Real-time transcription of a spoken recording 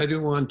I do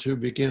want to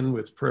begin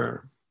with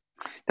prayer.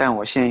 但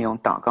我先用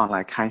祷告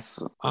来开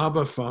始。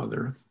 Abba,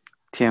 Father,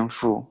 天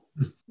父，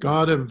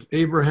 God of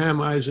Abraham,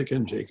 Isaac,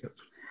 and Jacob,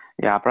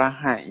 亚伯拉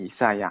罕、以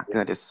撒、雅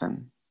各的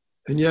神，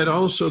 and yet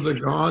also the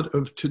God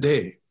of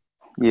today,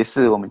 也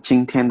是我们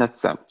今天的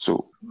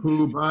主，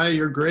 who by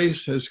your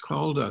grace has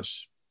called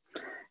us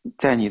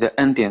在你的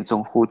恩典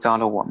中呼召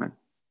了我们，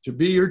 to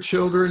be your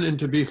children and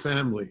to be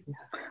family.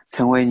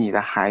 成为你的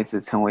孩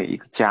子，成为一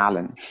个家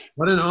人。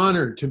 What an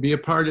honor to be a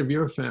part of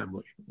your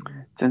family.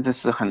 真的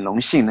是很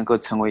荣幸能够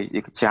成为一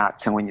个家，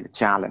成为你的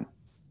家人。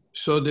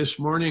 So this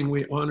morning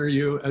we honor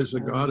you as the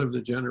God of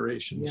the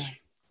generations.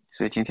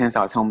 所以今天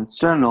早晨我们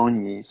尊荣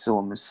你，是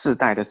我们世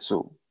代的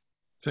主。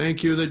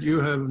 Thank you that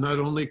you have not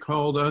only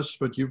called us,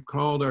 but you've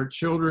called our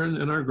children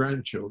and our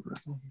grandchildren.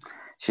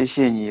 谢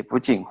谢你不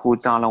仅呼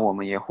召了我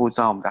们，也呼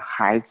召我们的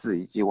孩子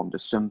以及我们的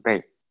孙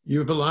辈。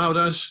 You've allowed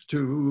us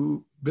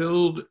to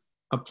build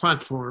a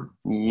platform,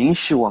 你允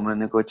许我们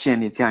能够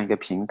建立这样一个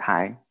平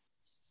台，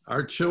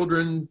 our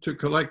children to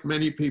collect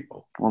many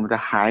people, 我们的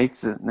孩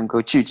子能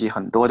够聚集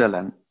很多的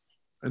人，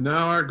 and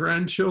now our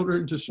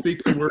grandchildren to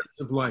speak the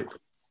words of life.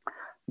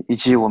 以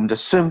及我们的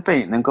孙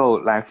辈能够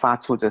来发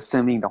出这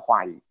生命的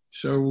话语。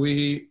 So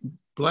we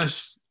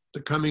bless the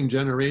coming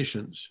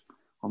generations,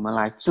 我们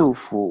来祝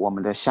福我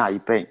们的下一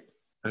辈，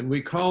 and we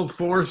call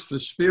forth the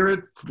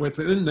Spirit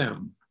within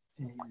them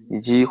以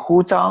及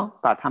呼召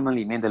把他们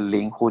里面的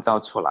灵呼召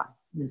出来，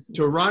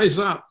 to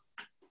rise up.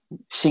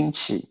 兴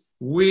起。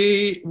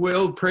 We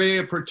will pray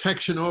a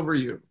protection over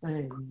you.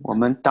 我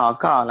们祷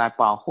告来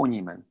保护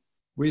你们。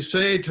 We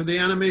say to the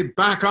enemy,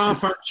 back off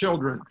our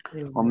children.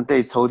 我们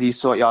对仇敌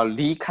说要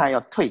离开，要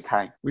退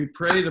开。 We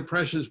pray the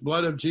precious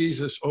blood of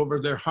Jesus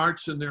over their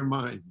hearts and their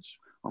minds.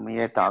 我们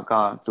也祷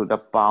告主的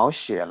宝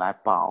血来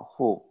保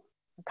护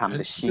他们 And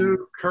的心， new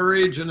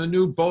courage and a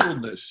new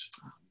boldness.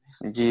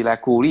 以及来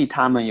鼓励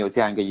他们有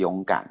这样一个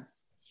勇敢，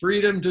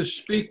 Freedom to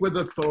speak with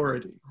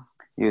authority.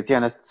 有这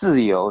样的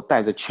自由，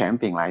带着权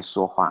柄来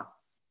说话。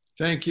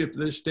 Thank you.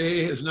 This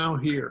day is now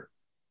here.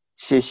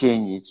 谢谢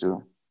你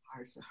主，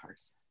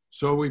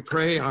 So we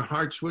pray our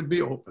hearts would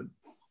be open.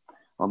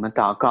 我们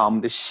祷告，我们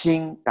的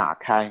心打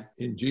开，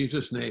 In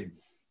Jesus' name.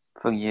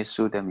 奉耶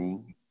稣的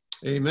名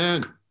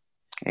Amen.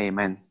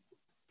 ，Amen。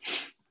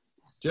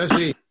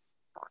 Jesse.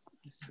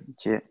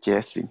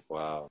 Jesse，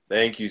 Wow.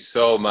 Thank you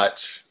so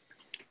much.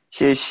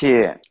 谢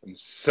谢。 I'm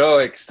so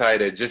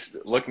excited. Just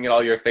looking at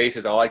all your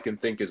faces, all I can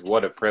think is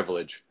what a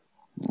privilege.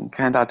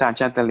 看到大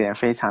家的脸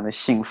非常的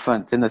兴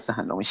奋，真的是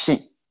很荣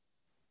幸。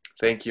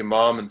 Thank you,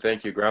 Mom, and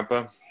thank you,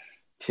 Grandpa.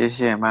 谢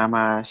谢妈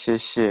妈，谢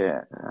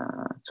谢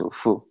祖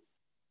父。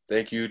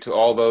 Thank you to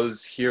all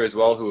those here as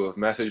well who have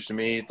messaged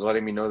me,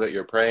 letting me know that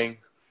you're praying.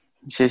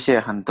 谢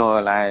谢很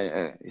多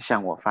来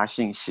向我发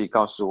信息，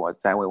告诉我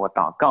在为我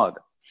祷告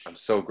的， I'm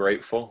so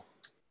grateful.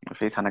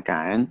 非常的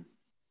感恩。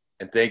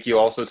 And thank you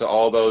also to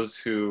all those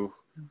who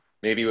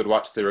maybe would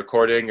watch the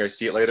recording or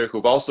see it later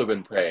who've also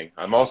been praying.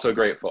 I'm also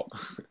grateful.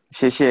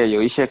 谢谢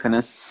有一些可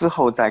能事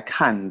后再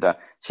看的，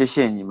谢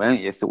谢你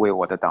们也是为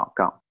我的祷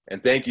告。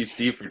 And thank you,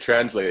 Steve, for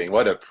translating.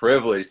 What a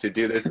privilege to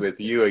do this with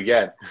you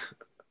again.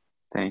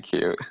 Thank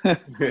you.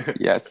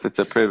 Yes, it's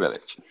a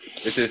privilege.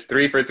 This is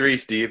 3 for 3,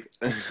 Steve.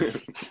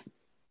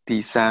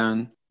 第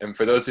三， And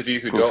for those of you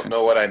who don't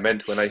know what I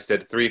meant when I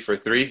said 3 for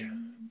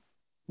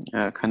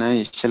 3, 可能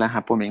有些人还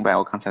不明白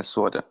我刚才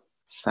说的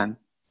三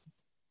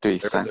对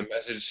there was 三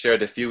a。message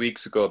shared a few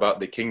weeks ago about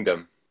the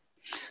kingdom.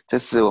 这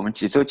是我们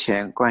几周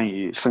前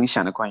分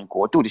享的关于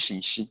国度的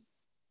信息。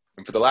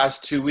 And for the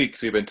last 2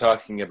 weeks, we've been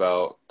talking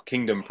about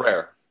kingdom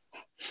prayer.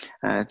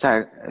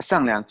 在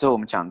上2周我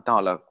们讲到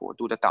了国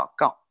度的祷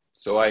告，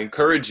 So I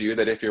encourage you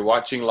that if you're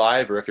watching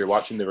live or if you're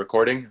watching the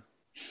recording,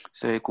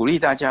 所以鼓励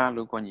大家，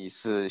如果你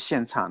是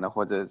现场的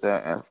或者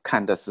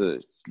看的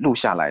是录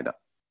下来的，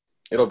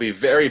 it'll be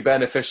very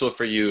beneficial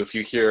for you if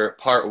you hear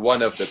part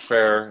 1 of the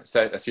prayer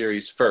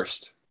series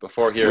first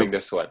before hearing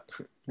this one.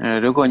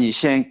 如果你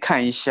先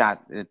看一下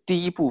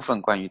第一部分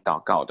关于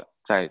祷告的，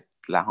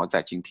然后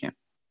在今天。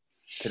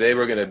 Today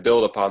we're going to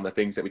build upon the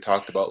things that we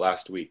talked about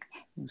last week.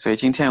 所以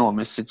今天我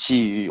们是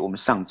基于我们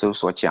上周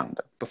所讲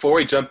的。 Before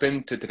we jump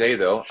into today,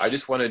 though, I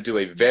just want to do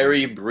a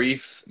very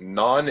brief,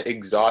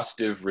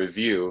 non-exhaustive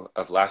review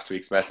of last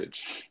week's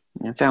message.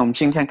 在我们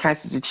今天开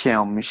始之前，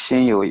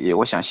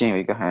我想先有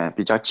一个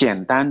比较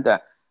简单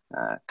的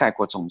概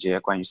括总结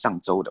关于上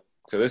周的。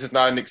 So this is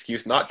not an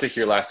excuse not to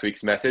hear last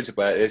week's message,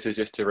 but this is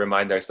just to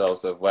remind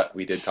ourselves of what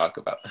we did talk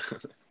about.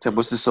 这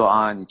不是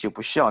说你就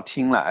不需要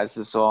听了，而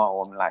是说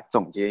我们来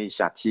总结一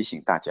下，提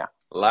醒大家。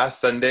 Last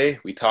Sunday,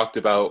 we talked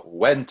about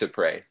when to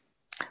pray.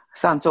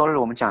 上周日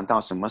我们讲到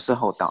什么时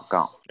候祷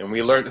告， And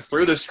we learned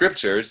through the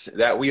scriptures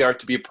that we are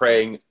to be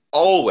praying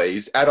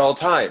always at all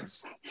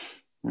times.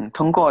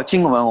 通过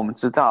经文我们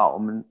知道我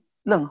们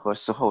任何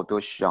时候都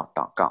需要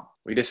祷告。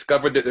 We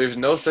discovered that there's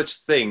no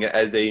such thing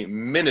as a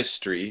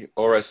ministry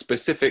or a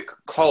specific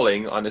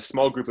calling on a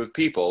small group of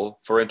people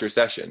for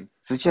intercession.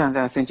 实际上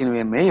在圣经里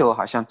面没有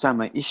好像专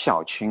门一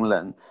小群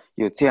人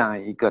有这样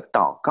一个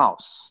祷告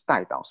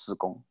代祷事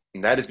工。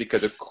And that is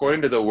because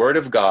according to the word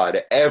of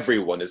God,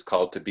 everyone is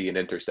called to be an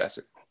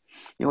intercessor.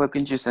 因为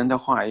根据神的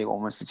话语，我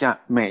们实际上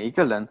每一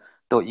个人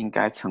都应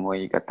该成为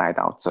一个代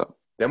祷者。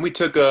Then we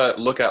took a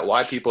look at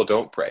why people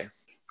don't pray.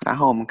 然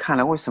后我们看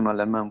了为什么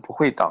人们不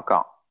会祷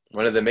告。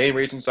One of the main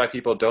reasons why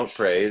people don't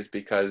pray is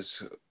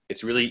because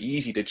it's really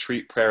easy to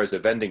treat prayer as a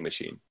vending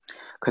machine.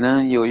 可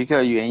能有一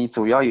个原因，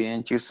主要原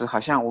因就是好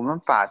像我们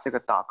把这个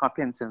祷告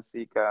变成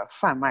是一个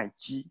贩卖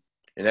机。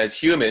And as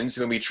humans,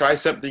 when we try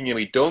something and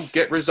we don't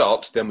get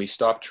results, then we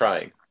stop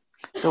trying.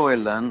 作为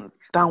人，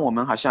当我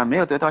们好像没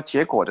有得到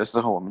结果的时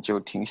候，我们就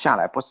停下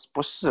来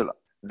不试了。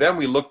Then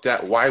we looked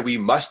at why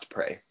we must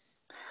pray.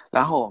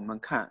 然后我们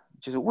看，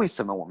就是为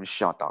什么我们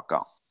需要祷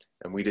告。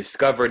And we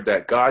discovered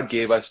that God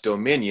gave us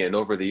dominion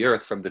over the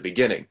earth from the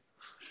beginning.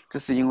 这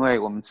是因为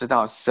我们知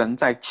道神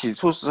在起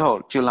初时候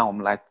就让我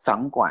们来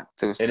掌管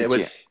这个世 And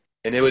界。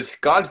 it was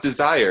God's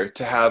desire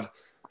to have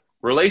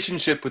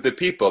relationship with the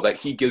people that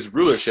he gives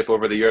rulership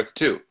over the earth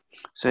too.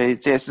 所以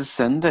这也是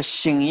神的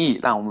心意，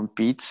让我们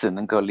彼此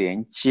能够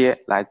连接，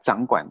来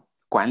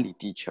管理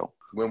地球。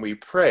When we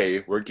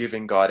pray, we're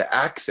giving God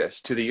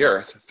access to the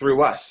earth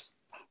through us.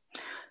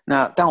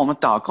 那当我们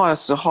祷告的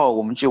时候，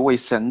我们就为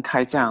神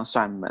开这样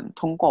扇门，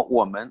通过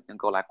我们能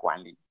够来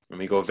管理。And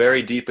we go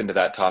very deep into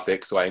that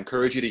topic, so I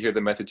encourage you to hear the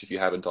message if you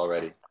haven't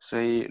already.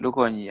 所以如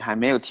果你还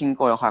没有听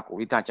过的话，鼓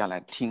励大家来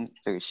听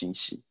这个信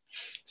息。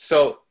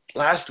So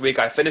last week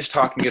I finished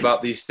talking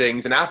about these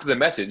things, and after the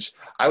message,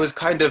 I was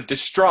kind of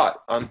distraught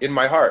in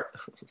my heart.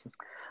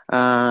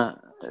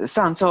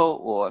 上周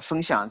我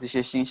分享这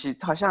些信息，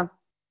好像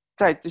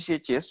在这些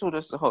结束的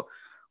时候，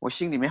我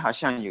心里面好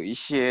像有一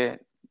些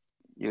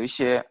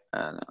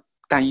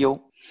担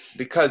忧。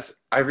Because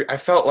I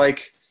felt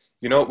like,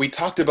 we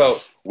talked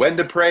about when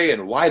to pray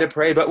and why to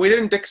pray, but we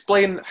didn't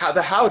explain how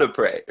to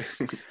pray.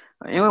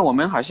 因为我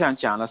们好像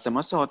讲了什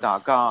么时候祷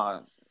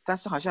告，但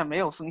是好像没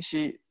有分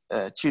析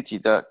具体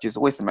的就是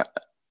为什么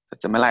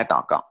怎么来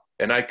祷告。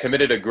 And I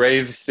committed a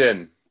grave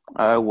sin.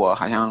 我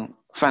好像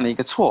犯了一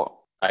个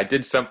错， I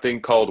did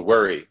something called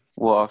worry.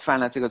 我犯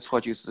了这个错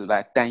就是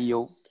来担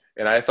忧。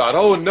 And I thought,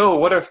 oh no,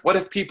 what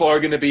if people are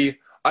going to be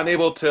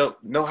unable to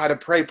know how to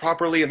pray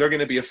properly and they're going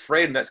to be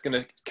afraid and that's going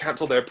to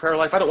cancel their prayer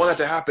life? I don't want that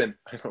to happen.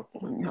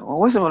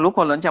 为什么如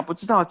果人家不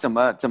知道怎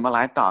么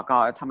来祷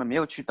告，他们没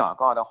有去祷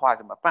告的话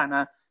怎么办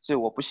呢？所以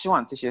我不希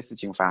望这些事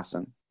情发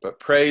生。 But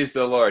praise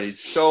the Lord,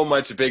 he's so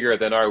much bigger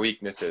than our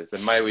weaknesses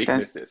and my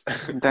weaknesses.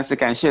 但是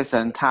感谢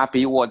神，他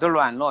比我的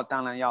软弱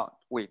当然要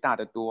伟大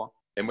得多。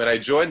 And when I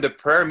joined the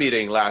prayer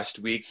meeting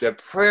last week, the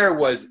prayer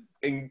was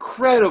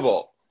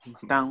incredible.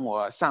 当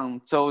我上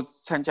周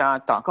参加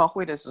祷告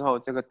会的时候，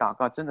这个祷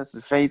告真的是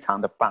非常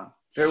的棒。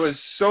 There was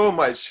so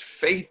much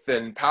faith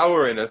and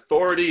power and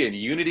authority and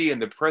unity in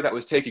the prayer that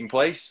was taking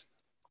place.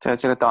 在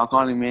这个祷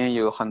告里面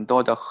有很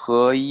多的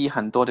合一，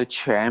很多的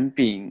权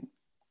柄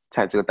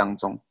在这个当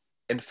中。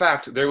 In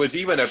fact, there was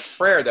even a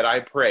prayer that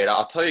I prayed.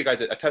 I'll tell you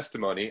guys a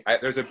testimony.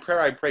 There's a prayer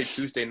I prayed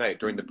Tuesday night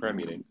during the prayer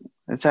meeting.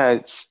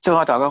 在这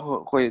个祷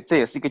告会，这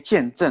也是一个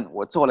见证，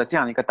我做了这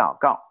样一个祷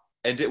告。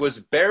 And it was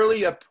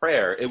barely a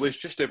prayer. It was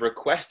just a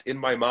request in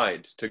my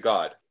mind to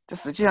God. 这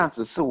实际上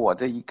只是我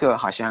的一个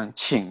好像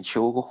请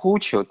求和呼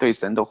求，对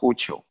神的呼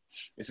求。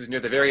 This was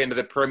near the very end of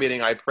the prayer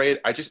meeting. I prayed.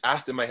 I just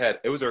asked in my head.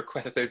 It was a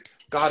request. I said,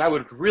 God, I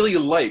would really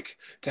like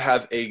to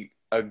have a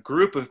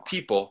group of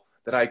people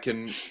that I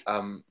can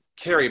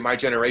carry my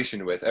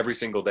generation with every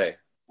single day.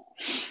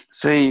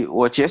 所以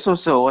我结束的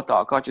时候，我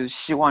祷告就是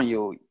希望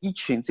有一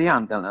群这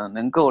样的人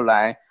能够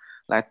来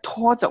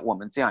拖着我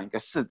们这样一个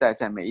世代，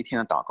在每一天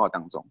的祷告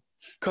当中。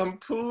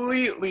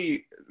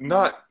 Completely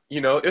not,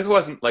 it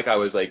wasn't like I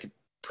was like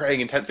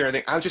praying intense or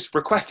anything. I was just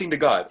requesting to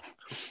God.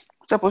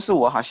 这不是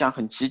我好像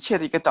很急切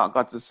的一个祷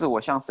告，只是我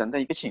向神的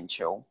一个请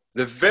求。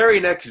 The very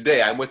next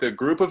day, I'm with a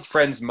group of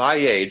friends my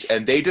age,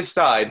 and they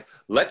decide,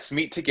 let's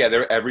meet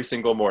together every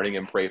single morning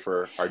and pray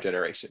for our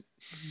generation.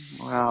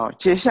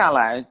 接下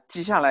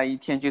来一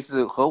天，就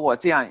是和我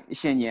这样一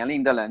些年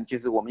龄的人，就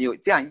是我们有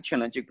这样一群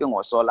人，就跟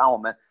我说，让我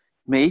们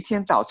每一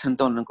天早晨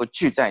都能够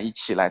聚在一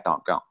起来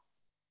祷告。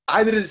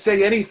 I didn't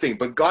say anything,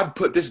 but God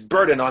put this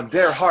burden on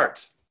their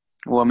heart.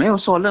 我没有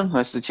说任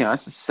何事情，而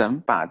是神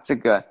把这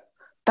个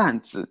担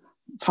子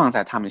放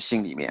在他们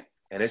心里面。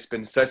 And it's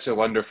been such a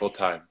wonderful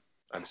time.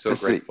 I'm so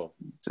grateful.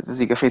 这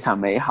是一个非常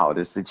美好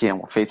的事件，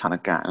我非常的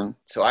感恩。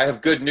 So I have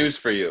good news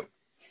for you.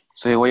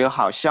 所以我有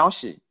好消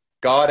息，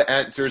 God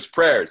answers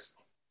prayers.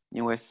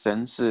 因为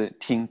神是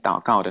听祷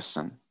告的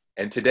神。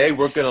 And today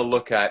we're going to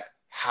look at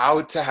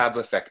how to have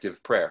effective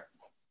prayer.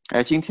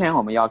 而今天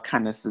我们要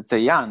看的是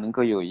怎样能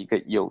够有一个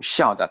有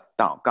效的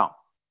祷告。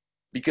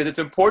 Because it's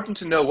important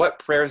to know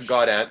what prayers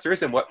God answers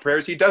and what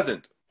prayers he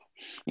doesn't.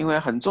 因为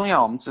很重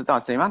要，我们知道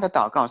怎样的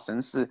祷告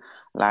神是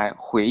来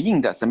回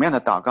应的，什么样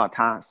的祷告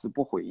他是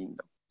不回应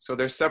的。 So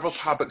there's several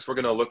topics we're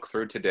going to look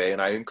through today,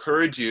 and I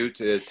encourage you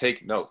to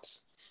take notes.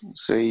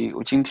 所以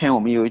今天我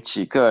们有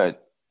几个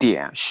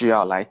点需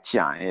要来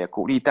讲，也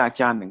鼓励大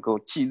家能够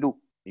记录。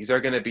 These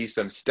are going to be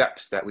some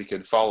steps that we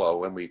can follow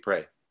when we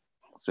pray.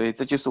 所以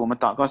这就是我们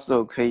祷告时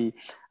候可以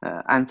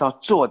按照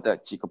做的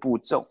几个步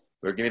骤。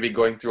We're going to be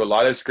going through a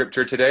lot of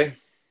scripture today.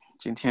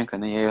 今天可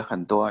能也有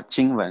很多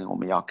经文我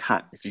们要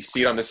看。 If you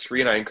see it on the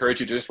screen, I encourage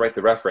you to just write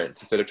the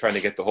reference instead of trying to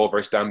get the whole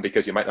verse down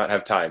because you might not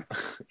have time.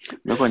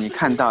 如果你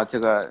看到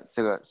这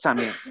个上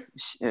面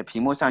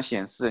屏幕上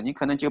显示，你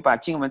可能就把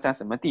经文在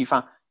什么地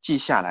方记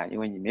下来，因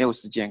为你没有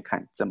时间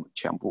看这么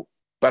全部。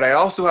 But I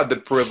also have the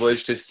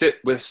privilege to sit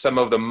with some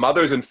of the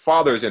mothers and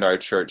fathers in our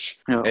church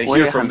and 我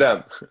hear 也 from 很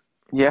them.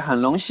 也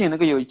很荣幸能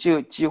够有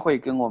机会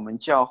跟我们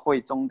教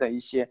会中的一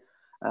些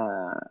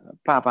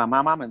爸爸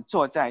妈妈们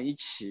坐在一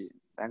起，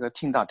能够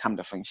听到他们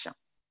的分享。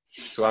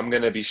 So I'm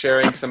going to be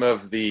sharing some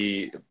of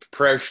the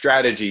prayer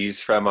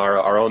strategies from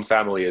our own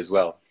family as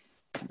well.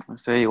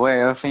 所以我也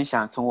要分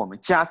享从我们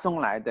家中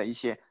来的一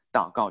些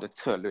祷告的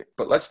策略。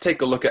 But let's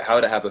take a look at how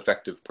to have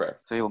effective prayer.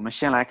 所以我们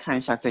先来看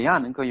一下怎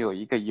样能够有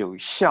一个有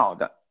效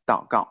的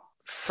祷告。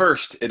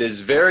 First, it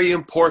is very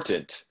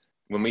important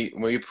when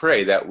we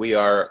pray that we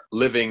are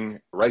living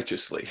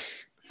righteously.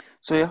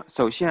 所以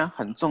首先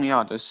很重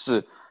要的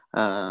是，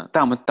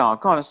当我们祷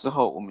告的时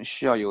候，我们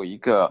需要有一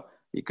个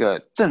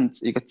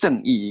正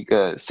义、一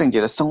个圣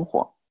洁的生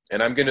活。 And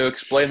I'm going to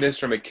explain this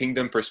from a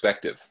kingdom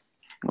perspective.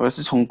 我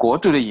是从国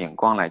度的眼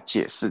光来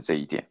解释这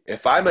一点。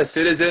 If I'm a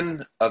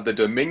citizen of the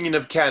Dominion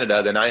of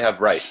Canada, then I have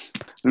rights.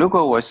 如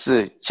果我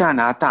是加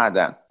拿大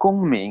的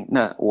公民，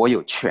那我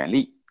有权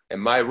利。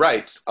 And my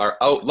rights are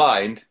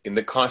outlined in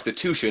the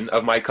Constitution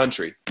of my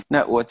country.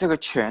 那我这个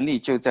权利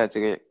就在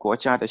这个国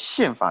家的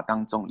宪法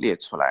当中列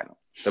出来了。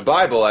 The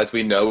Bible, as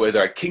we know, is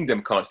our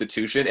kingdom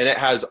constitution, and it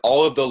has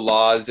all of the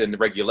laws and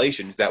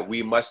regulations that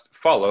we must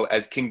follow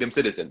as kingdom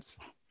citizens.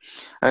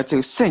 而这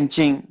个圣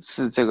经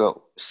是这个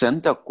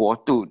神的国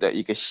度的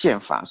一个宪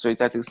法，所以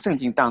在这个圣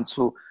经当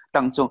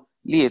中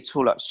列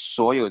出了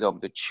所有的我们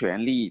的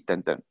权利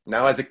等等。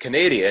 Now, as a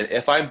Canadian,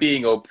 if I'm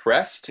being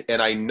oppressed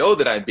and I know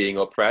that I'm being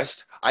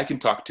oppressed, I can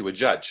talk to a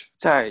judge.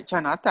 在加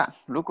拿大，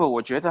如果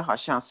我觉得好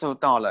像受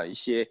到了一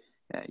些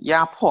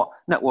压迫，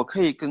那我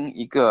可以跟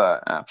一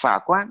个法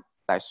官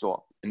来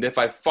说。 And if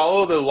I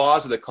follow the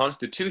laws of the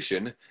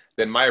Constitution,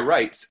 then my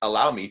rights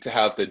allow me to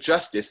have the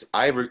justice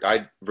I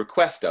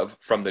request of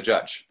from the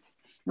judge.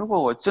 如果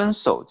我遵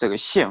守这个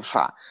宪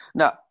法，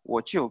那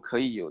我就可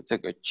以有这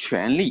个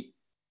权利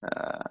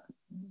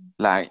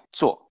来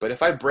做。 But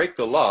if I break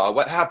the law,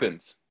 what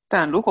happens?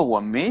 但如果我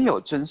没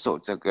有遵守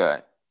这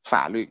个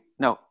法律，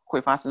那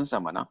会发生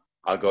什么呢？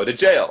 I'll go to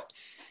jail.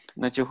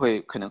 那就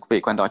会可能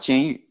被关到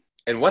监狱。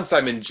 And once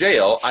I'm in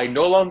jail, I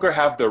no longer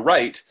have the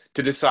right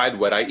to decide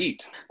what I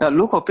eat. 那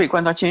如果被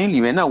关到监狱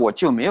里面，那我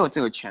就没有这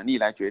个权利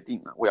来决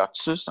定我要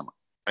吃什么，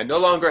 I no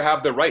longer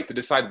have the right to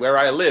decide where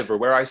I live or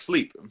where I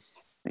sleep.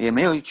 也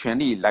没有权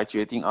利来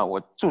决定我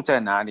住在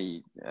哪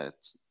里，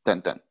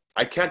等等。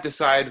 I can't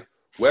decide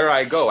where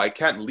I go. I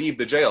can't leave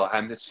the jail.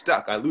 I'm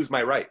stuck. I lose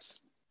my rights.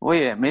 我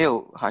也没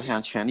有好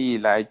像权利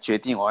来决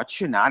定我要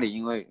去哪里，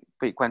因为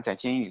被关在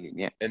监狱里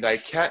面。 And I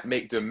can't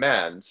make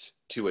demands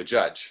to a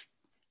judge.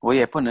 我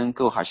也不能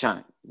够好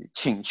像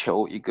请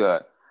求一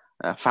个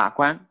法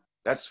官。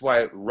 That's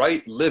why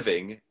right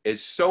living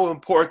is so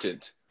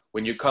important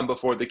when you come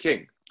before the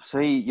king.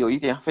 所以有一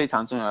点非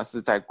常重要的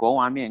是，在国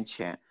王面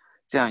前，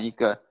这样一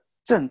个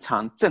正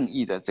常正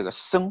义的这个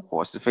生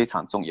活是非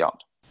常重要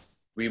的。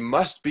 We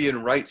must be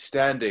in right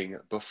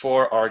standing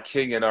before our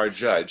king and our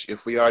judge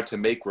if we are to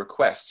make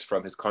requests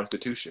from his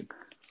constitution.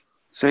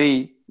 所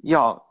以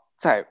要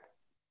在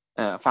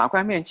法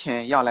官面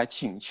前要来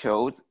请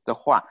求的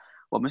话，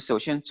我们首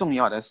先重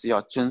要的是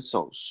要遵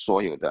守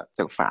所有的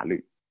这个法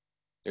律。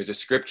 There's a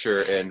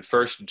scripture in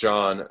 1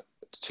 John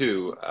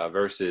 2,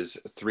 verses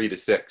 3 to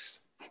 6.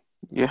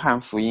 约翰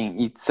福音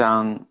1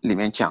章里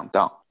面讲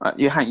到，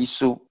约翰一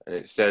书，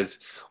 And it says,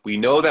 "We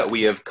know that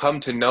we have come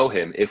to know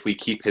him if we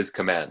keep his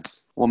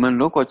commands. 我们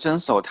如果遵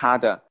守他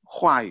的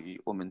话语，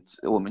我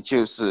们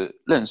就是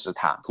认识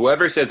他。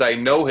 Whoever says, 'I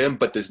know him,'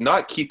 but does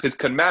not keep his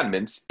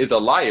commandments is a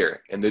liar,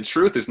 and the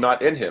truth is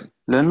not in him."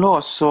 人若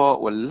说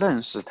我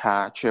认识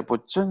他，却不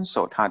遵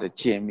守他的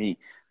诫命，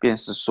便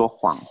是说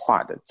谎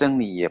话的，真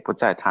理也不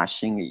在他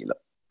心里了。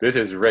 This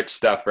is rich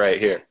stuff right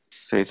here.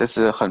 所以这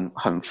是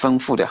很丰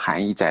富的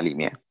含义在里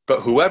面。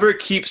 But whoever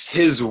keeps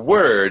his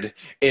word,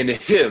 in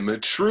him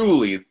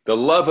truly the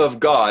love of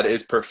God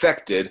is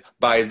perfected.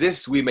 By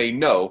this we may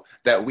know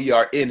that we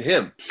are in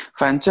him.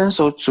 凡遵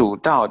守主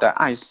道的，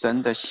爱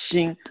神的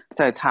心，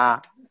在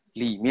他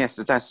里面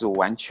实在是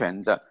完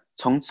全的。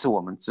从此我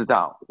们知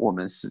道，我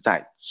们是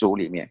在主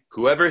里面。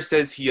 Whoever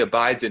says he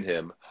abides in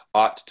him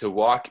ought to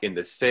walk in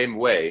the same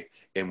way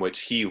in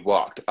which he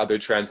walked. Other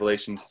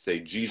translations say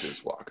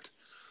Jesus walked.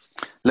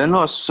 人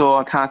若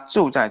说他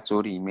住在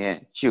主里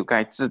面，就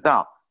该知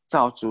道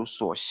照主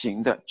所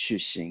行的去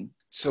行。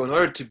 So in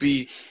order to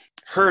be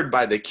heard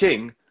by the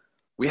king,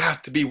 we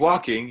have to be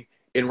walking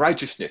in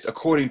righteousness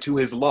according to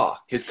his law,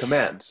 his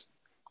commands.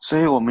 所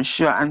以我们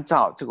需要按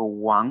照这个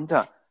王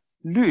的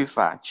律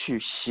法去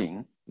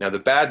行。 Now the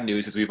bad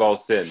news is we've all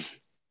sinned.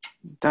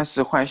 但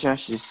是坏消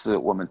息是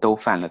我们都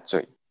犯了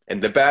罪。And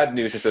the bad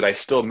news is that I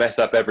still mess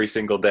up every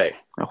single day.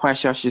 坏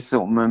消息是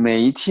我们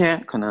每一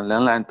天可能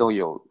仍然都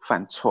有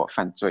犯错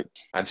犯罪，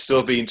 I'm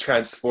still being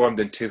transformed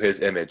into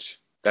his image.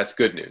 That's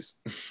good news.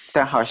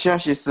 但好消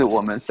息是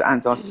我们是按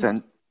照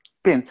神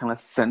变成了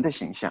神的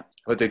形象。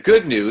 But the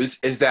good news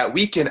is that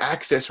we can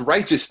access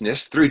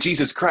righteousness through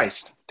Jesus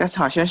Christ. 但是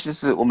好消息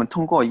是我们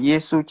通过耶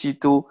稣基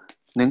督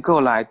能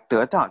够来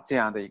得到这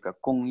样的一个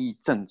公义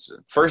正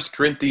直。 1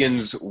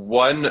 Corinthians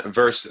 1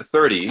 verse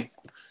 30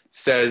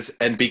 says,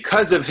 And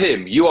because of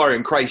him, you are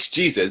in Christ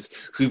Jesus,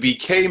 who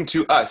became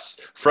to us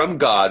from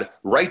God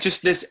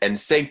righteousness and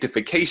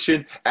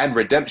sanctification and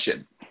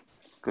redemption.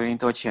 哥林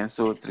多前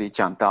书这里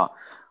讲到，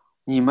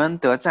你们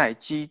得在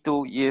基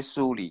督耶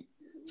稣里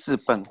是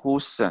本乎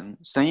神，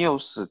神又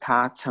使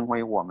他成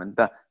为我们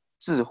的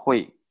智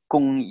慧、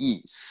公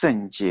义、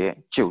圣洁、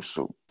救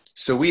赎。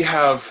 So we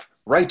have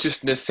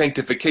righteousness,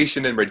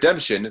 sanctification, and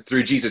redemption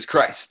through Jesus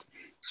Christ.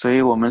 所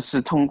以我们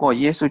是通过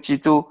耶稣基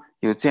督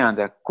有这样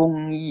的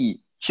公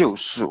义救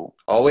赎。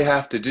 All we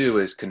have to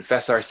do is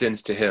confess our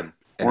sins to him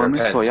and 我们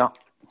所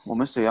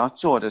repent. 要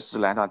做的是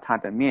来到他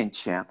的面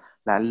前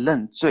来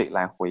认罪，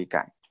来悔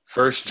改。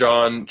 1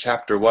 John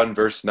chapter 1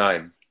 verse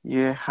 9.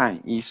 约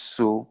翰一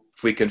书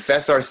If we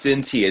confess our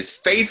sins, he is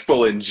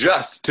faithful and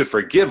just to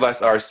forgive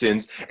us our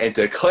sins and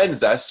to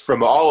cleanse us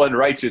from all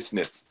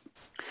unrighteousness.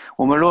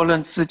 我们若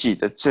认自己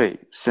的罪，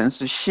神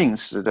是信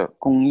实的、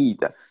公义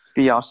的，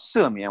必要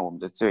赦免我们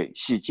的罪，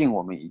洗净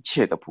我们一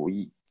切的不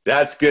义。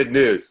 That's good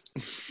news.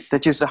 这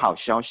就是好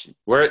消息。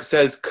 Where it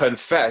says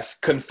confess,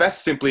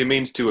 confess simply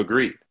means to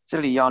agree. 这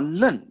里要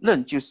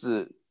认就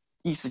是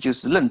意思就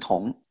是认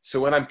同。 So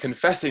when I'm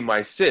confessing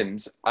my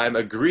sins, I'm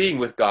agreeing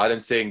with God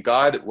and saying,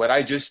 God, what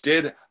I just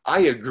did,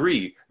 I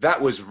agree. That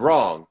was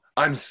wrong.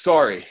 I'm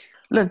sorry.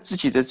 认自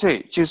己的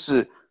罪就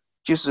是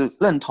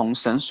认同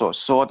神所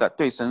说的，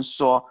对神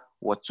说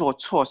我做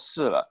错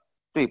事了，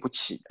对不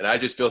起。 And I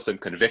just feel some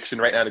conviction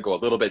right now to go a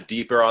little bit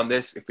deeper on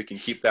this, if we can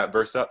keep that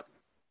verse up.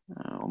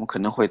 我们可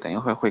能会等一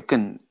会会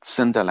更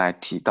深的来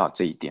提到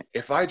这一点。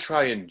 If I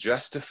try and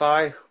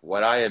justify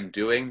what I am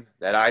doing,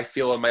 that I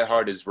feel in my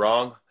heart is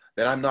wrong,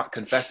 then I'm not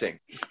confessing.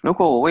 如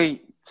果我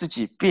为自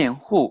己辩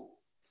护，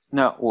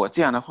那我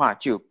这样的话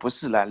就不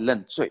是来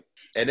认罪。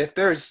 And if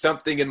there is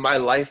something in my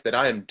life that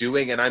I am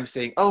doing and I'm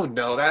saying, oh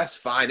no, that's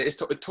fine. It's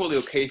totally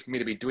okay for me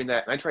to be doing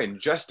that. And I try and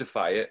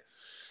justify it.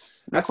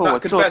 That's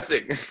not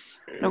confessing.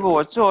 如果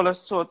我做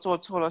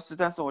错了事，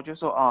但是我就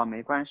说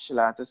没关系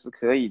啦，这是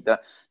可以的。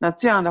那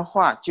这样的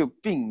话就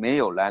并没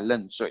有来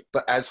认罪。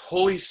 But as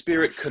Holy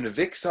Spirit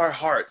convicts our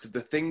hearts of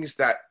the things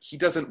that he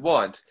doesn't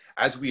want,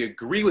 as we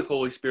agree with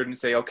Holy Spirit and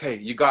say, okay,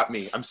 you got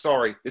me. I'm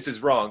sorry. This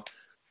is wrong.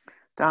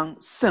 当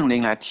圣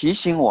灵来提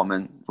醒我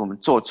们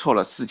做错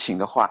了事情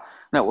的话，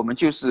那我们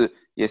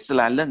也是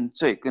来认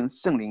罪，跟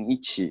圣灵一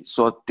起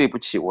说对不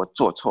起，我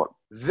做错了。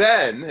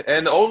 Then,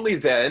 and only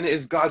then,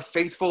 is God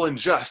faithful and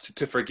just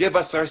to forgive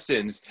us our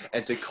sins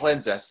and to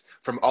cleanse us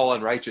from all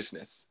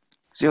unrighteousness.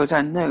 只有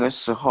在那个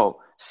时候，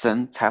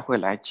神才会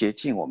来洁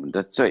净我们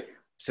的罪。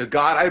 So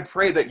God, I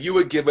pray that you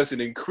would give us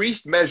an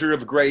increased measure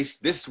of grace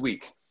this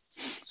week,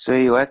 所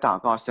以我要祷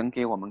告，神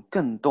给我们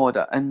更多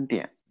的恩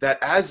典。 that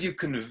as you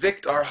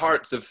convict our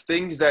hearts of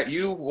things that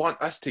you want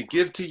us to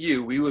give to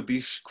you, we would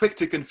be quick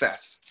to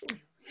confess.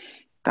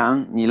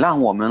 当你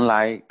让我们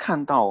来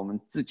看到我们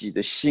自己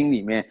的心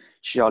里面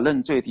需要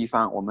认罪的地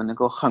方，我们能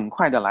够很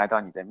快的来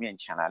到你的面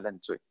前来认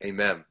罪。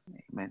 Amen.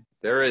 Amen.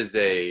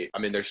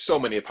 There's so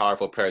many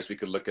powerful prayers we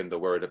could look in the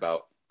Word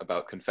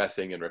about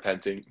confessing and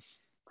repenting.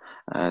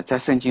 在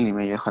圣经里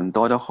面有很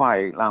多的话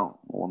语，让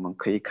我们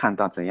可以看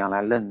到怎样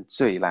来认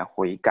罪、来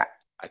悔改。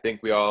 I think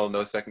we all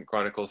know 2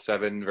 Chronicles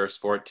 7 verse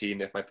 14.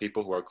 If my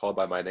people who are called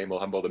by my name will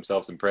humble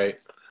themselves and pray.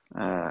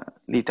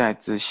 历代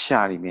之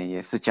下里面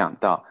也是讲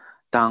到，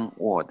当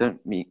我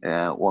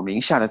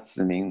名下的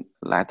子民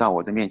来到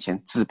我的面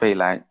前自卑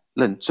来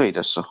认罪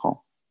的时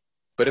候。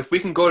 But if we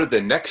can go to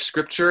the next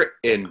scripture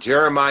in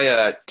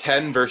Jeremiah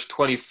 10 verse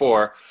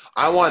 24,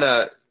 I want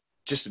to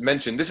just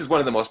mention this is one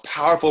of the most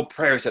powerful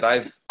prayers that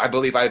I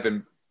believe I've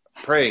been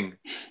praying.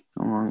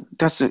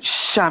 但是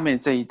下面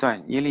这一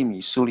段耶利米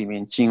书里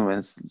面经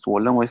文，我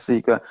认为是一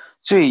个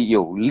最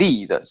有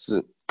力的，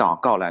是祷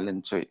告来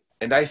认罪。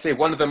 And I say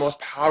one of the most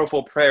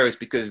powerful prayers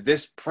because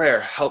this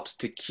prayer helps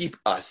to keep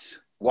us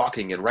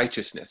walking in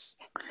righteousness.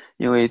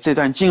 因为这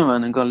段经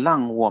文能够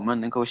让我们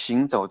能够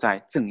行走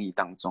在正义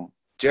当中。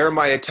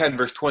 Jeremiah 10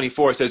 verse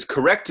 24 says,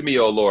 Correct me,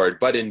 O Lord,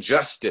 but in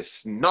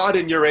justice, not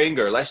in your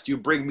anger, lest you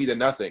bring me to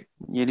nothing.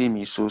 耶利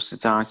米书10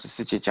章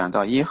24节讲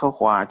到，耶和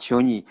华，求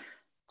你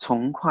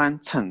从宽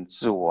惩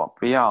治我，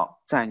不要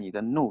在你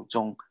的怒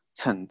中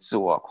惩治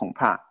我，恐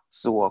怕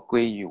使我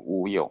归于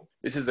无有。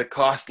 This is a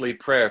costly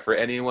prayer for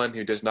anyone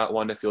who does not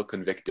want to feel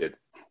convicted.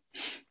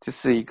 这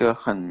是一个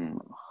很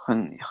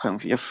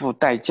付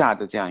代价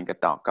的这样一个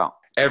祷告。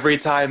 Every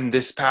time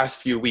this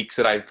past few weeks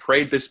that I've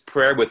prayed this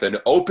prayer with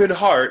an open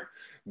heart,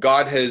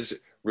 God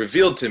has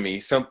revealed to me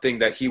something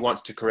that he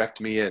wants to correct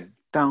me in.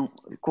 当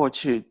过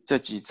去这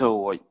几周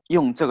我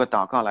用这个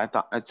祷告来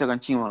这个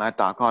经文来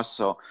祷告的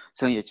时候，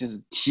神也就是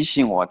提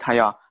醒我，他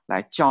要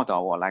来教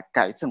导我，来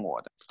改正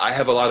我的。I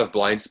have a lot of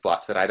blind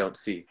spots that I don't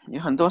see. 有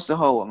很多时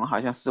候我们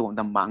好像是我们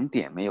的盲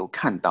点没有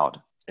看到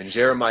的。And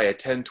Jeremiah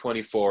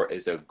 10:24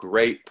 is a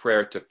great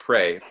prayer to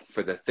pray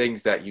for the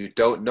things that you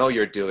don't know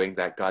you're doing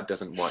that God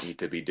doesn't want you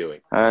to be doing.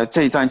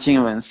 这一段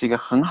经文是一个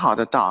很好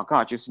的祷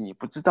告，就是你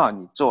不知道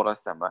你做了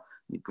什么，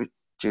你不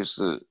就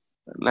是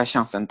来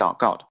向神祷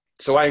告的。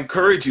So I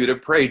encourage you to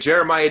pray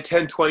Jeremiah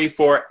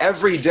 10:24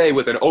 every day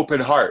with an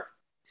open heart.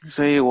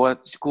 所以我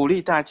鼓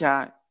励大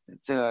家，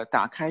这个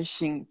打开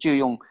心，就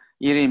用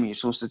耶利米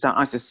书10章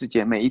24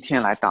节每一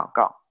天来祷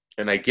告。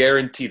And I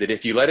guarantee that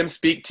if you let him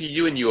speak to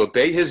you and you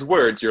obey his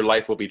words, your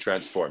life will be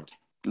transformed.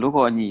 如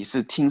果你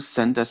是听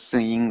神的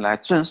声音来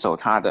遵守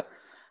他的，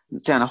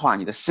这样的话，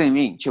你的生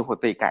命就会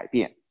被改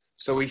变。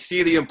So we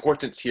see the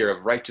importance here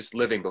of righteous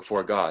living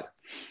before God.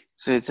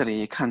 所以这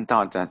里看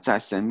到的，在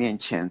神面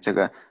前这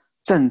个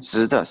正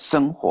直的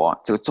生活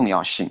这个重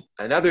要性。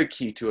Another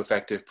key to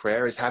effective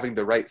prayer is having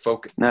the right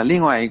focus. 那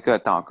另外一个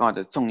祷告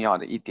的重要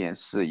的一点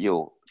是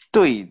有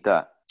对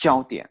的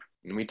焦点。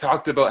And we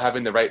talked about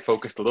having the right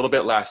focus a little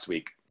bit last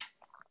week.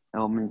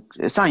 我们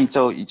上一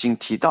周已经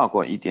提到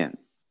过一点，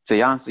怎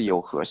样是有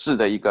合适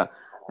的一个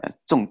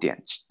重点。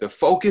The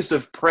focus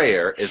of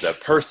prayer is a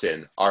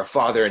person, our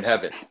Father in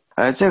heaven.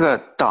 而这个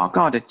祷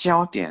告的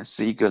焦点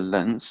是一个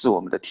人，是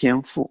我们的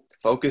天父。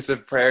Focus of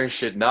prayer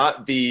should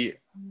not be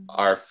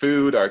our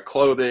food, our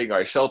clothing,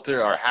 our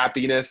shelter, our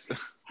happiness.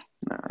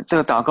 这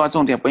个祷告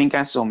重点不应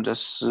该是我们的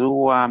食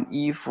物啊、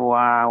衣服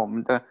啊、我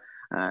们的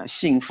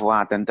幸福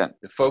啊等等。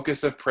The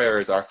focus of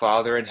prayer is our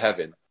Father in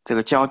heaven. 这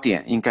个焦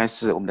点应该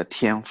是我们的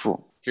天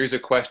父。Here's a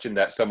question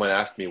that someone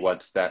asked me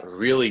once that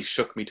really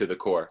shook me to the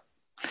core.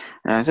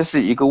 这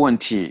是一个问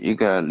题，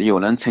有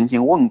人曾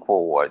经问过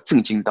我，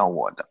震惊到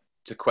我的。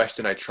It's a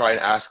question I try and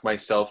ask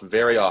myself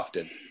very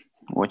often.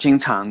 我经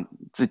常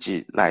自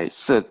己来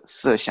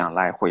设想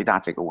来回答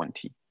这个问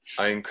题。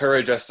I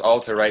encourage us all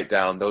to write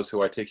down, those who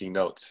are taking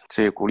notes.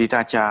 所以鼓励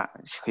大家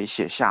可以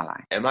写下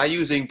来。Am I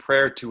using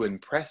prayer to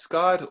impress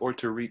God or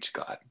to reach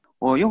God?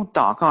 我用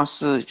祷告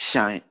是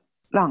想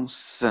让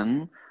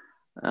神，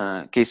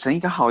给神一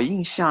个好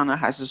印象呢，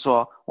还是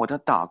说我的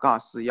祷告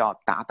是要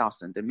达到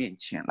神的面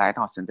前，来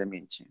到神的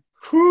面前？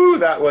 Whew,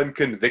 that one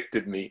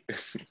convicted me.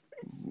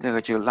 这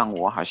个就让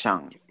我好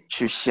像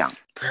去想，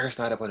 Prayer is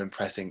not about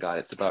impressing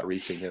God, it's about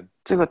reaching him.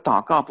 这个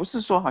祷告不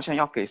是说好像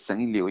要给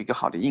神留一个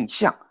好的印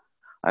象，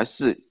而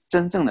是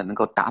真正的能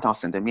够达到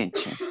神的面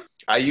前。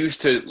I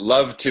used to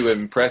love to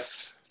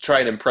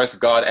try and impress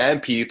God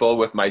and people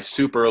with my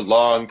super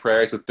long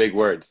prayers with big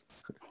words.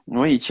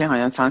 我以前好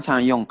像常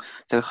常用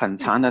这个很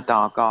长的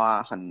祷告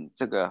啊，很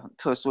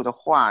特殊的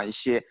话，一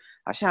些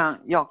好像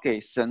要给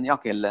神、要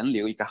给人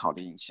留一个好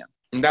的印象。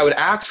And that would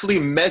actually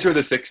measure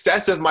the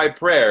success of my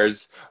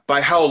prayers by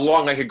how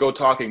long I could go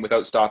talking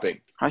without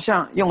stopping. 好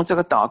像用这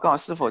个祷告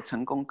是否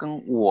成功，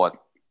跟我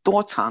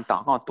多长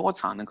祷告多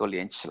长能够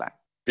连起来。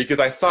Because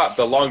I thought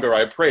the longer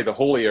I pray, the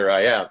holier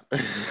I am.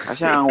 好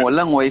像我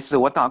认为是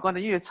我祷告的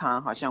越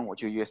长，好像我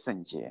就越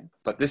圣洁。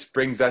But this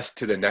brings us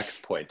to the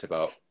next point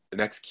about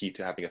the next key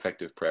to having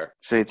effective prayer.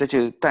 所以这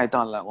就带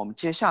到了我们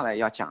接下来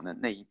要讲的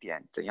那一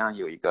点，怎样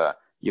有一个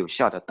有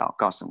效的祷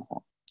告生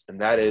活。And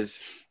that is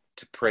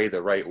to pray the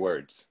right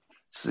words.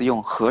 是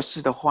用合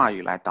适的话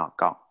语来祷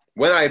告。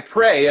When I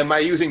pray, am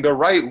I using the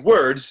right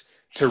words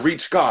to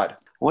reach God?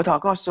 我祷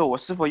告的时候，我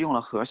是否用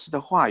了合适的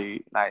话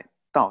语来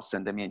到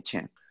神的面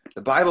前？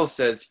 The Bible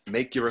says,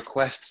 make your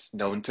requests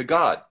known to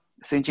God.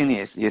 圣经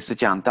里也是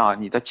讲到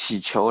你的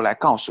祈求来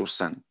告诉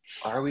神。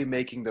 Are we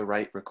making the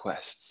right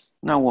requests?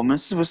 那我们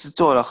是不是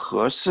做了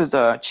合适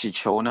的祈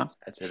求呢？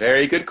 That's a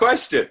very good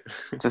question.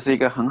 这是一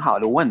个很好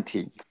的问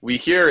题。 We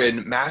hear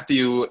in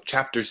Matthew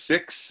chapter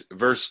 6,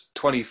 verse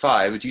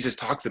 25, Jesus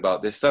talks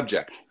about this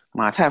subject.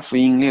 马太福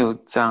音6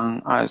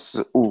章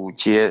25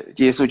节，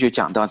耶稣就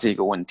讲到这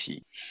个问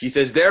题。 He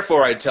says,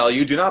 therefore I tell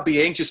you, do not be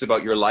anxious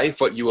about your life,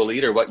 what you will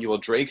eat or what you will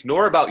drink,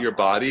 nor about your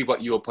body, what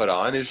you will put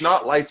on. Is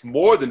not life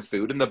more than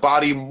food, and the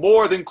body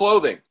more than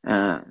clothing?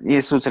 耶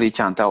稣这里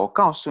讲到，我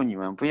告诉你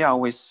们，不要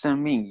为生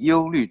命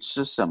忧虑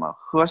吃什么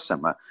喝什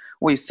么，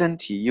为身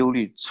体忧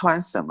虑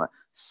穿什么。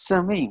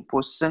生命不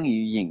胜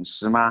于饮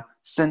食吗？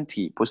身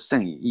体不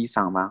胜于衣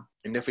裳吗？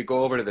 And if we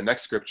go over to the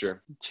next scripture,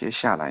 接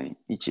下来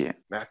一节，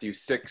 Matthew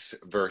 6,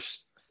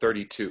 verse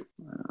 32.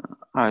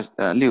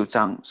 6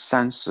章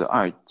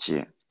32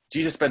节。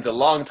 Jesus spends a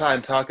long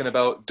time talking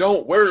about,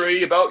 don't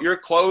worry about your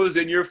clothes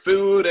and your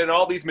food and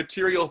all these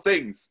material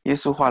things. 耶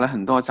稣花了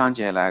很多章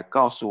节来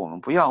告诉我们，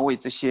不要为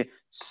这些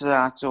吃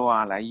啊、做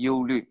啊来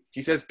忧虑。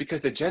 He says, because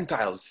the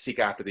Gentiles seek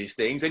after these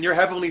things, and your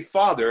heavenly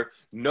Father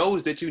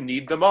knows that you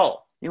need them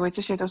all. 因为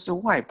这些都是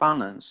外邦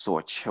人所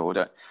求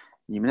的，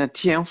你们的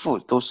天父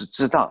都是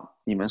知道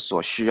你们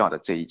所需要的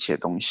这一切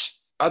东西。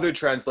 Other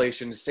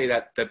translations say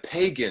that the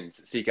pagans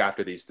seek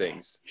after these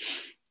things.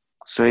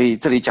 所以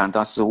这里讲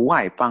到是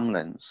外邦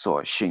人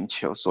所寻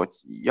求、所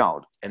要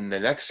的。 And the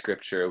next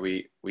scripture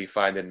we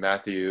find in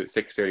Matthew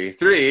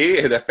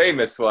 6:33, the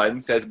famous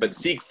one, says, but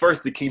seek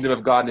first the kingdom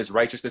of God and his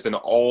righteousness, and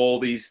all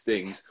these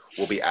things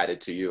will be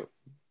added to you.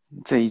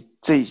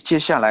 接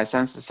下来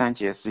33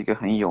节是一个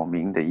很有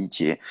名的一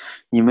节，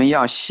你们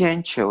要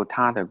先求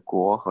他的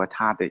国和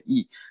他的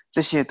义，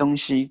这些东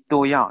西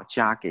都要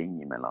加给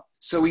你们了。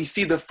So we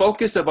see the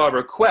focus of our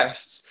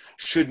requests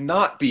should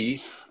not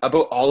be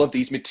about all of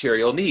these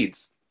material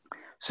needs.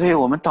 所以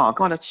我们祷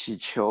告的祈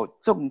求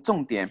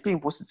重点并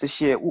不是这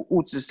些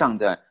物质上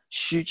的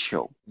需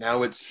求。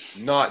 Now it's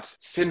not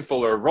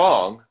sinful or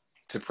wrong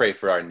to pray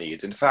for our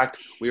needs. In fact,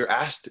 we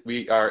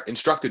are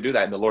instructed to do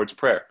that in the Lord's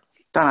Prayer.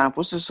 当然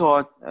不是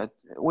说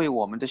为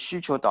我们的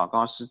需求祷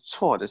告是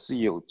错的，是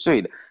有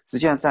罪的。实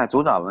际上在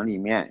主祷文里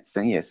面，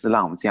神也是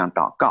让我们这样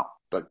祷告。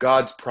 But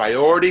God's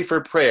priority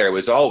for prayer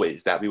was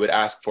always that we would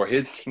ask for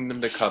his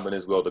kingdom to come and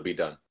his will to be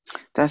done.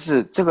 但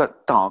是这个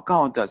祷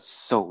告的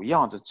首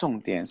要的重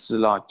点是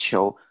要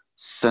求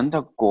神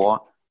的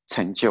国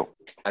成就。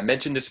 I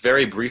mentioned this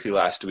very briefly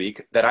last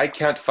week, that I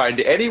can't find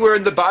anywhere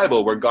in the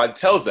Bible where God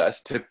tells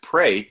us to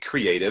pray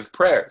creative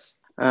prayers.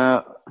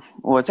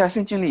 我在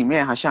圣经里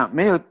面好像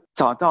没有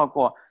找到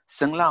过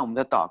神让我们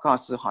的祷告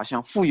是好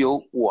像富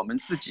有我们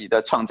自己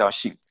的创造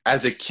性。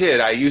 As a kid,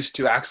 I used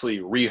to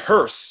actually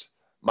rehearse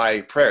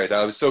my prayers.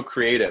 I was so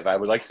creative. I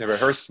would like to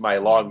rehearse my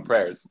long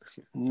prayers.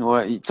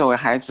 我作为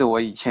孩子，我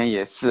以前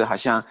也是好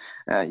像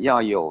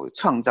要有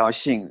创造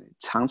性，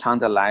常常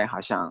的来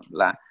好像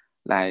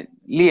来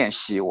练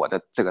习我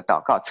的这个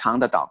祷告，长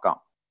的祷告。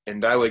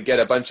 And I would get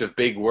a bunch of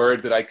big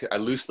words that I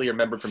loosely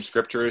remembered from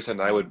scriptures,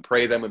 and I would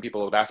pray them when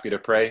people would ask me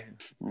to pray.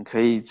 可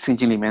以圣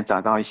经里面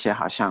找到一些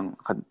好像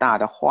很大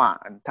的话、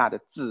很大的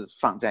字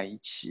放在一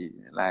起，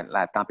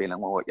来当别人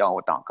问我要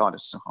我祷告的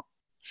时候。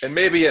 And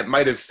maybe it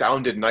might have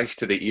sounded nice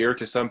to the ear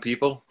to some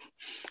people.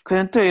 可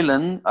能对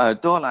人耳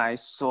朵来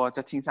说，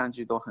这听上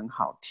去都很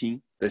好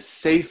听。 The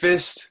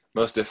safest,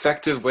 most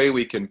effective way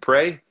we can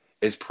pray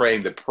is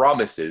praying the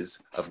promises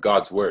of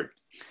God's word.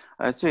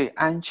 最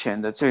安全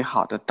的、最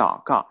好的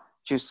祷告，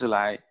就是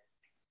来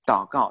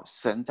祷告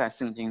神在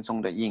圣经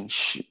中的应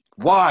许。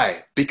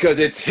 Why? Because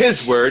it's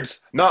his words,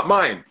 not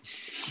mine.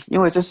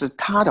 因为这是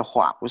他的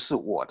话，不是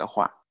我的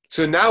话。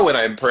 So now when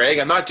I'm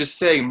praying, I'm not just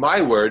saying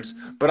my words,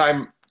 but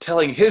I'm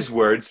telling his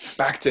words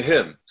back to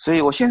him. 所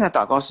以我现在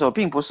祷告的时候，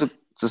并不是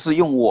只是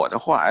用我的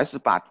话，而是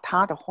把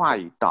他的话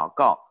语祷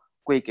告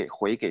回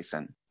给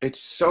神。 It's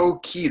so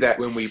key that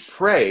when we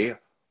pray,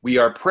 we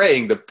are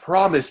praying the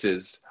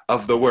promises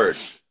of the word.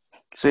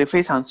 所以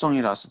非常重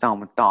要的是，当我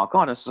们祷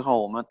告的时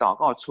候，我们祷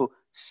告出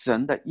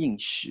神的应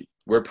许。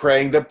 We're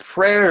praying the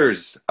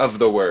prayers of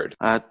the word.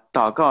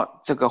 祷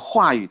告这个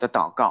话语的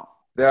祷告。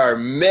 There are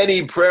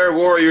many prayer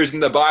warriors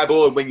in the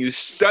Bible, and when you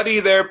study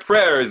their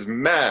prayers,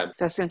 man,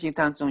 在圣经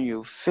当中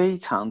有非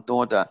常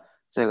多的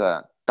这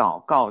个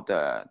祷告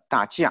的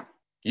大将。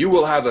 you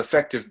will have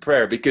effective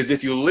prayer, because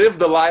if you live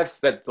the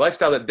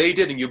lifestyle that they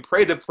did and you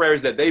pray the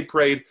prayers that they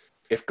prayed,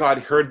 if God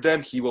heard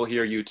them, he will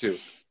hear you too.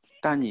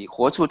 当你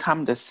活出他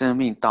们的生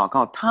命，祷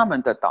告他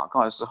们的祷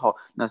告的时候，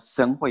那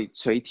神会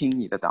垂听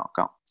你的祷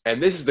告。 And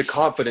this is the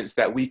confidence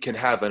that we can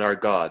have in our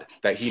God,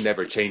 that he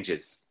never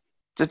changes.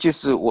 这就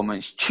是我们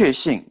确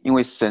信，因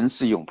为神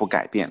是永不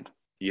改变的，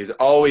 He is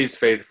always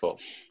faithful.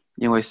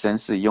 因为神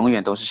是永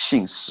远都是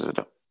信实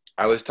的。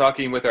 I was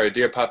talking with our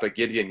dear Papa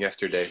Gideon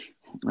yesterday,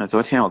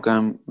 昨天我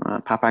跟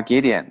Papa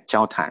Gideon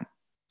交谈，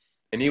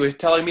 and he was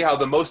telling me how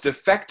the most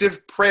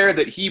effective prayer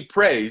that he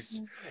prays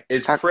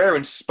is prayer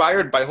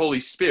inspired by Holy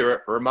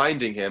Spirit,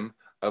 reminding him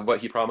of what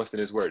he promised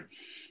in his word.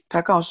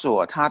 他告诉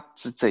我他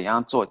是怎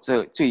样做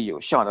这最有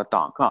效的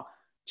祷告，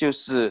就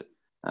是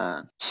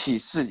启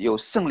示，有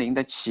圣灵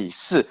的启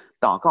示，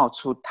祷告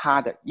出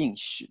他的应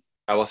许。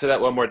 I will say that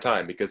one more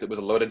time because it was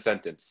a loaded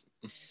sentence.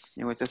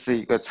 因为这是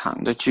一个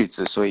长的句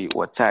子，所以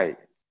我再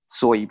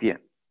说一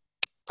遍。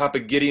 Papa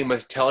Gideon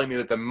was telling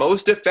me that the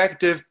most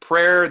effective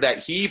prayer that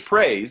he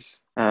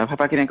prays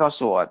Papa Gideon 告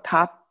诉我，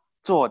他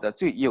做的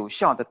最有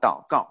效的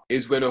祷告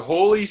is when the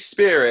Holy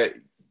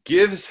Spirit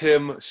gives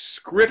him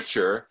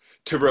scripture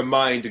to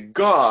remind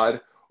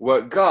God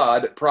what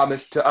God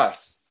promised to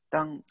us.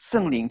 当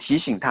圣灵提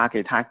醒他，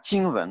给他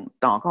经文，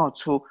祷告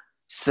出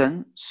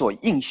神所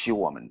应许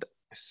我们的。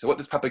 So what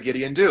does Papa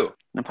Gideon do?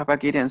 那 Papa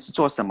Gideon 是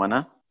做什么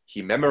呢？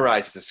 He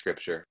memorizes the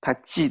scripture, 他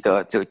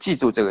记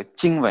住这个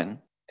经文，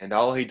 and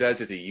all he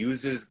does is he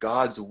uses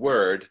God's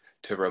word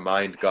to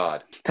remind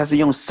God. 他是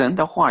用神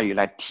的话语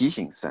来提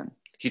醒神。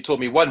 He told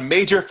me one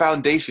major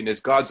foundation is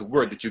God's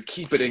word, that you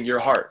keep it in your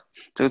heart.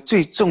 这个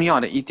最重要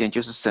的一点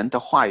就是神的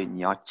话语，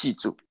你要记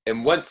住。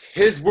 And once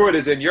his word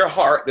is in your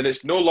heart, then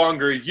it's no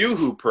longer you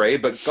who pray,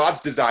 but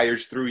God's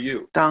desires through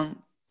you. 当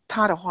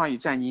他的话语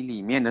在你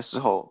里面的时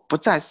候，不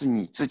再是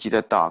你自己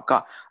的祷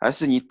告，而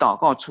是你祷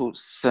告出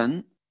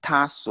神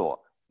他所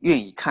愿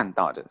意看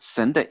到的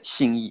神的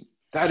心意。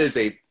 That is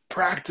a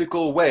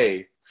practical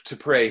way to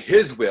pray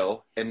his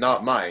will and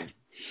not mine.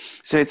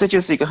 所以这就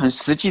是一个很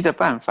实际的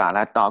办法，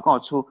来祷告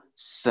出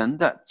神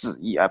的旨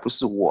意，而不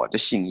是我的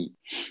心意。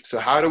 So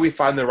how do we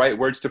find the right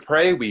words to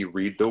pray? We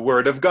read the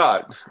word of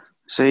God.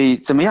 所以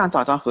怎么样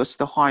找到合适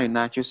的话语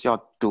呢？就是要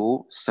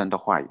读神的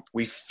话语，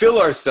 We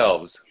fill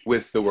ourselves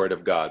with the word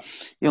of God.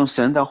 用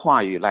神的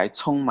话语来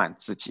充满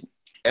自己。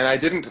And I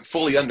didn't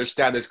fully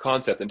understand this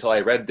concept until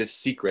I read this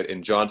secret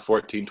in John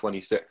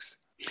 14:26.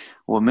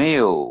 我没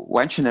有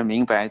完全的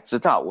明白，直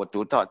到我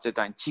读到这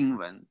段经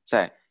文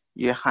在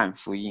约翰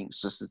福音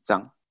14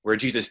章。Where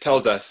Jesus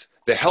tells us,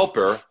 the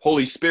Helper,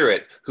 Holy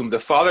Spirit, whom the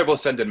Father will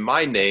send in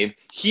my name,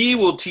 he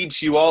will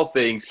teach you all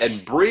things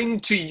and bring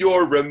to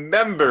your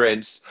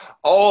remembrance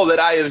all that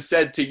I have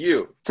said to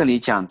you. 这里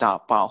讲到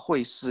保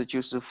惠师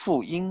就是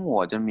父因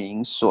我的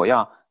名所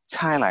要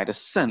差来的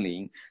圣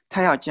灵，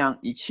他要将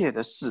一切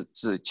的事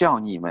指教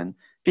你们，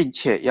并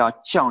且要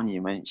叫你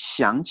们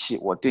想起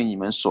我对你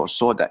们所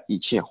说的一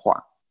切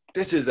话。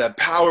 This is a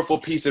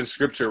powerful piece of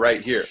scripture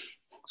right here.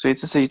 所以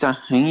这是一段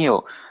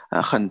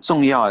很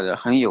重要的、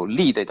很有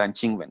力的一段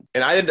经文。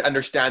 And I didn't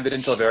understand it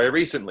until very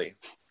recently.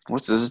 我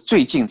只是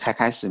最近才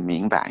开始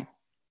明白。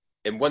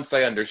 And once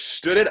I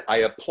understood it,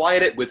 I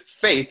applied it with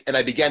faith and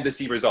I began to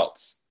see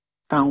results.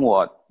 当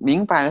我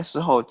明白的时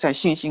候，在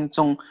信心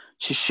中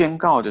去宣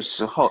告的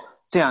时候，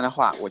这样的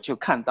话，我就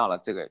看到了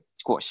这个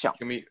果效。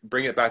 Can we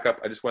bring it back up?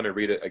 I just want to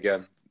read it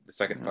again, the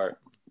second part.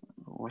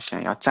 我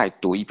想要再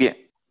读一遍。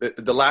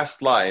 The last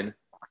line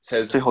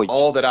says, 最后一句。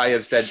 all that I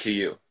have said to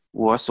you.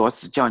 我所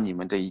指教你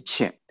们的一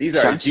切， These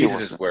are 想起我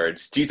Jesus'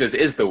 words. Jesus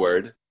is the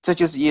word. 这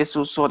就是耶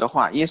稣说的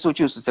话，耶稣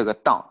就是这个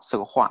道，这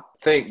个话，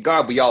 Thank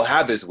God we all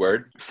have his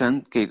word.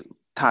 神给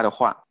他的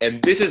话。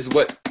 And this is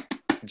what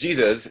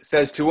Jesus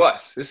says to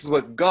us. This is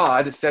what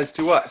God says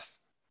to us.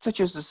 这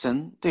就是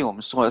神对我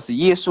们说的，是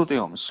耶稣对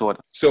我们说的。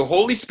 So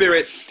Holy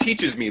Spirit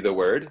teaches me the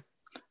word.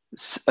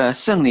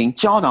 圣灵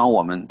教导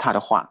我们他的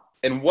话。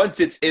 And once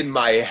it's in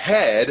my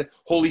head,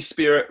 Holy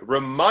Spirit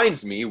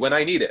reminds me when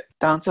I need it.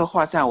 当这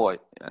话在我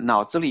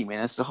脑子里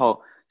面的时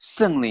候，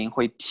圣灵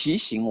会提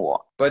醒我。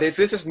 But if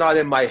this is not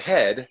in my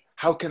head,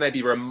 how can I be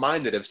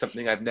reminded of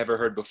something I've never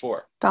heard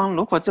before?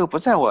 如果这个不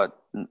在我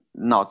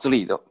脑子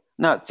里的，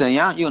那怎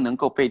样又能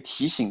够被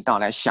提醒到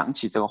来想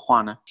起这个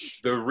话呢？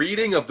 The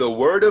reading of the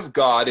Word of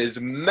God is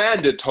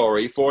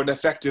mandatory for an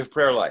effective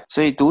prayer life.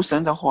 所以读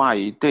神的话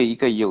语对一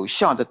个有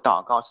效的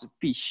祷告是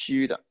必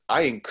须的。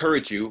 I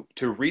encourage you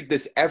to read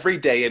this every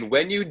day, and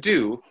when you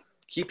do,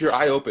 keep your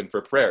eye open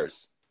for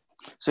prayers.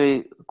 所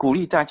以鼓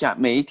励大家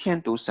每一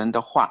天读神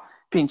的话，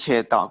并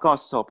且祷告的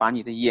时候把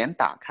你的眼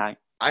打开。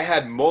 I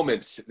had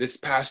moments this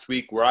past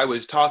week where I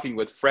was talking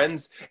with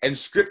friends and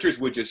scriptures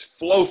would just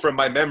flow from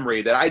my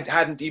memory that I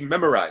hadn't even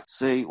memorized.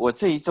 所以我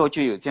这一周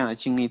就有这样的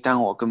经历，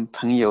当我跟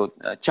朋友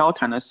交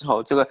谈的时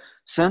候，这个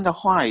神的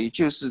话语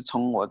就是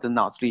从我的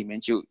脑子里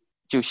面就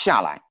下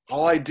来。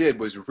 All I did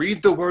was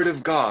read the Word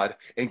of God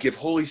and give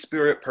Holy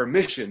Spirit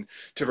permission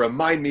to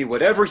remind me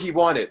whatever He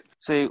wanted.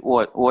 所以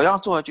我要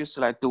做的就是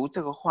来读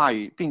这个话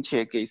语，并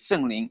且给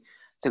圣灵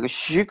这个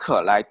许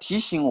可来提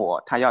醒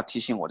我，他要提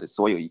醒我的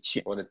所有一切。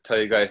 I want to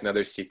tell you guys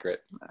another secret.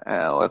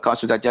 我要告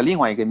诉大家另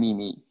外一个秘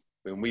密。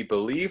 When we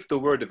believe the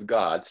Word of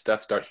God,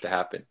 stuff starts to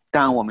happen.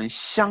 当我们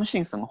相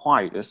信神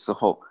话语的时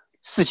候，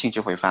事情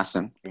就会发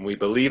生。 When we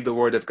believe the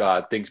Word of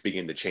God, things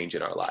begin to change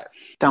in our life.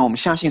 当我们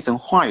相信神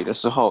话语的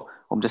时候，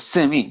我们的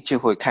生命就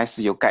会开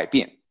始有改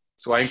变。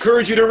 So I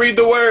encourage you to read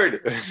the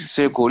Word.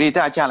 所以鼓励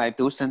大家来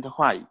读神的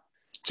话语。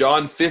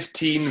 John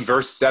 15,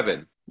 verse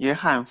 7. 约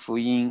翰福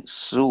音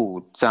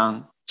15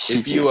章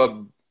7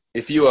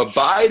 If 节。 you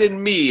abide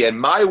in me and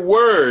my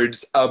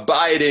words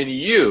abide in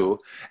you,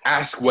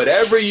 ask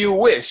whatever you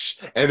wish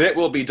and it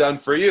will be done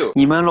for you.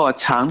 你们若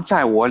常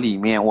在我里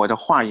面，我的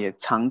话也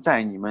常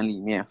在你们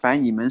里面，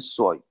凡你们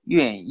所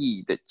愿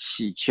意的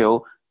祈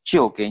求，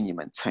就给你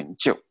们成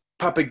就。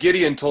 Papa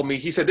Gideon told me,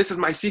 he said, this is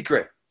my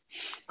secret.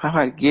 快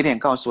快也点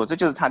告诉我，这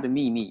就是他的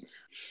秘密。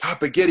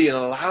 Papa Gideon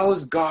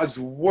allows God's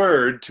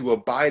word to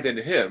abide in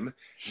him.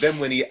 Then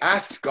when he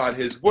asks God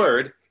his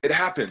word, it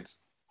happens.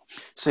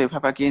 所以爸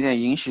爸给点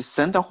允许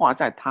神的话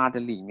在他的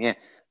里面，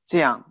这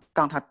样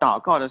当他祷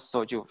告的时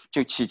候就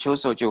祈求的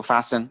时候就发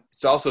生。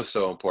 It's also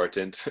so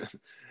important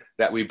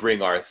that we bring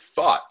our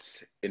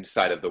thoughts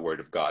inside of the word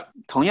of God.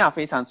 同样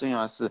非常重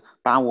要的是，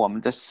把我们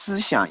的思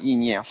想意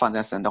念放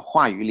在神的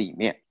话语里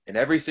面。 And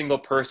every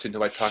single person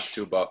who I talked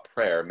to about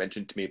prayer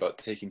mentioned to me about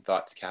taking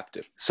thoughts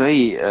captive. 所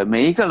以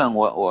每一个人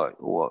我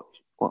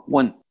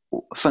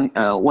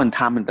问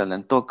他们的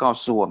人都告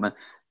诉我们，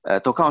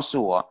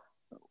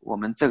我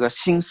们这个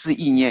心思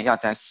意念要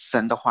在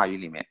神的话语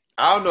里面。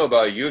 I don't know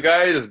about you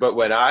guys, but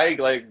when I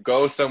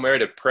go somewhere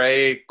to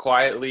pray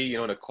quietly,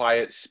 in a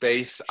quiet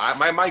space,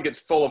 my mind gets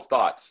full of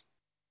thoughts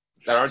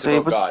that aren't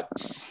about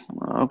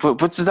God.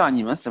 不知道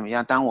你们怎么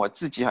样，当我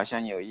自己好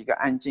像有一个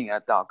安静而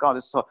祷告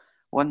的时候，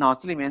我脑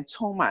子里面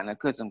充满了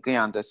各种各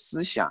样的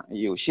思想，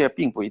有些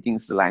并不一定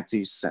是来自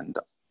于神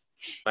的。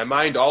 My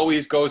mind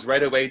always goes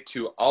right away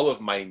to all of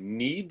my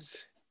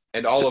needs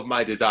and all of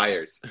my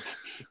desires.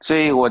 所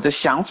以我的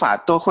想法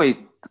都会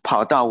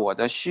跑到我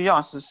的需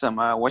要是什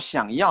么，我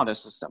想要的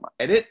是什么。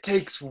 And it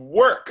takes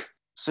work.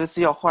 所以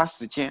是要花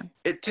时间。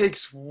 It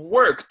takes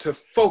work to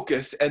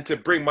focus and to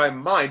bring my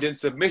mind in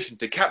submission,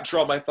 to capture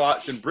all my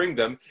thoughts and bring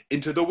them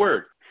into the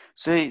word.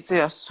 所以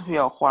这需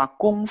要花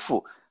功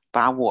夫，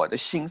把我的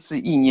心思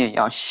意念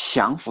要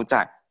降服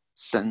在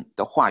神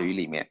的话语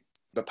里面。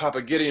But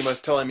Papa Gideon was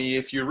telling me,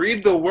 if you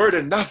read the word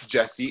enough,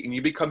 Jesse, and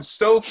you become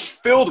so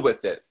filled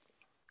with it,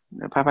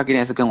 爸爸给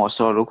你是跟我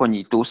说，如果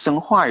你读神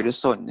话语的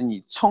时候，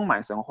你充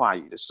满神话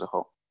语的时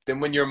候， then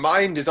when your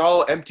mind is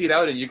all emptied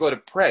out and you go to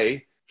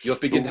pray, you'll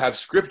begin to have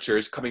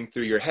scriptures coming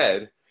through your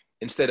head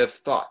instead of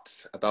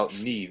thoughts about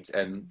needs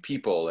and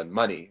people and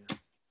money.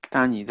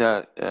 当你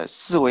的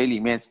思维里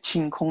面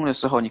清空的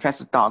时候，你开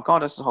始祷告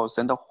的时候，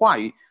神的话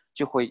语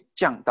就会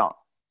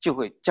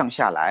降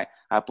下来，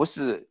而不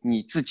是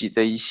你自己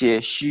的一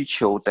些需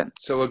求等。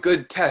 So a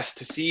good test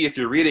to see if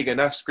you're reading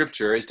enough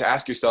scripture is to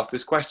ask yourself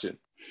this question.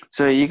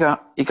 所以一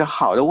个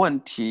好的问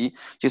题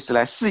就是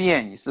来试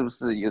验你是不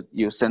是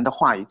有神的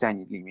话语在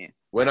你里面。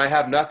 When I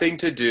have nothing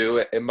to do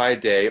in my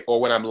day, or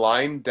when I'm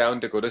lying down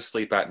to go to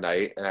sleep at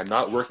night and I'm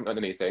not working on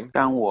anything,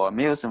 当我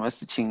没有什么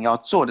事情要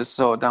做的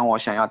时候，当我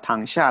想要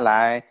躺下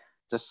来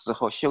的时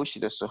候，休息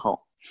的时候，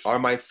 are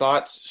my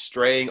thoughts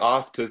straying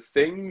off to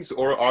things,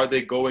 or are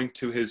they going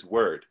to his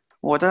word?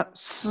 我的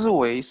思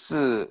维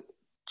是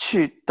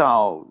去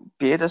到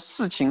别的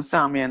事情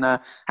上面呢，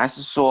还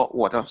是说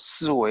我的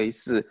思维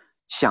是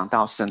想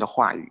到神的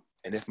话语？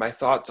 And if my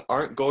thoughts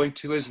aren't going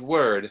to his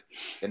word,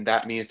 then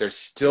that means there's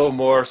still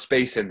more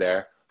space in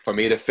there for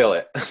me to fill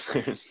it.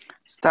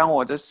 当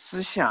我的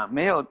思想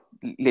没有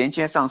连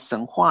接上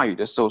神话语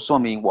的时候，说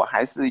明我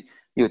还是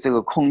有这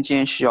个空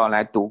间需要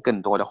来读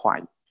更多的话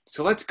语。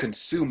 So let's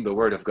consume the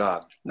word of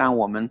God. 让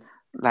我们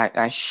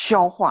来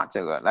消化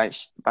这个，来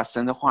把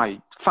神的话语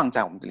放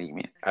在我们的里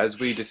面。 As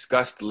we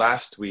discussed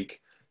last week,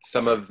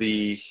 some of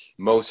the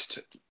most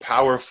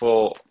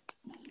powerful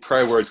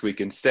prayer words we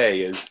can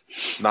say is,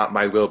 not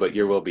my will, but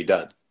your will be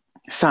done.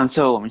 上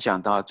周我们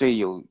讲到最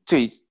有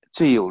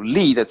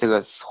力的这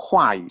个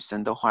话语，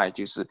神的话语，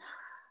就是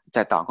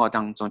在祷告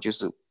当中，就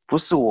是不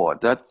是我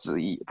的旨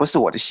意，不是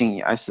我的心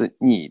意，而是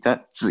你的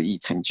旨意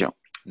成就。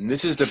 And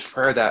this is the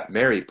prayer that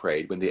Mary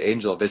prayed when the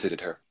angel visited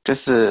her. 这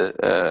是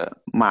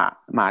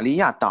玛利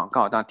亚祷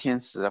告，当天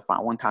使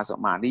访问她的时候，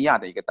玛利亚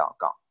的一个祷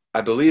告，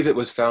 I believe it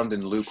was found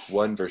in Luke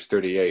 1, verse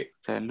 38,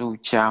 在路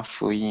加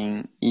福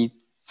音1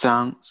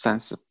章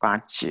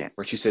38节，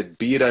 where she said,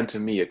 Be it unto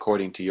me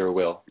according to your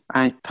will.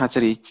 他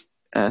这里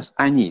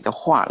按你的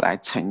话来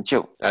成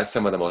就。 That's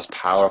some of the most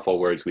powerful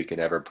words we can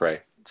ever pray.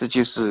 这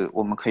就是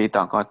我们可以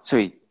祷告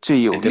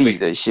最有力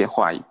的一些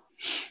话语。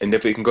 And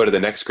if we can go to the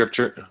next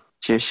scripture,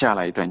 接下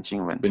来一段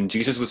经文， when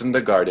Jesus was in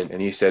the garden and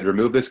he said,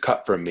 Remove this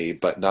cup from me,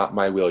 but not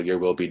my will, your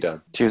will be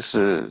done. 就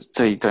是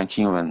这一段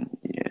经文，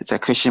在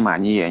客西马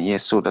尼园耶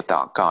稣的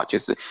祷告，就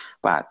是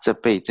把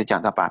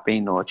讲到把杯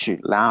挪去，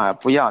然而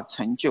不要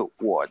成就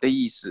我的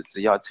意思，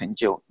只要成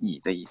就你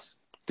的意思。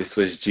 This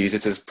was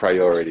Jesus'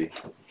 priority.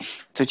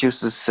 这就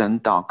是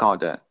神祷告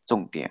的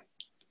重点。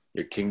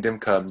 Your kingdom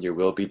come, your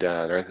will be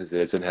done on earth as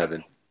it is in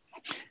heaven.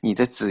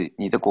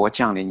 你的国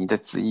降临，你的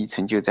旨意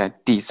成就在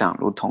地上，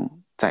如同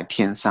在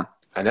天上。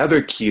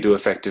 Another key to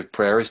effective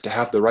prayer is to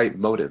have the right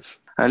motive.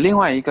 另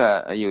外一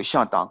个有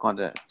效祷告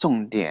的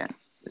重点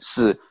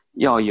是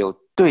要有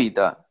对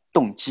的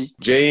动机。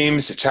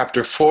 James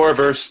chapter 4,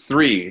 verse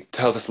 3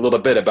 tells us a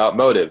little bit about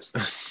motives.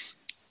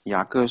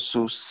 雅各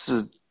书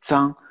4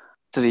章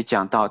这里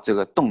讲到这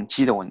个动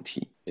机的问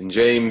题。 In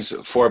James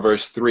 4,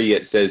 verse 3,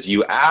 it says,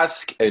 You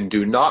ask and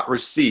do not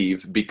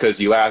receive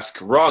because you ask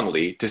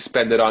wrongly to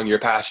spend it on your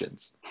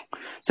passions.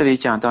 这里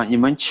讲到你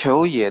们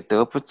求也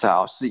得不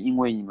着，是因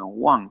为你们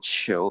妄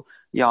求，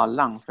要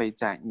浪费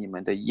在你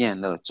们的宴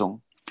乐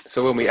中。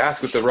 So when we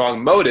ask with the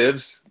wrong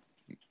motives,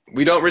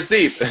 we don't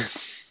receive.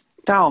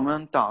 当我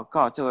们祷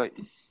告这个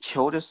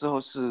求的时候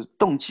是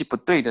动机不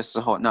对的时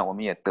候，那我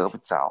们也得不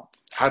着。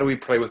 How do we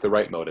pray with the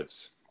right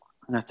motives?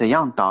 那怎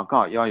样祷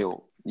告要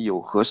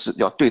有合适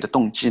要对的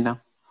动机呢？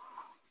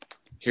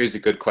 Here's a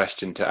good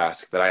question to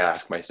ask that I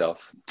ask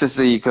myself. 这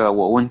是一个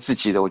我问自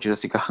己的，我觉得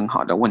是一个很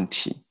好的问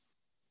题。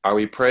 Are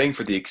we praying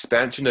for the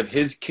expansion of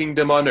his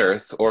kingdom on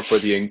earth or for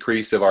the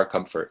increase of our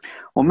comfort?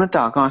 我们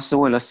祷告是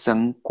为了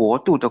神国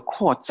度的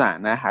扩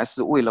展呢，还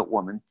是为了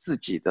我们自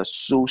己的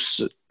舒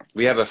适？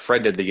 We have a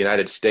friend in the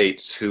United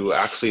States who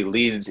actually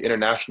leads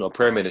international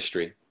prayer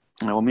ministry.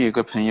 我们有一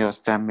个朋友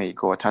在美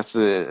国，他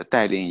是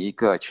带领一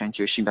个全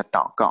球性的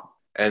祷告。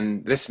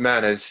 And this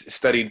man has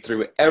studied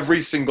through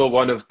every single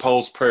one of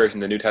Paul's prayers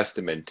in the New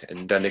Testament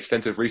and done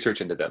extensive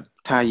research into them.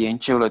 他研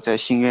究了在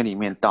新约里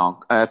面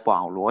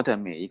保罗的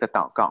每一个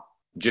祷告。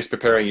 Just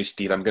preparing you,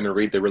 Steve, I'm going to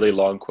read the really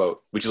long quote.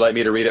 Would you like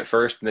me to read it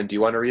first, and then do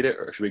you want to read it,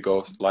 or should we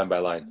go line by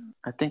line?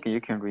 I think you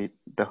can read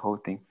the whole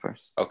thing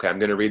first. Okay, I'm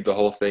going to read the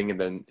whole thing, and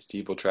then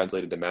Steve will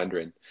translate it to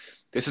Mandarin.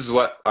 This is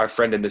what our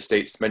friend in the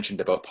States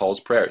mentioned about Paul's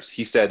prayers.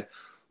 He said,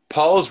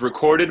 Paul's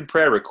recorded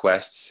prayer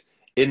requests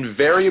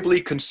invariably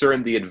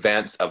concern the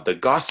advance of the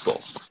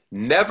gospel,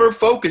 never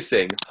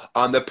focusing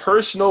on the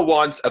personal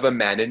wants of a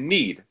man in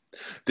need.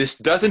 This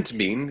doesn't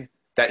mean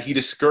that he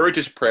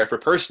discourages prayer for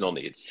personal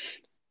needs.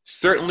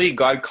 Certainly,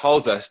 God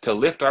calls us to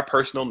lift our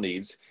personal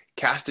needs,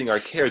 casting our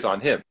cares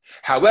on him.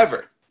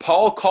 However,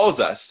 Paul calls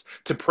us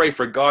to pray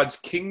for God's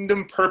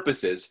kingdom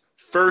purposes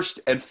first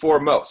and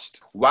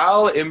foremost.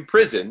 While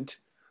imprisoned,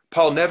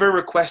 Paul never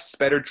requests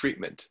better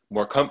treatment,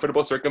 more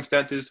comfortable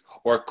circumstances,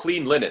 or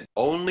clean linen,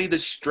 only the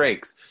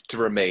strength to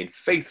remain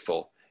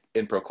faithful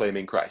in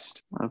proclaiming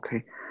Christ.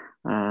 OK，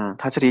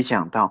他这里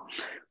讲到，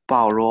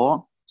保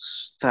罗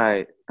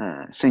在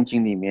圣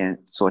经里面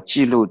所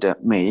记录的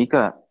每一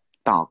个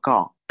祷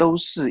告，都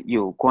是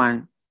有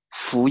关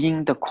福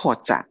音的扩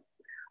展，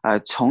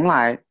从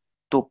来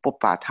都不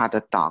把他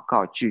的祷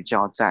告聚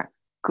焦在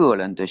个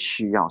人的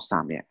需要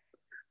上面。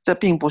这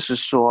并不是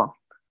说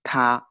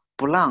他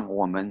不让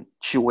我们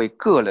去为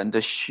个人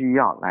的需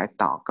要来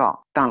祷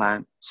告，当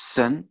然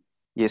神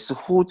也是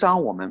呼召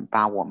我们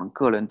把我们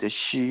个人的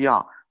需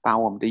要，把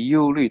我们的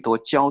忧虑都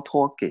交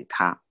托给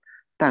他。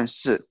但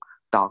是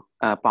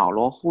保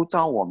罗呼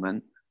召我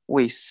们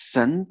为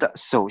神的，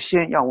首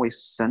先要为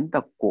神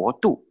的国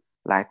度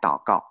来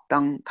祷告。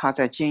当他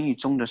在监狱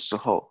中的时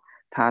候，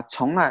他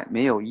从来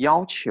没有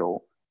要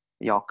求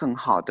要更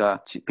好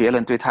的，别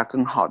人对他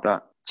更好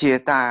的接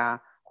待啊，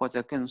或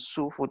者更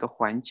舒服的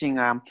环境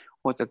啊，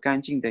或者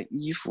干净的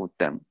衣服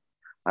等。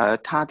而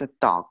他的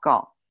祷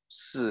告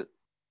是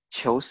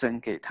求神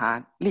给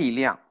他力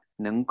量，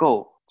能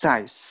够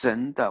在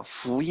神的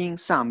福音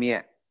上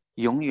面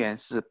永远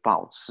是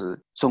保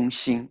持忠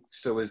心。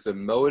 So is the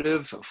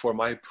motive for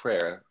my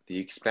prayer the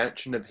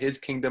expansion of his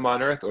kingdom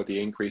on earth or the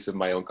increase of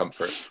my own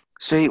comfort?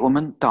 所以我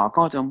们祷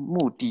告的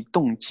目的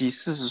动机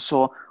是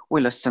说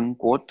为了神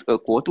国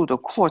度的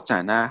扩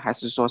展呢，还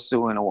是说是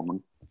为了我们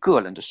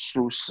个人的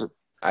舒适？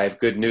 I have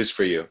good news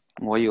for you.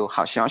 我有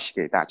好消息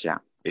给大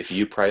家， If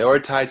you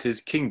prioritize his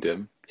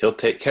kingdom, he'll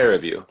take care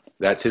of you.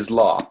 That's his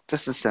law. 这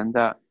是神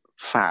的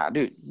法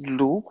律。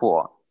如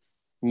果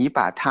你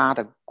把他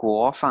的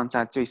国放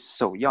在最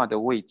首要的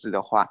位置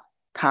的话，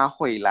他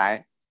会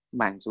来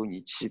满足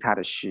你其他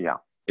的需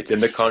要。 It's in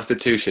the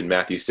Constitution,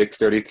 Matthew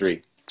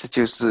 6:33. 这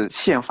就是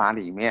宪法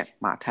里面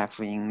马太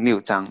福音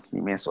6章里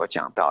面所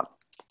讲到的。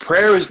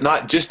 Prayer is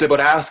not just about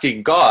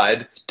asking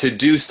God to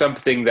do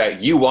something that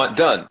you want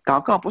done.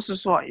 祷告不是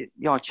说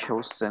要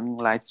求神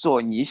来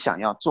做你想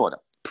要做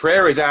的，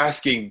 Prayer is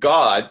asking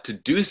God to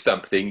do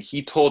something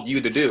he told you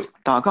to do.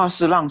 祷告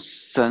是让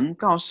神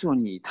告诉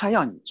你他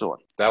要你做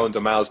的。 That one's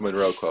a Miles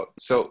Monroe quote.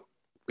 So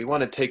we want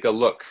to take a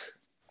look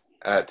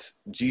at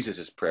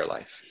Jesus' prayer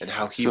life and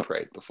how he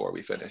prayed before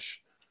we finish.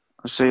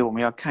 所以我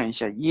们要看一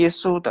下耶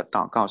稣的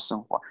祷告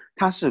生活，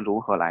他是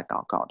如何来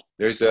祷告的。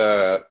 There's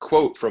a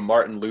quote from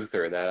Martin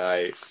Luther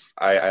that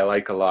I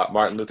like a lot.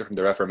 Martin Luther from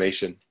the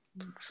Reformation.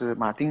 是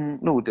马丁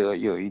路德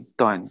有一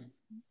段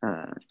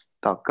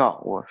祷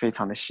告，我非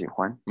常的喜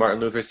欢。 Martin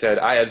Luther said,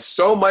 I have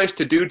so much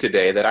to do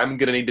today that I'm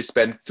going to need to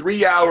spend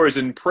 3 hours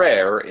in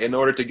prayer in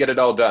order to get it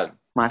all done.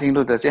 马丁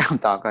路德这样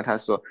祷告，他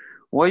说：“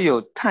我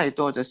有太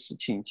多的事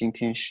情今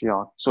天需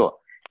要做，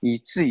以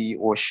至于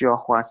我需要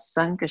花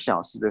3个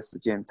小时的时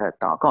间在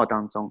祷告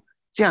当中，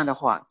这样的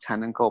话才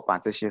能够把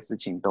这些事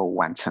情都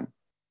完成。”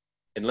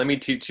 And let me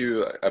teach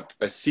you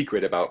a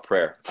secret about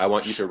prayer. I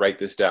want you to write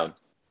this down.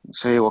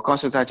 所以我告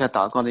诉大家，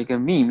祷告的一个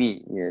秘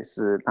密，也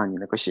是让你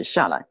能够写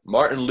下来。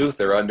 Martin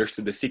Luther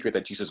understood the secret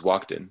that Jesus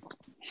walked in.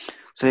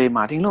 所以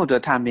马丁路德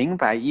他明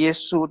白耶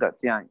稣的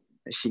这样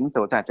行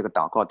走在这个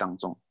祷告当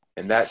中。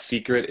 And that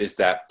secret is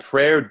that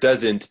prayer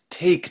doesn't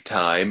take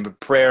time,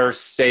 prayer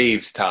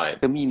saves time. 这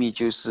个秘密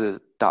就是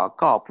祷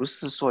告不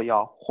是说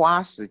要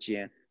花时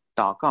间，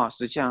祷告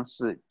实际上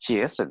是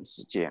节省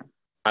时间。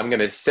 I'm going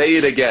to say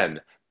it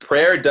again.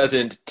 Prayer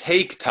doesn't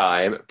take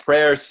time,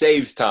 prayer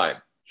saves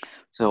time.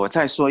 所以我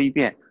再说一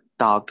遍，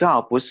祷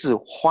告不是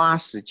花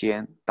时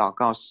间，祷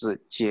告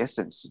是节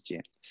省时间。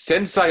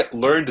 Since I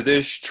learned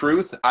this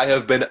truth, I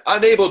have been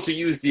unable to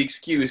use the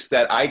excuse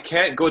that I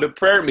can't go to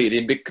prayer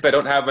meeting because I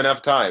don't have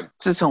enough time.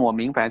 自从我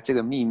明白这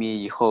个秘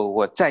密以后，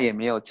我再也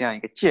没有这样一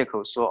个借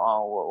口说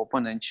我不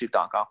能去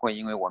祷告会，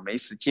因为我没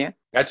时间。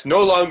 That's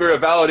no longer a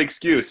valid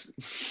excuse.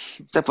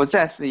 这不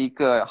再是一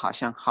个好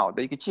像好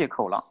的一个借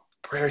口了，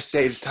 Prayer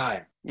saves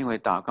time. 因为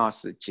祷告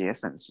是节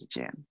省时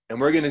间。 And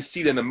we're going to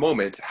see in a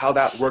moment how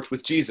that worked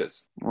with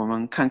Jesus. 我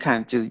们看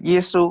看，就是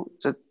耶稣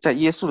在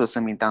耶稣的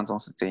生命当中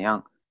是怎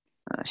样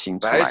行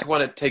出 But I 来 just 的。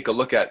 want to take a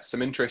look at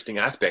some interesting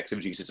aspects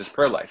of Jesus'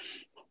 prayer life.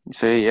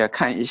 所以也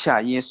看一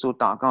下耶稣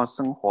祷告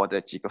生活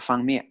的几个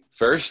方面。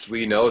 First,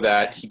 we know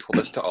that he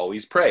told us to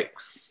always pray.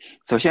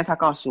 首先，他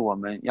告诉我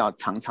们要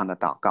常常的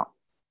祷告，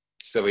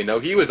 So we know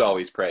he was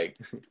always praying.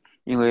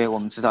 因为我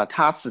们知道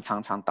他是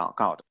常常祷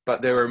告的。 But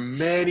there were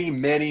many,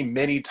 many,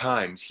 many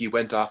times he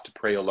went off to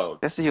pray alone.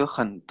 但是有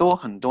很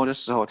多的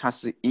时候，他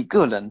是一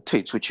个人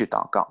退出去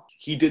祷告。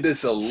 He did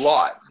this a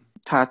lot.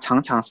 他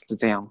常常是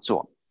这样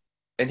做，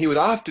 And he would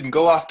often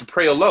go off to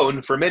pray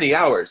alone for many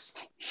hours.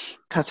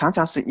 他常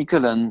常是一个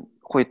人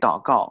会祷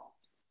告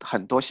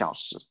很多小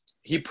时。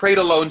 He prayed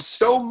alone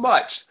so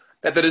much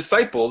that the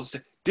disciples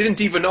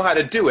didn't even know how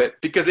to do it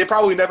because they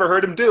probably never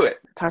heard him do it.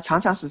 他常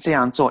常是这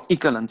样做，一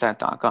个人在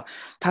祷告，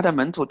他的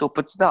门徒都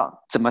不知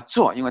道怎么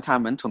做，因为他的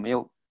门徒没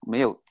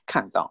有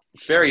看到。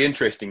 It's very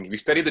interesting. If you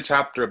study the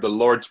chapter of the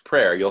Lord's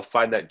Prayer, you'll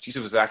find that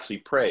Jesus was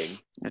actually praying.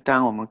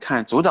 当我们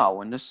看主祷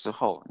文的时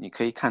候，你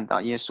可以看到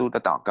耶稣的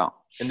祷告。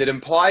And it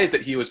implies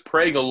that he was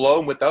praying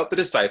alone without the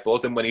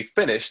disciples. And when he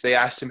finished, they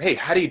asked him, hey,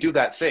 how do you do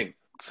that thing?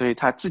 所以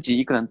他自己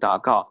一个人祷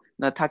告。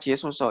那他结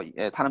束的时候，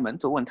他的门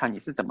徒问他：“你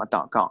是怎么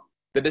祷告？”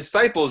 The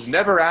disciples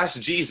never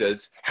asked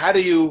Jesus, how do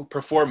you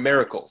perform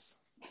miracles?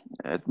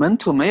 门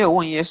徒没有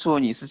问耶稣：“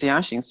你是怎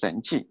样行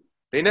神迹？”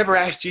 They never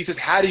asked Jesus,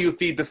 how do you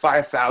feed the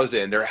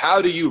 5,000 or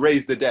how do you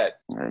raise the dead?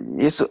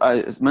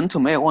 门徒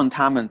没有问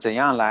他们怎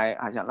样来，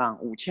好像让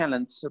5000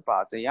人吃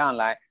饱，怎样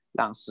来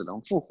让死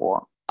人复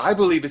活。I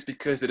believe it's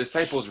because the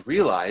disciples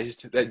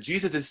realized that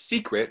Jesus'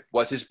 secret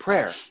was his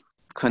prayer.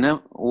 可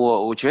能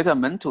我觉得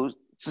门徒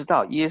知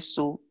道耶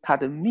稣他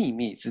的秘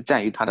密是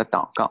在于他的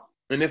祷告。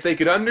And if they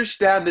could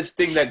understand this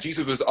thing that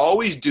Jesus was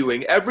always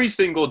doing every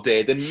single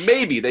day, then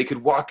maybe they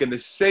could walk in the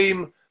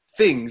same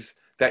things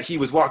that he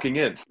was walking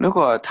in. 如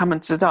果他们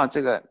知道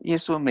这个耶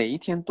稣每一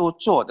天都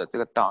做的这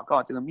个祷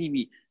告这个秘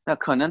密，那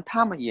可能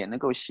他们也能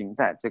够行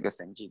在这个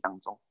神迹当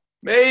中。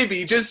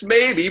Maybe, just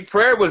maybe,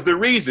 prayer was the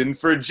reason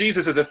for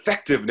Jesus'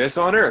 effectiveness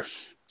on earth.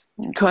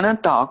 可能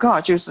祷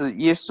告就是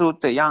耶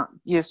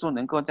稣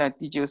能够在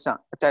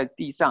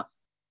地上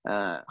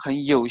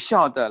很有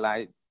效的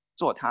来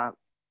做他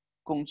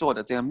工作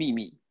的这个秘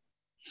密。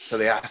 So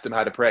they asked him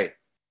how to pray.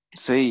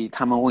 所以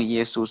他们问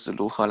耶稣是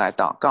如何来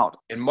祷告的。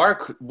 In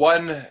Mark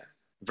 1,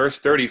 verse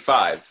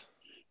 35,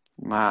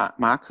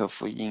 马可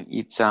福音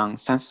1章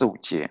35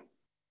节，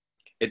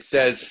 it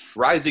says,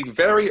 rising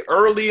very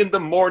early in the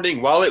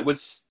morning while it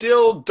was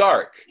still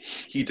dark,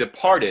 he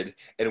departed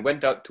and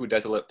went out to a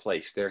desolate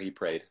place. There he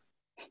prayed.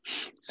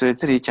 所以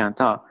这里讲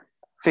到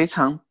非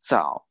常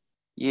早，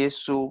耶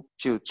稣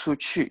就出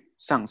去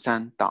上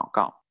山祷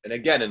告。 And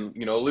again, in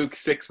Luke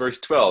 6, verse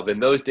 12, in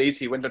those days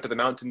he went up to the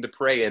mountain to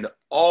pray, and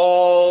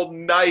all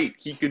night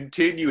he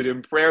continued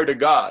in prayer to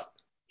God.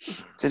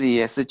 这里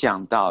也是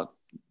讲到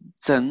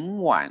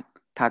整晚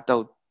他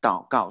都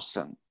祷告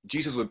神。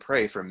 Jesus would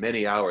pray for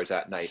many hours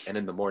at night and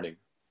in the morning.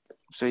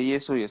 所以耶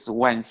稣也是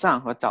晚上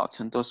和早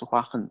晨都是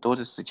花很多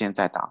的时间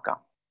在祷告。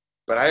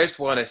 But I just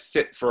want to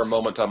sit for a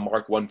moment on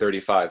Mark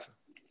 1:35.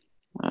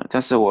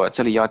 但是我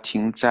这里要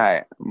停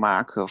在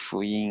马可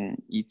福音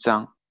1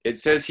章。 It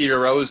says he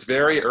arose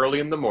very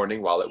early in the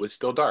morning while it was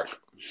still dark.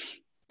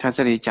 他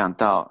这里讲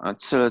到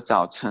吃了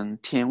早晨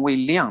天未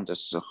亮的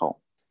时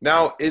候。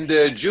 Now, in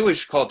the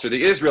Jewish culture, the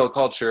Israel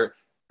culture,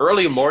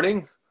 early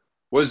morning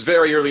was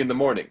very early in the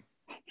morning.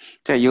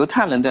 在犹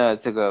太人的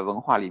这个文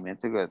化里面，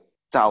这个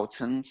早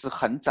晨是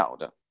很早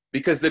的。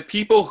 Because the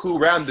people who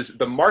ran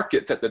the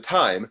markets at the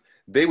time,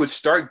 they would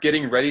start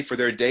getting ready for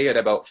their day at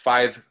about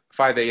 5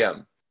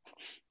 a.m.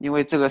 因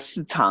为这个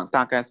市场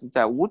大概是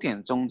在5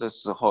点钟的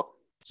时候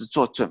是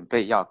做准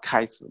备要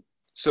开始。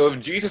 So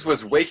if Jesus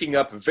was waking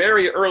up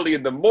very early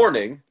in the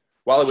morning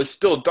while it was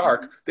still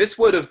dark, this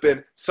would have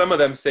been, some of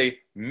them say,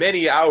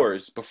 many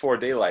hours before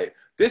daylight.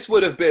 This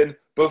would have been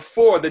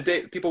before the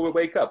day people would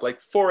wake up, like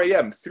 4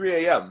 a.m.,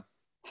 3 a.m.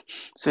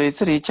 所以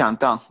这里讲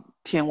到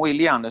天未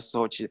亮的时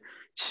候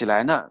起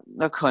来呢，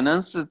那可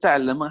能是在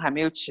人们还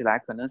没有起来，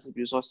可能是比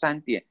如说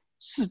3点、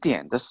4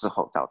点的时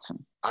候早晨。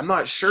 I'm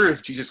not sure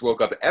if Jesus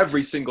woke up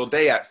every single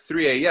day at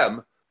 3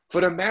 a.m.,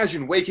 but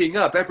imagine waking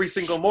up every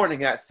single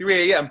morning at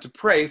 3 a.m. to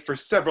pray for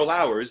several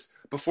hours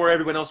before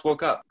everyone else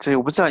woke up. 所以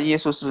我不知道耶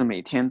稣是不是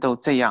每天都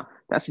这样，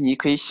但是你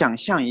可以想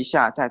象一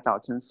下，在早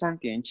晨3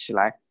点起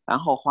来，然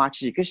后花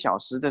几个小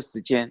时的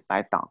时间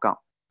来祷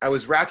告。 I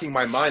was racking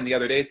my mind the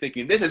other day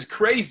thinking, this is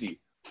crazy.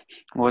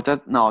 我的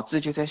脑子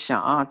就在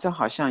想这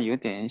好像有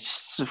点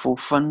似乎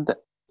疯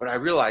的。 But I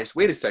realized,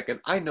 wait a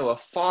second, I know a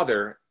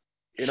father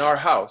in our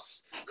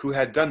house who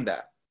had done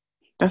that.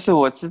 但是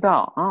我知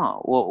道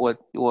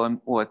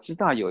我知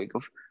道有一个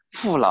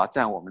父老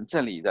在我们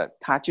这里的，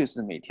他就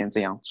是每天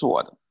这样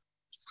做的。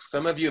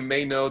 Some of you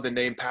may know the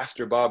name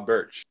Pastor Bob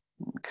Birch.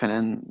 可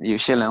能有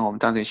些人我们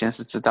当中有些人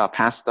是知道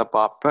Pastor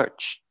Bob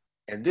Birch。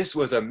 And this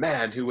was a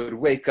man who would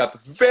wake up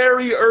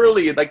very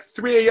early at like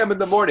 3 a.m. in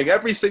the morning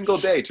every single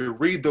day to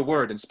read the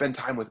word and spend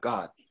time with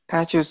God.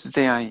 他就是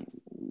这样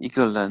一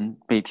个人，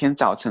每天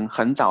早晨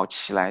很早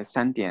起来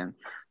3点，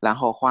然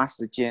后花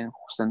时间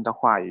神的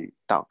话语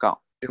祷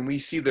告。 And we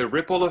see the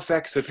ripple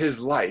effects of his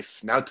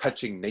life now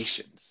touching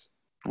nations.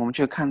 我们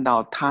就看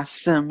到他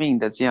生命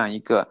的这样一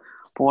个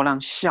波浪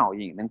效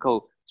应，能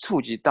够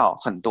触及到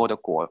很多的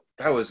国。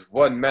 That was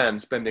one man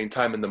spending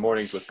time in the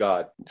mornings with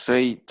God. 所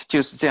以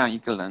就是这样一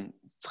个人，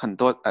很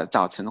多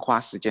早晨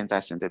花时间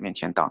在神的面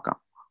前祷告。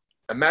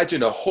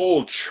 Imagine a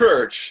whole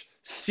church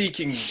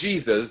seeking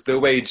Jesus the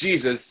way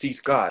Jesus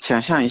seeks God.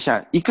 想象一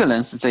下，一个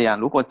人是这样，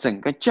如果整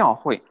个教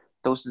会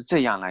都是这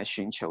样来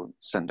寻求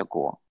神的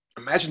国。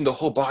 Imagine the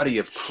whole body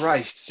of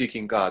Christ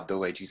seeking God the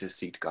way Jesus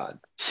seeked God.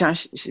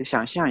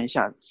 想象一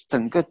下，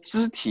整个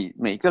肢体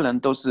每个人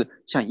都是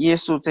像耶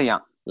稣这样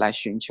来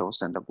寻求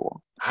神的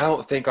国。 I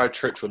don't think our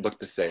church would look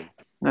the same.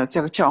 那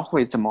这个教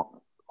会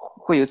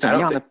会有怎么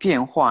样的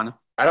变化呢？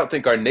 I don't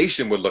think our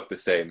nation would look the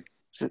same.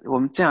 我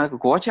们这样一个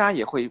国家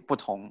也会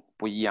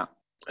不一样。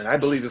 And I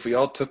believe if we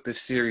all took this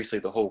seriously,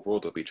 the whole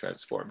world would be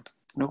transformed.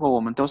 如果我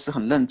们都是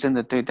很认真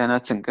的对待，那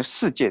整个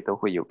世界都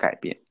会有改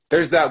变。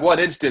There's that one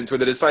instance where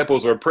the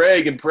disciples were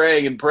praying and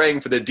praying and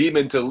praying for the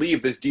demon to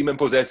leave this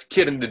demon-possessed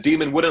kid, and the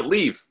demon wouldn't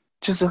leave.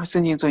 就是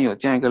圣经中有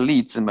这样一个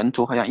例子，门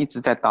徒好像一直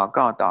在祷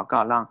告，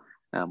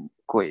让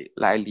鬼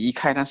来离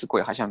开，但是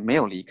鬼好像没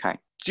有离开。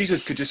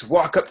Jesus could just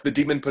walk up to the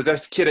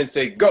demon-possessed kid and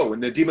say, "Go," and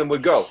the demon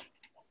would go.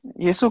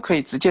 耶稣可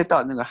以直接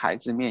到那个孩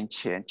子面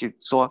前，就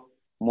说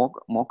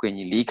魔鬼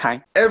你离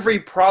开。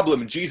Every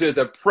problem Jesus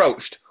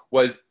approached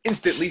was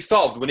instantly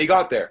solved when he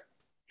got there.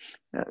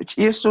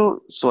 耶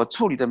稣所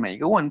处理的每一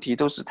个问题，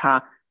都是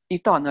他一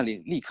到那里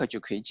立刻就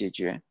可以解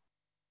决。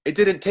It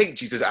didn't take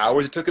Jesus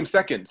hours; it took him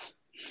seconds.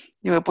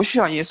 因为不需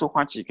要耶稣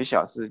花几个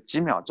小时、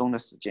几秒钟的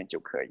时间就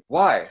可以。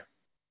 Why?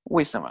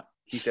 为什么？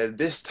 He said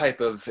this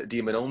type of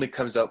demon only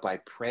comes out by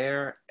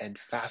prayer and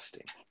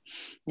fasting.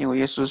 因为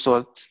耶稣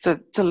说，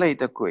这类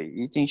的鬼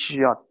一定需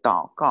要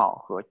祷告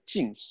和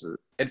禁食。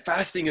 And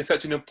fasting is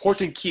such an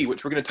important key,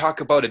 which we're going to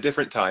talk about a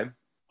different time.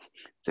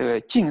 这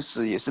个禁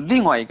食也是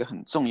另外一个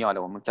很重要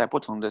的，我们在不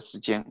同的时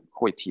间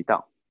会提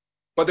到。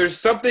 But there's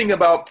something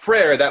about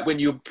prayer that when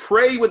you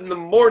pray in the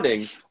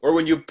morning, or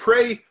when you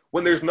pray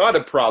when there's not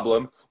a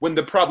problem, when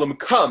the problem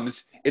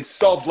comes, it's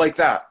solved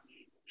like that.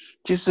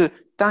 就是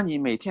当你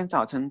每天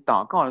早晨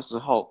祷告的时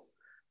候，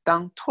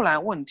当突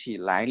然问题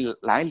来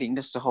临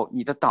的时候，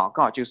你的祷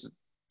告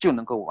就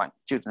能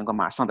够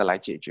马上的来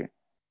解决。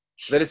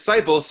 The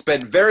disciples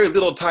spent very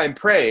little time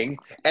praying,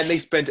 and they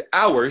spent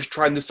hours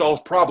trying to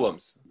solve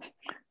problems.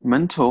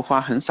 门徒花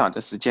很少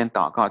的时间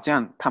祷告，这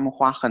样他们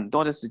花很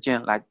多的时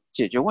间来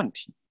解决问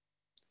题。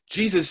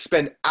 Jesus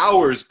spent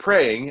hours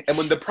praying, and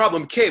when the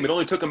problem came, it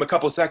only took him a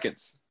couple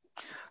seconds.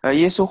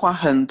 耶稣花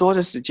很多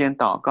的时间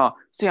祷告，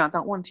这样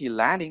当问题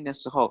来临的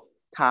时候，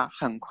他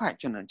很快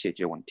就能解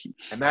决问题。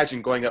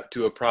 Imagine going up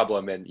to a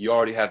problem and you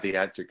already have the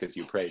answer because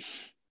you prayed.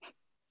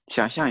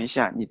 想象一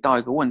下，你到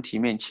一个问题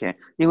面前，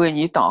因为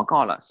你祷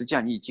告了，实际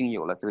上你已经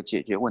有了这个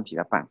解决问题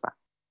的办法。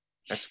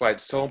 That's why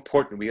it's so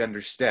important we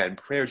understand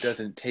prayer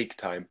doesn't take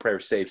time, prayer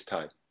saves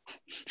time.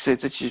 所以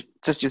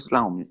这就是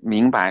让我们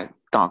明白，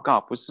祷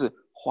告不是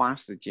花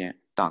时间，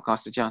祷告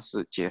实际上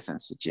是节省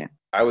时间。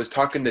 I was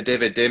talking to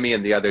David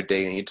Damian the other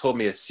day, and he told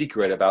me a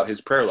secret about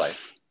his prayer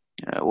life.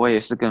 我也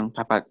是跟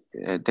爸爸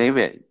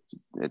David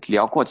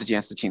聊过这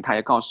件事情，他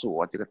也告诉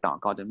我这个祷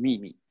告的秘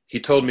密。 He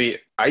told me,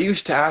 I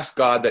used to ask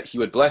God that he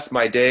would bless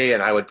my day,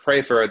 and I would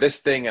pray for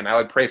this thing, and I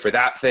would pray for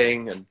that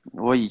thing. And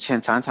我以前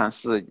常常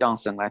是让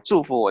神来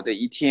祝福我的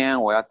一天，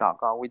我要祷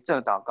告，为这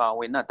祷告，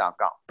为那祷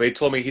告。 But he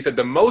told me, he said,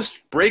 the most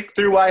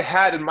breakthrough I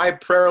had in my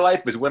prayer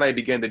life was when I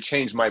began to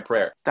change my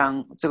prayer.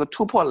 当这个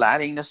突破来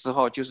临的时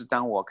候，就是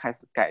当我开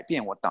始改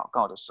变我祷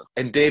告的时候。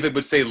 And David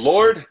would say,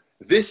 Lord,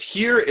 this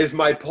here is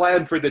my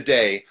plan for the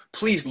day.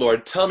 Please,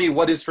 Lord, tell me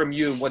what is from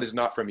you and what is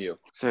not from you.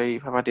 所以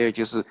爸爸 David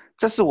就是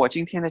这是我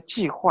今天的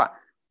计划，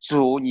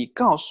主你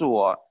告诉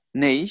我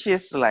哪一些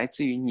是来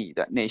自于你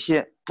的，哪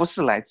些不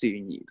是来自于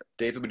你的。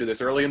 David would do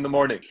this early in the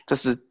morning. 这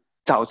是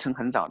早晨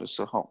很早的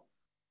时候，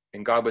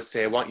 And God would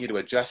say, I want you to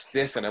adjust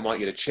this, and I want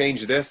you to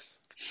change this.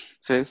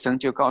 所以神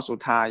就告诉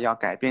他要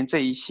改变这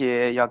一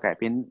些，要改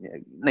变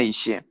那一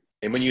些。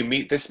 And when you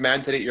meet this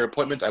man today at your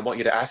appointment, I want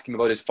you to ask him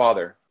about his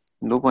father.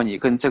 如果你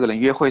跟这个人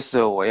约会时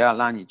候，我要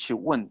让你去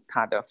问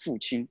他的父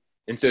亲。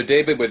 And so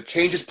David would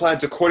change his plans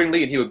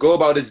accordingly, and he would go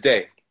about his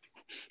day.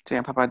 这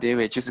样，爸爸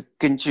David 就是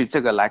根据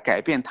这个来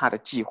改变他的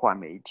计划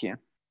每一天。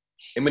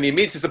 And when he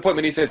meets his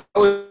appointment, he says,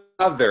 oh,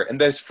 father. And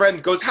his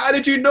friend goes, how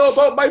did you know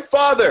about my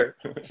father?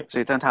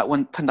 所以当他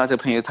碰到这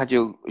个朋友，他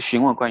就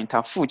询问关于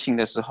他父亲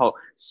的时候，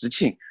实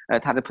情，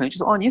他的朋友就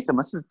说：“哦，你怎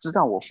么是知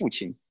道我父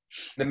亲？”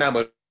 The man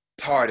would work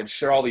hard and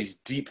share all these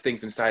deep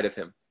things inside of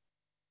him.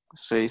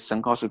 所以神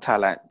告诉他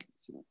来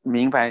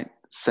明白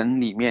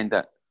神里面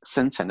的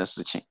深层的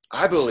事情。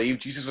 I believe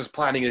Jesus was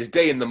planning his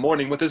day in the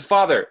morning with his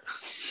father.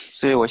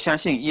 所以我相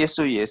信耶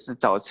稣也是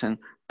早晨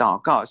祷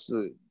告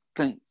是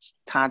跟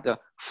他的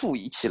父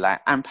一起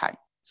来安排。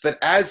 So that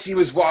as he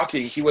was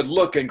walking, he would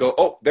look and go,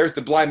 oh, there's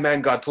the blind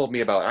man God told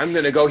me about. I'm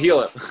going to go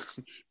heal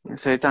him.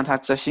 所以当他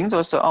在行走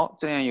的时候，哦，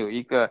这样有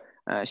一个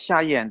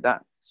瞎眼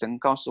的，神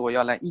告诉我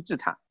要来医治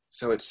他。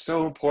 So it's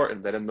so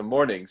important that in the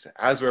mornings,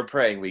 as we're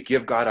praying, we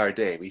give God our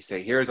day. We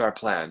say, here's our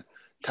plan.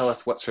 Tell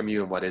us what's from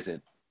you and what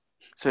isn't.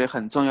 所以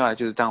很重要的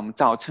就是当我们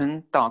早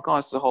晨祷告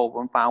的时候，我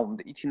们把我们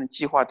的一天的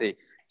计划得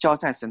交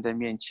在神的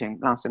面前，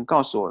让神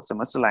告诉我什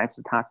么是来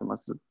自他，什么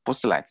是不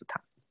是来自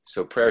他。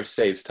 So prayer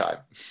saves time.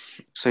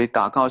 所以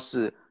祷告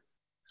是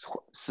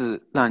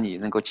让你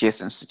能够节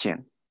省时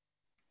间。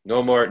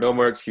 No more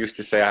excuse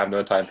to say I have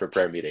no time for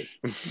prayer meeting.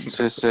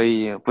 所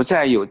以不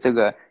再有这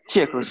个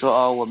借口说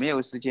哦，我没有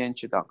时间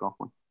去祷告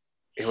会。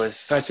 It was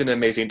such an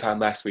amazing time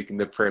last week in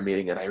the prayer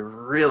meeting, and I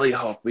really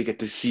hope we get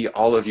to see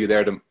all of you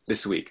there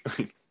this week.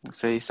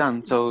 所以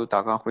上周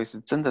祷告会是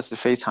真的是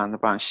非常的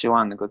棒，希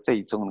望能够这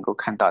一周能够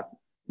看到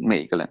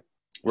每一个人。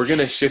 We're going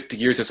to shift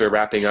gears as we're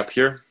wrapping up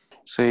here.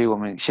 所以我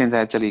们现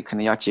在这里可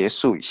能要结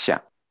束一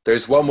下。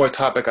 There's one more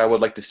topic I would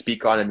like to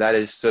speak on, and that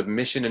is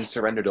submission and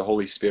surrender to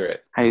Holy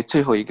Spirit. 还有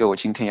最后一个，我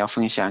今天要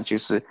分享就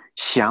是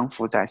降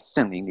服在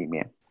圣灵里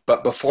面。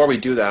But before we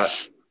do that,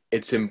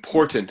 it's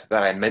important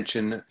that I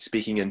mention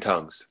speaking in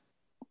tongues.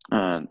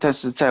 但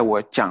是在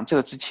我讲这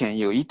个之前，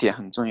有一点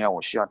很重要，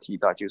我需要提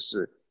到，就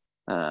是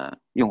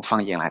用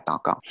方言来祷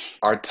告。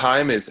Our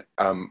time is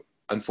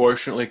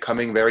unfortunately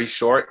coming very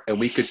short, and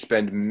we could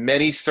spend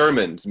many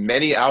sermons,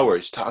 many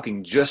hours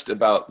talking just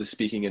about the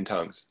speaking in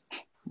tongues.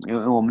 因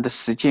为我们的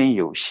时间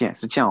有限，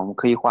实际上我们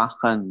可以花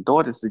很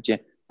多的时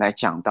间来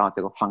讲到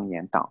这个方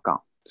言祷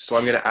告。So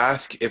I'm going to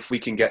ask if we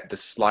can get the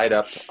slide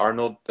up,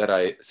 Arnold, that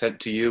I sent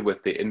to you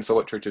with the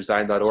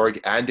info@churchofzion.org,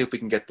 and if we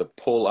can get the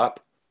poll up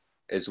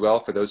as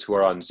well for those who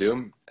are on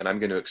Zoom. And I'm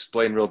going to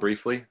explain real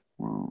briefly.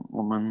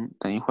 我们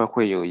等一会儿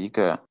会有一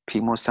个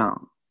屏幕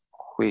上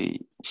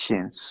会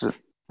显示，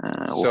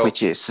我会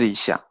解释一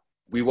下。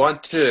We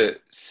want to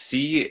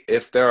see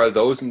if there are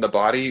those in the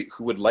body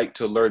who would like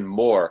to learn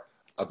more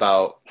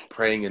about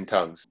praying in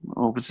tongues.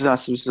 我不知道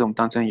是不是我们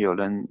当中有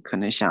人可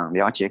能想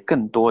了解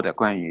更多的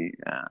关于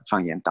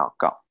方言祷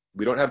告。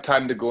We don't have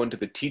time to go into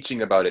the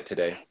teaching about it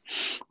today.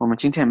 我们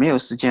今天没有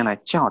时间来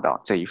教导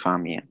这一方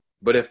面。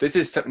But if this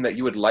is something that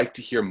you would like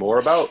to hear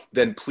more about,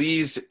 then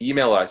please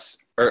email us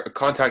or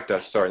contact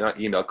us. Sorry, not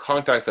email.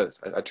 Contact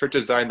us at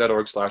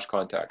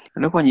churchofzion.org/contact.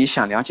 如果你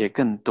想了解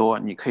更多，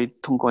你可以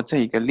通过这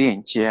一个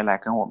链接来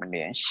跟我们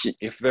联系。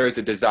If there is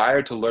a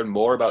desire to learn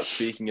more about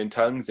speaking in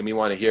tongues, then we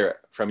want to hear it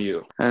from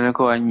you. 如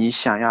果你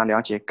想要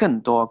了解更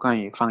多关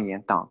于方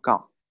言祷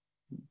告，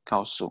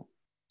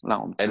让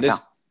我们知 And 道。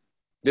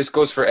this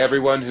goes for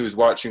everyone who's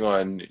watching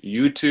on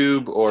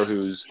YouTube or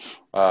who's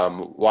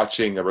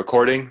watching a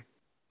recording.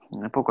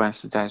 不管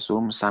是在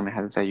Zoom 上面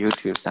还是在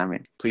YouTube 上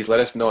面， Please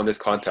let us know in this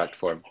contact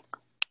form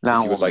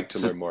让 if you 我 would 们 like to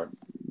知 learn more.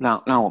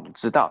 让我们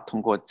知道，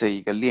通过这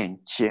一个链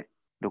接，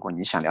如果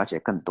你想了解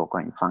更多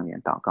关于方言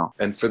祷告。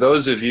 And for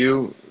those of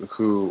you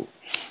who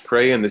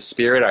pray in the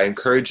Spirit, I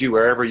encourage you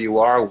wherever you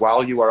are,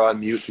 while you are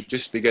on mute, to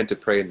just begin to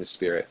pray in the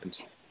Spirit and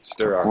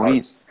stir our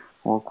hearts.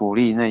 我鼓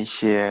励那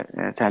些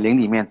在灵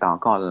里面祷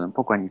告的人，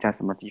不管你在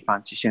什么地方，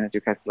现在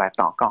就开始来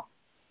祷告。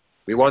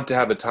We want to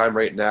have a time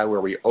right now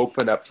where we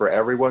open up for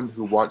everyone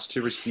who wants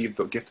to receive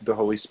the gift of the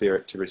Holy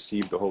Spirit to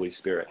receive the Holy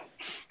Spirit.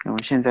 我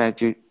们现在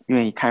就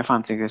愿意开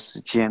放这个时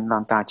间，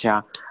让大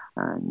家，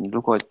你如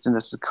果真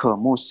的是渴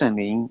慕圣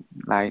灵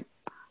来，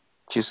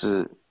就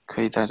是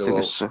可以在这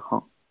个时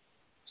候，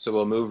 So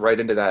we'll move right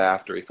into that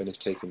after we finish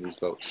taking these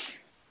votes.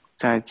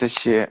 在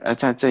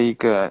这一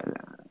个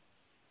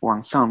网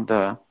上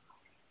的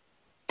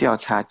调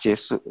查结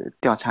束，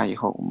调查以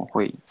后，我们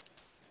会。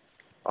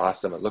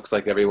 Awesome. It looks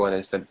like everyone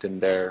has sent in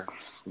their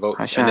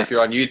votes. And if you're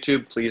on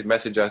YouTube, please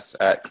message us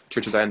at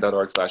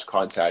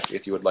churchofzion.org/contact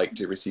if you would like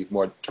to receive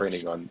more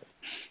training on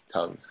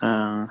tongues.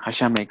 好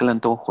像每个人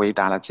都回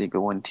答了这个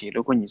问题。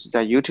如果你是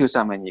在 YouTube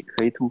上面，你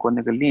可以通过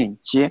那个链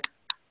接，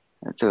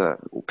这个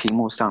屏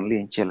幕上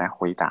链接来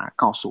回答，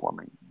告诉我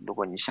们。如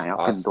果你想要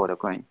更多的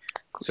关于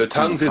So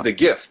tongues is a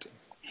gift.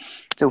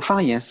 这个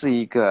方言是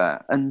一个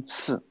恩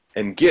赐，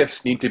 And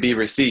gifts need to be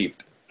received.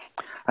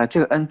 这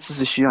个恩赐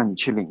是需要你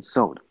去领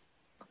受的。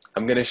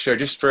 I'm going to share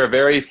just for a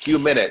very few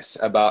minutes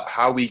about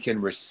how we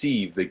can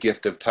receive the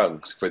gift of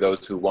tongues for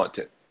those who want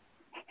it.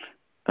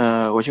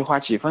 我就花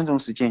几分钟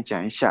时间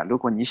讲一下，如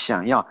果你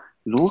想要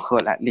如何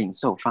来领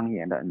受方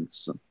言的恩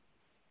赐。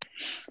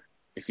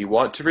 If you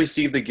want to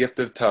receive the gift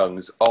of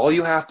tongues, all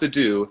you have to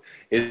do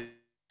is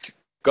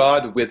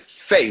God with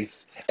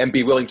faith and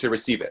be willing to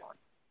receive it.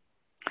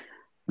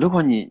 如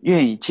果你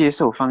愿意接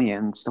受方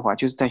言恩赐的话，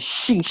就是在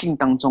信心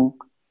当中。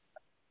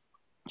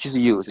 就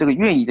是有这个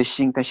愿意的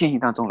心，在信心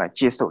当中来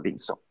接受领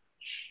受。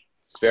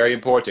 It's very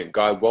important.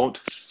 God won't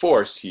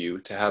force you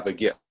to have a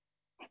gift.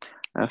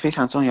 非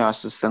常重要的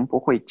是，神不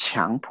会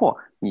强迫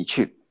你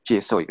去接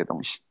受一个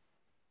东西。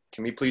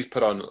 Can we please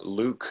put on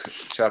Luke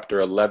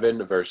chapter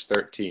 11, verse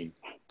 13?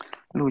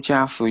 路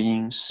加福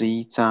音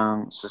11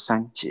章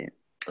13节。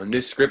 In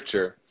this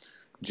scripture,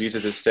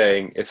 Jesus is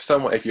saying,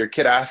 if your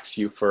kid asks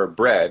you for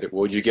bread,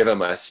 would you give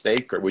him a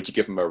snake or would you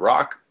give him a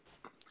rock?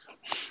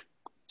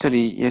 这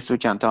里耶稣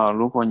讲到，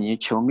如果你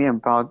求面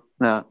包，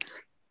那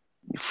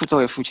作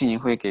为父亲，你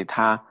会给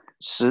他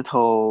石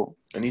头。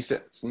 And he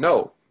says,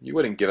 no, you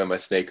wouldn't give him a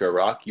snake or a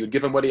rock. You would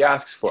give him what he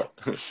asks for.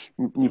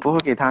 你不会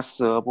给他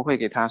蛇，不会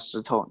给他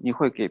石头，你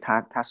会给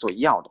他所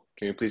要的。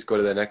 Can you please go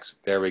to the next?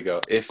 There we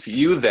go. If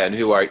you then,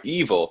 who are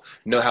evil,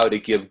 know how to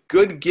give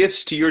good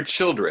gifts to your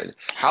children,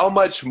 how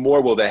much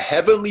more will the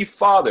heavenly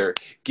Father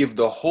give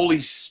the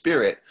Holy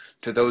Spirit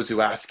to those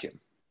who ask him?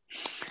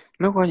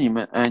 如果你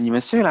们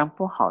虽然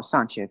不好，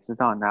尚且知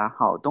道拿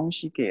好东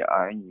西给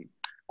儿女，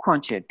况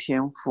且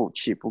天父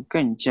岂不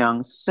更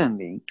将圣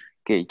灵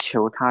给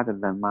求他的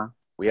人吗？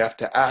 We have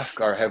to ask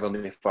our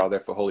heavenly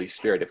Father for Holy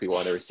Spirit if we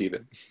want to receive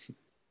it.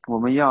 我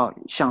们要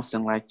向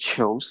神来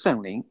求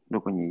圣灵，如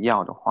果你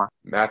要的话。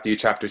 Matthew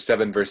chapter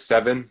 7, verse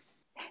 7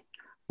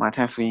马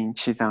太福音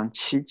7章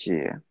7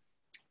节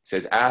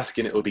says, ask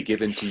and it will be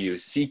given to you.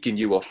 Seek and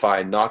you will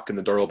find. Knock and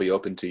the door will be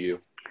open to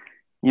you.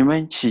 你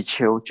们祈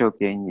求就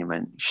给你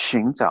们，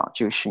寻找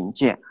就寻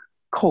见，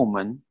叩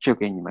门就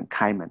给你们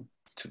开门。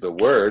 To the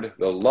word,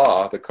 the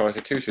law, the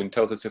Constitution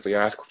tells us if we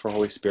ask for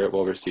Holy Spirit,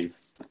 we'll receive.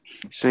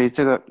 所以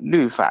这个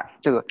律法，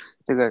这个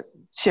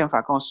宪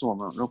法告诉我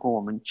们，如果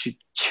我们去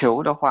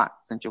求的话，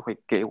神就会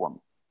给我们。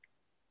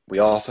We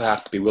also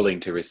have to be willing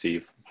to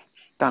receive.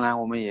 当然，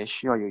我们也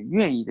需要有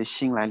愿意的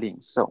心来领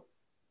受。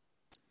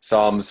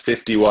Psalms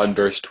 51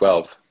 verse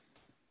 12.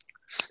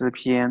 诗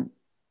篇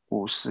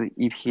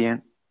51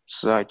篇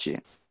12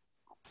节，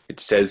 It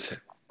says,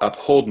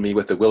 "Uphold me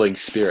with a willing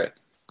spirit."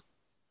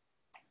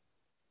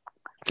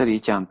 这里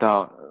讲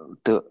到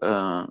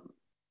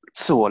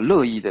赐我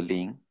乐意的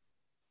灵，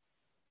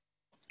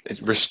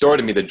 Restore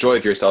to me the joy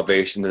of your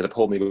salvation and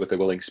uphold me with a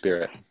willing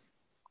spirit.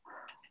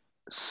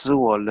 使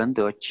我能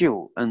得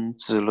救恩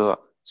之乐，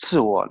赐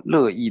我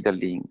乐意的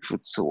灵扶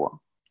持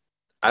我。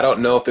I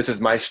don't know if this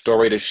is my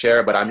story to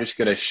share, but I'm just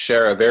going to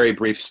share a very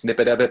brief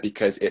snippet of it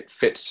because it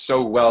fits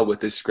so well with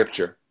this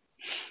scripture.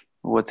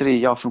 我这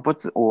里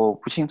我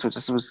不清楚这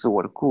是不是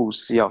我的故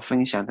事要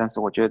分享，但是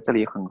我觉得这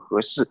里很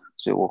合适，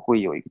所以我会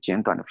有一个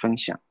简短的分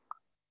享。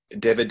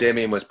David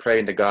Damien was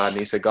praying to God and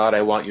he said, "God,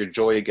 I want your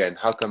joy again.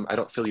 How come I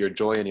don't feel your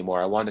joy anymore?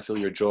 I want to feel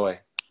your joy."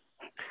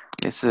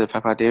 也是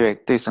Papa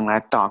David 对神来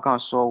祷告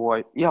说，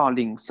我要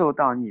领受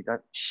到你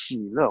的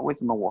喜乐，为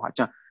什么我好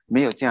像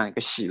没有这样一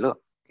个喜乐？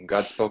 And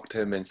God spoke to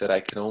him and said,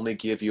 "I can only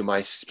give you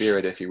my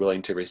spirit if you're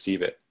willing to receive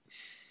it."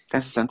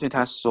 但是神对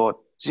他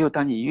说，只有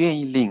当你愿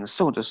意领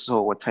受的时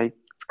候，我才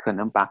可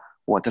能把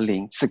我的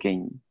灵赐给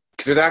你。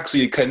 Because there's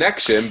actually a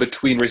connection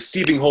between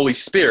receiving Holy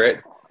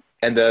Spirit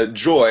and the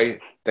joy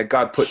that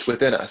God puts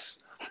within us.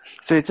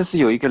 所以这是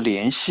有一个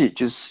联系，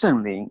就是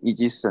圣灵以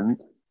及神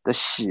的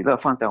喜乐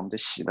放在我们的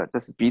喜乐，这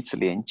是彼此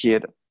连接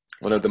的。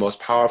 One of the most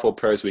powerful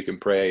prayers we can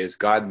pray is,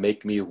 "God,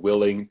 make me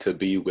willing to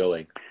be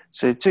willing."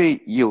 所以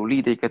最有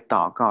力的一个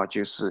祷告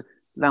就是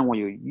让我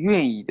有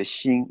愿意的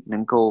心，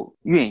能够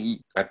愿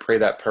意。 I pray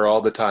that prayer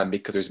all the time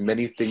because there's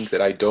many things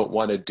that I don't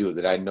want to do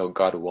that I know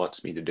God wants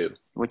me to do.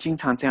 我经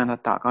常这样的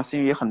祷告，是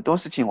因为有很多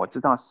事情我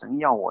知道神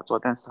要我做，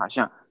但是好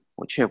像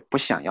我却不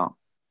想要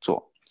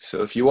做。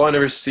 So if you want to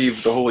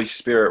receive the Holy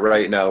Spirit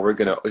right now, we're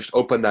going to just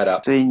open that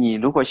up. 所以你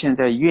如果现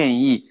在愿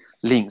意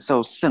领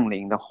受圣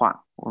灵的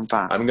话，我们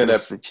把 I'm 这 gonna- 个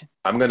事情，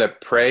 I'm going to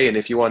pray,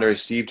 and if you want to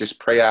receive, just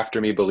pray after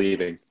me,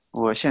 believing.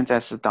 我现在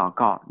是祷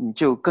告，你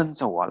就跟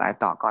着我来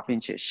祷告，并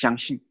且相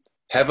信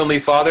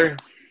Heavenly Father,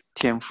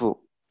 天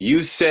父。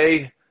 you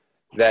say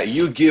that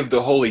you give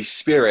the Holy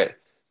Spirit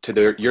to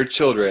your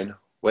children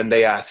when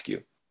they ask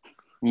you.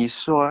 你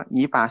说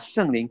你把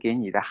圣灵给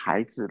你的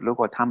孩子，如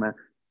果他们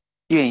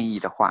愿意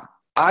的话，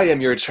 I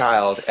am your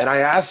child, and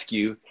I ask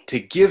you to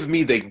give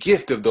me the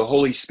gift of the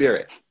Holy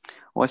Spirit.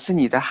 我是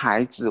你的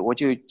孩子，我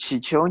就祈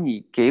求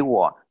你给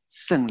我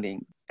圣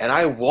灵。 And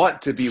I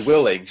want to be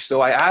willing, so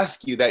I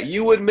ask you that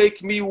you would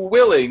make me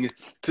willing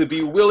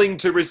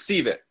to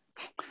receive it.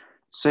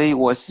 所以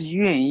我是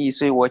愿意，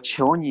所以我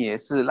求你也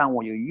是让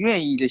我有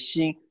愿意的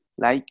心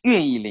来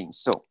愿意领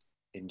受。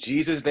 In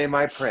Jesus' name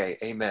I pray,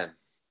 amen.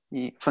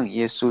 你奉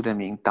耶稣的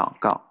名祷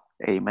告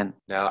 ，Amen。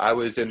 Now, I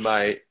was in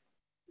my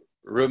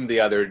room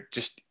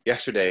just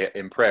yesterday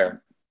in prayer,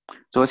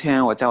 昨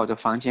天我在我的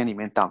房间里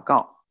面祷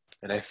告，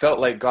 and I felt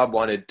like God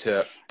wanted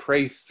to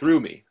pray through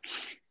me.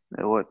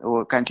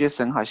 我感觉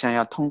神好像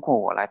要通过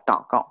我来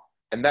祷告，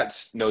 And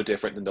that's no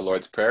different than the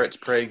Lord's Prayer. It's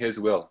praying His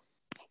will.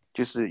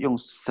 就是用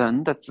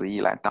神的旨意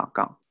来祷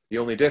告， The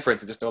only difference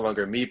is it's no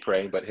longer me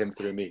praying, but Him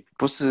through me.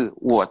 不是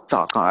我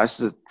祷告，而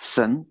是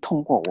神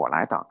通过我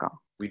来祷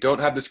告。 We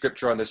don't have the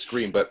scripture on the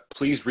screen, but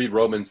please read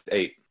Romans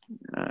 8.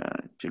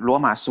 就罗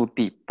马书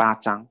第8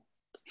章，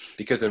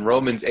 Because in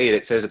Romans 8,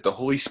 it says that the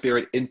Holy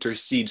Spirit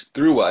intercedes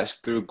through us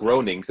through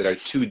groanings that are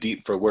too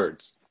deep for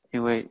words.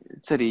 因为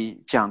这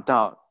里讲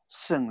到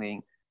圣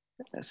灵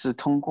是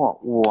通过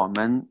我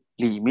们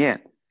里面，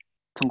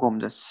通过我们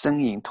的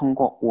声音，通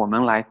过我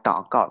们来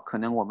祷告，可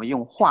能我们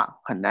用话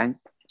很难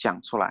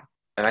讲出来。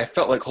 And I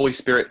felt like Holy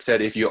Spirit said,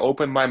 if you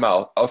open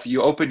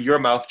your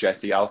mouth,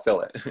 Jesse, I'll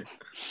fill it.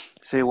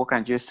 所以我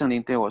感觉圣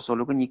灵对我说，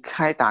如果你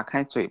打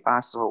开嘴巴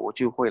的时候，我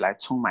就会来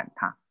充满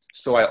它。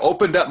 So I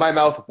opened up my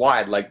mouth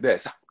wide like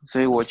this.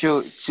 所以我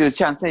就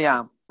像这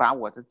样把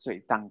我的嘴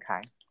张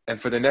开。 And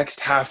for the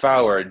next half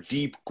hour,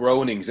 deep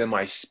groanings in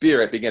my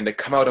spirit began to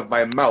come out of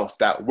my mouth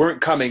that weren't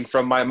coming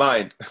from my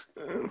mind.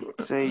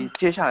 所以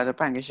接下来的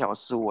半个小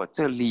时，我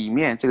这里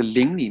面这个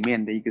灵里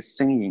面的一个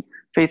声音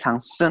非常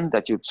深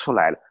的就出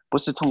来了，不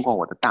是通过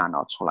我的大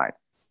脑出来的。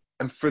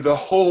 And for the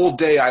whole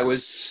day, I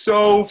was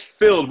so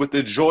filled with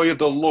the joy of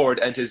the Lord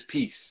and His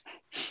peace.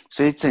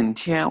 所以整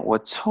天我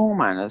充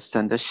满了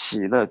神的喜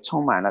乐，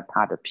充满了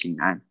他的平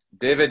安。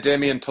 David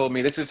Damien told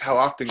me this is how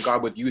often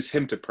God would use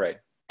him to pray.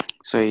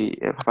 所以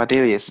Papa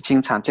David 也是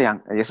经常这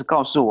样，也是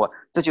告诉我，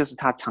这就是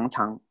他常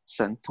常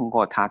神通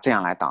过他这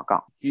样来祷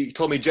告。 He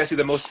told me, Jesse,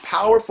 the most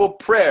powerful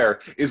prayer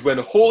is when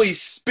Holy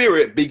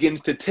Spirit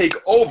begins to take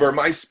over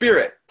my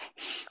spirit.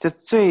 这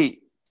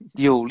最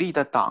有力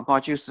的祷告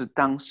就是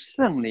当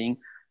圣灵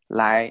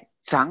来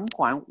掌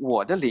管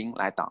我的灵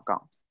来祷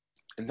告。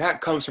 And that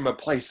comes from a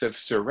place of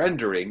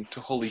surrendering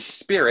to Holy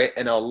Spirit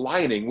and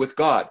aligning with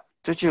God.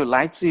 这就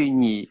来自于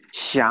你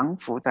降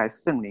服在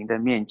圣灵的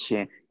面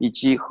前，以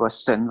及和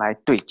神来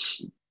对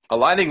齐。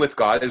Aligning with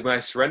God is when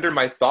I surrender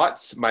my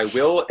thoughts, my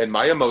will, and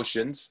my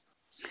emotions.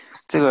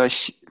 这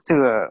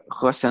个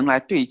和神来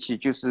对齐，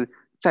就是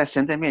在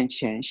神的面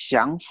前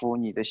降服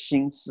你的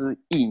心思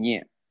意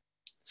念，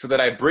 so that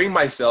I bring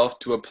myself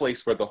to a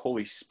place where the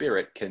Holy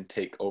Spirit can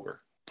take over.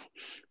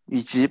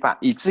 以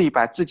至于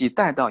把自己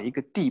带到一个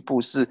地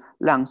步，是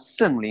让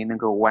圣灵能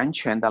够完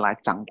全的来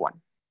掌管。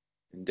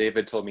 And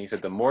David told me, he said,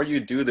 the more you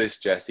do this,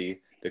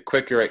 Jesse, the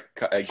quicker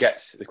it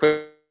gets, the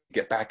quicker you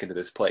get back into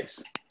this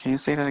place. Can you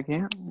say that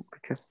again?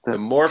 Because The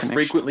more connection-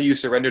 frequently you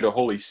surrender to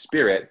Holy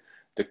Spirit,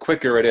 the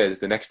quicker it is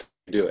the next time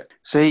you do it.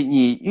 所以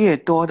你越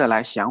多的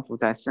来降服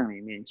在圣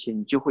灵面前，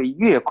你就会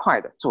越快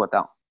的做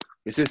到。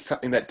 This is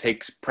something that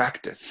takes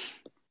practice.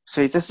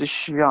 所以这是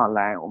需要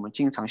来我们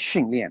经常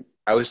训练。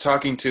 I was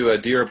talking to a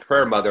dear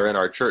prayer mother in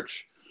our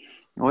church,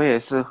 我也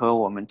是和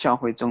我们教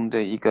会中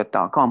的一个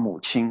祷告母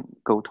亲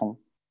沟通，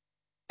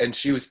 and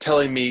she was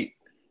telling me,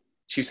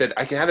 she said,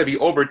 I can either be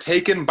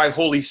overtaken by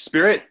Holy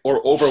Spirit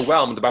or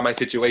overwhelmed by my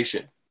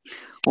situation.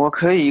 我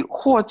可以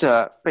或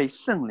者被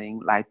圣灵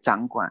来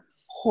掌管，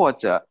或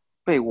者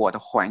被我的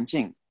环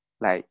境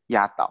来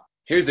压倒。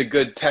 Here's a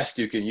good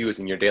test you can use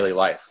in your daily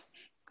life.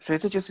 所以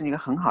这就是一个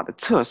很好的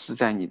测试，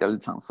在你的日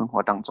常生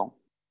活当中。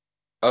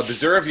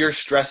 Observe your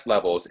stress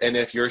levels, and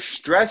if you're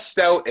stressed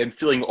out and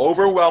feeling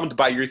overwhelmed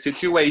by your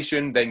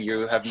situation, then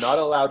you have not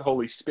allowed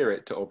Holy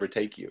Spirit to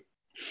overtake you.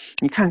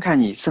 你看看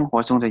你生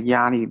活中的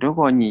压力，如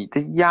果你的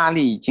压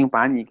力已经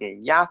把你给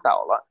压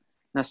倒了，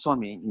那说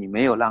明你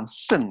没有让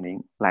圣灵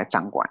来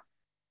掌管。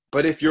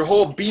 But if your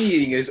whole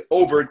being is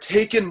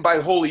overtaken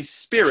by Holy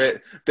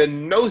Spirit,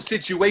 then no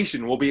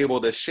situation will be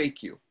able to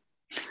shake you.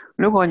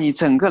 如果你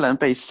整个人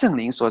被圣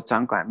灵所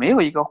掌管，没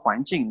有一个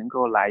环境能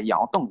够来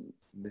摇动你。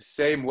 In the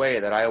same way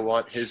that I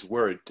want His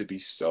Word to be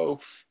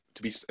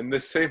in the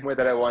same way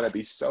that I want to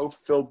be so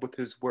filled with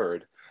His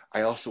Word,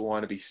 I also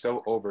want to be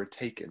so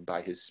overtaken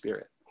by His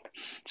Spirit.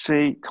 所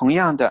以同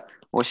样的，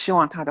我希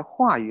望他的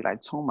话语来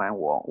充满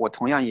我，我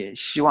同样也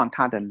希望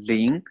他的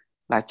灵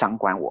来掌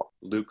管我。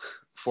 Luke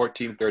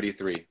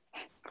 14:33.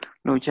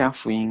 路加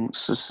福音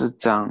14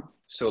章，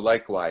 So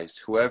likewise,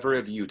 whoever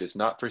of you does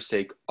not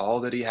forsake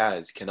all that he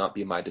has cannot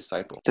be my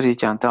disciple. 这里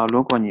讲到，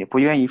如果你不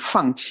愿意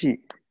放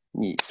弃，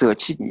你舍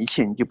弃你一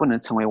切，你就不能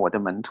成为我的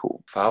门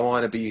徒。 If I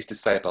want to be his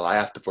disciple,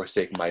 I have to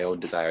forsake my own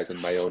desires and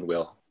my own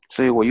will.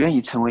 所以我愿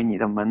意成为你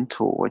的门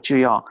徒，我就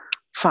要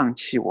放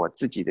弃我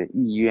自己的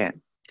意愿，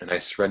 And I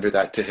surrender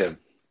that to him.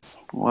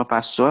 我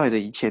把所有的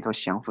一切都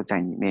降服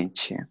在你面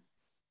前。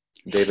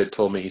 David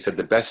told me, he said,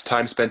 the best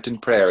time spent in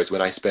prayer is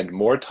when I spend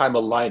more time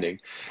aligning,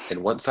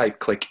 and once I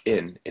click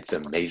in, it's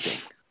amazing.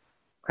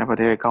 艾伯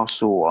特也告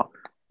诉我，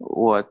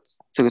我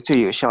这个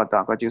最有效的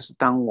祷告就是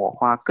当我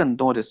花更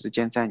多的时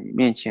间在你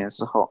面前的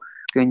时候，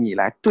跟你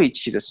来对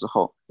齐的时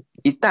候，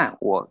一旦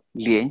我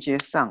连接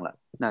上了，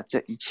那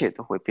这一切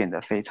都会变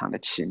得非常的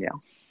奇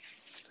妙。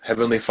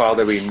 Heavenly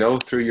Father, we know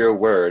through your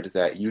word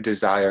that you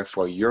desire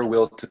for your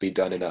will to be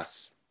done in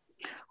us.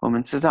 我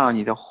们知道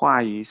你的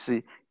话语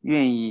是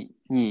愿意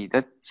你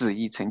的旨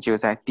意成就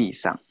在地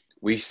上。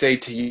 We say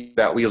to you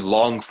that we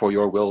long for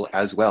your will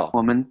as well.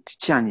 我们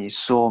向你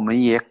说，我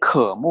们也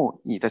渴慕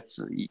你的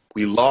旨意。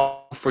 We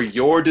long for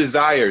your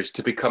desires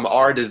to become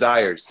our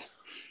desires.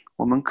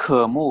 我们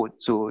渴慕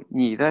主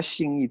你的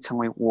心意成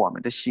为我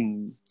们的心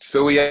意。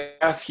 So we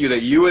ask you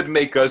that you would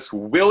make us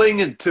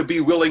willing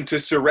to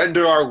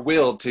surrender our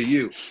will to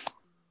you.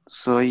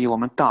 所以我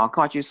们祷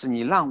告就是你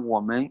让我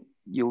们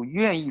有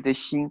愿意的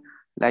心，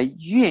来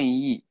愿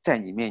意在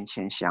你面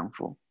前降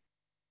服。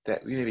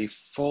 That we may be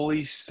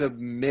fully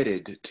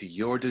submitted to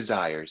your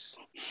desires.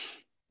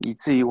 以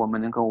至于我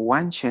们能够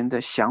完全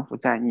的降服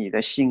在你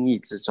的心意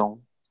之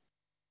中。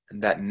 And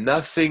that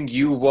nothing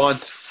you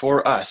want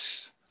for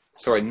us,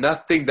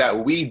 nothing that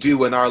we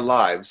do in our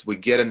lives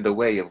would get in the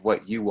way of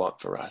what you want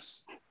for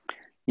us.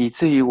 以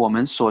至于我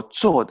们所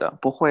做的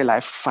不会来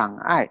妨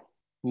碍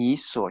你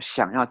所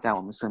想要在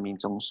我们生命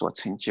中所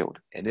成就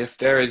的。 And if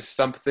there is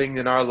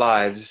something in our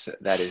lives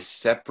that is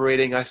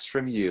separating us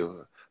from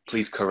you,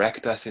 please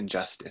correct us in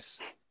justice.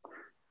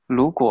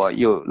 如果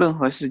有任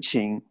何事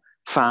情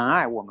妨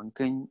碍我们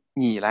跟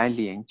你来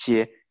连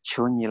接，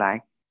求你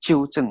来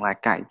纠正、来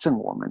改正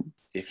我们。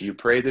 If you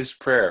pray this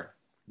prayer,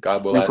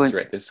 God will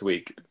answer it this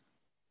week.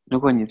 如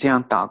果你这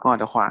样祷告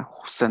的话，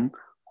神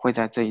会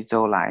在这一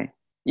周来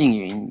应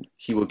允你。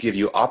 He will give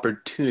you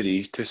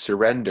opportunities to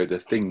surrender the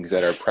things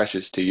that are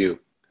precious to you.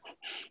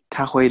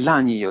 他会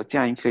让你有这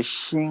样一颗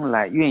心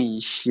来愿意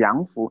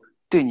降服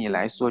对你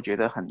来说觉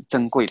得很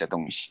珍贵的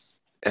东西。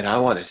 And I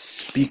want to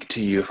speak to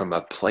you from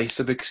a place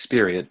of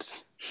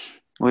experience.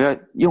 我要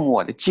用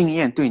我的经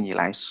验对你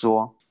来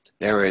说，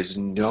 There is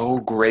no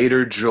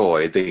greater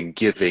joy than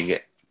giving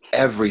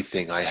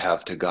everything I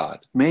have to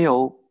God. 没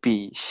有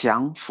比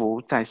降服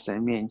在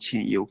神面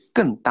前有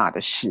更大的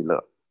喜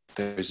乐，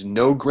 There's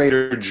no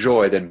greater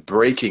joy than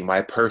breaking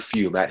my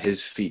perfume at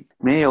his feet.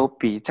 没有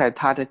比在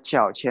他的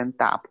脚前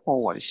打破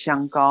我的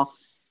香膏，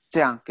这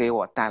样给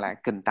我带来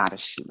更大的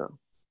喜乐。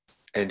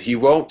 And he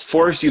won't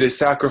force you to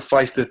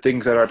sacrifice the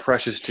things that are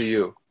precious to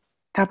you.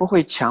 他不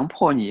会强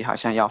迫你好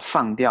像要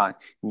放掉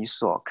你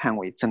所看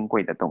为珍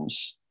贵的东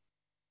西，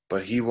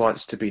 but He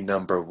wants to be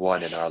number one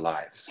in our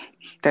lives.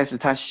 但是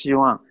他希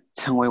望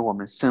成为我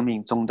们生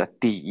命中的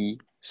第一。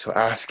 So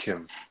ask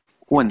Him,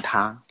 问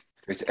他，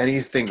 if there's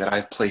anything that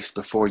I've placed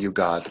before you,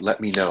 God, let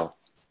me know.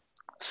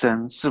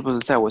 神是不是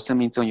在我生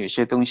命中有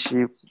些东西，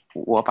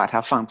我把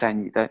它放在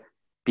你的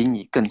比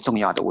你更重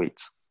要的位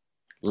置，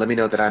 Let me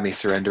know that I may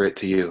surrender it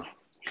to you.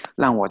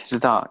 让我知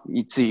道，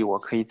以至于我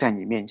可以在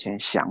你面前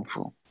降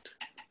服。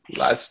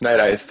 Last night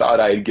I thought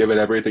I had given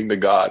everything to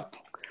God.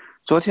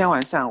 昨天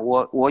晚上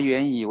我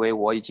原以为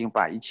我已经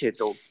把一切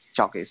都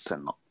交给神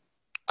了，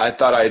 I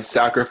thought I had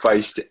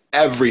sacrificed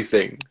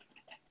everything.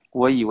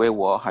 我以为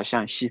我好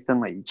像牺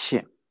牲了一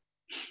切，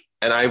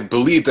 And I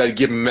believed I'd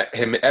given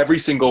Him every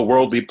single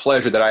worldly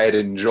pleasure that I had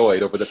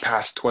enjoyed over the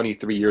past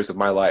 23 years of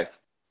my life.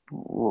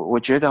 我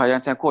觉得好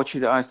像在过去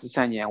的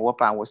23年，我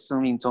把我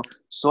生命中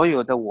所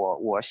有的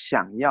我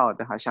想要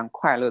的，好像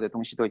快乐的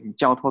东西都已经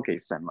交托给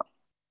神了。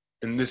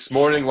 And this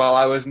morning while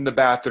I was in the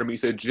bathroom, He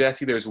said,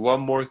 Jesse, there's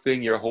one more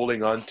thing you're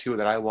holding on to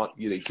that I want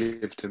you to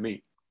give to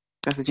me.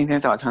 但是今天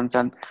早上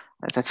在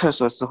厕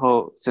所的时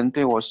候，神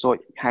对我说，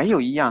还有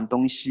一样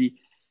东西，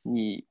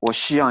我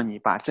需要你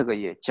把这个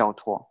也交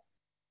托。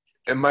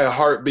 And my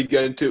heart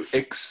began to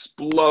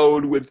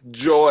explode with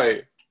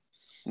joy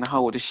然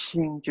后我的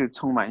心就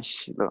充满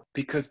喜乐，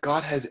 because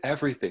God has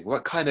everything.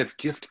 What kind of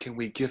gift can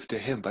we give to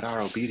Him but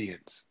our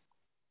obedience?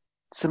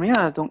 什么样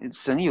的东西，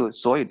神有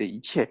所有的一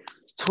切，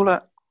除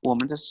了我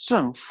们的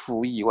顺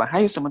服以外，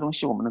还有什么东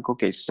西我们能够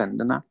给神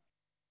的呢？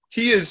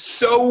 He is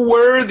so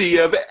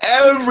worthy of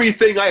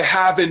everything I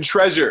have in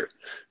treasure.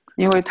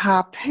 因为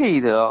他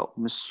配得我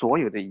们所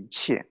有的一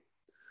切。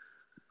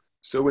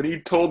 So when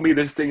He told me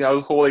this thing I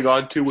was holding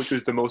on to, which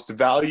was the most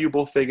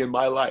valuable thing in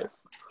my life,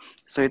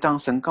 所以当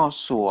神告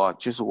诉我，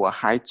就是我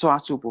还抓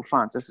住不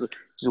放，就是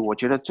我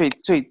觉得最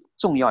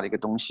重要的一个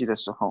东西的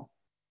时候，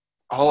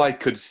 all I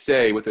could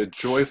say with a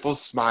joyful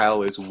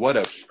smile is, what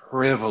a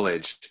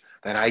privilege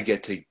that I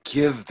get to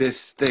give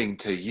this thing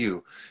to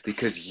you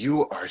because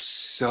you are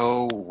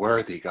so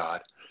worthy,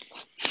 God.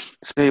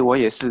 所以我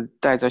也是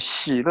带着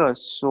喜乐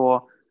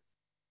说，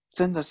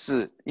真的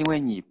是因为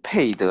你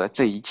配得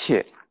这一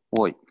切，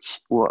我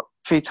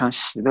非常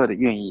喜乐的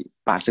愿意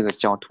把这个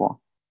交托。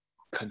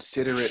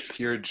 Consider it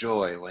pure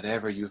joy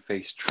whenever you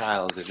face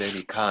trials of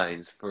any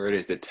kinds, for it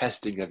is the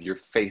testing of your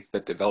faith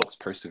that develops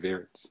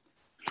perseverance.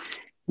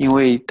 因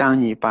为当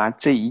你把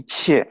这一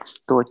切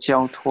都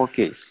交托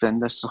给神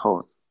的时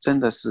候，真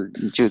的是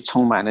你就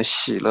充满了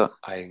喜乐。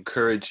 I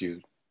encourage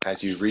you,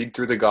 as you read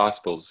through the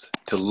Gospels,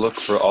 to look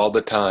for all the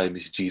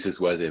times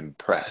Jesus was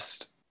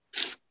impressed.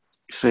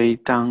 所以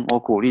当我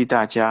鼓励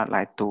大家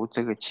来读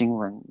这个经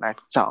文，来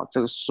找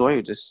这个所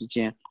有的时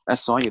间，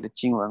所有的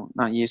经文，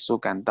让耶稣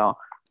感到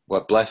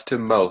What blessed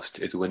him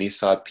most is when he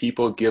saw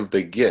people give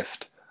the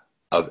gift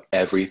of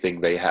everything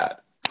they had.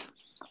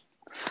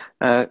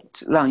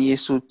 让耶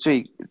稣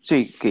最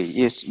给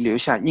耶稣留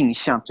下印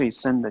象最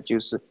深的就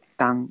是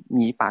当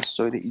你把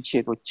所有的一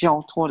切都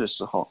交托的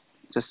时候，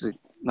这是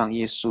让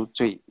耶稣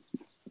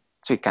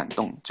最感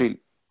动、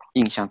最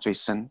印象最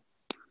深。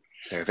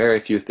 There are very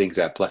few things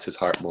that bless his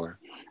heart more.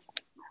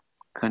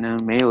 可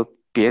能没有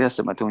别的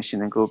什么东西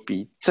能够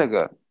比这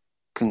个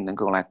更能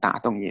够来打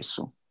动耶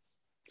稣。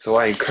 So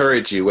I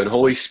encourage you, when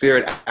Holy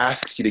Spirit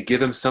asks you to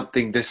give him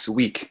something this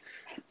week,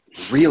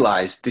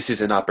 realize this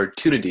is an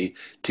opportunity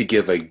to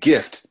give a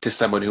gift to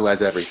someone who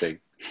has everything.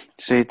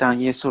 所以当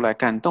耶稣来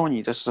感动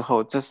你的时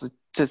候，这是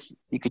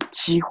一个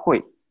机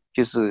会，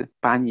就是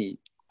把你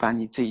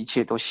这一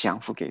切都降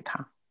服给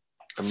他。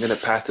 I'm going to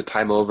pass the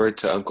time over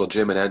to Uncle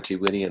Jim and Auntie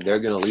Winnie, and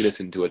they're going to lead us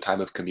into a time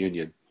of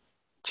communion.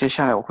 接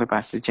下来我会把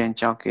时间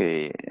交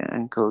给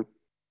Uncle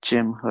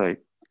Jim 和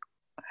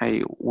还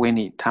有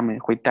Winnie， 他们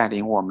会带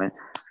领我们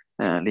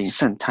领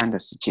圣餐的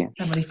时间。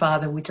 Heavenly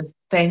Father, we just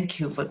thank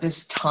you for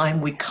this time.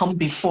 We come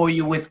before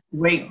you with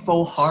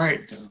grateful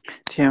hearts.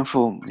 天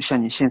父，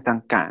向你献上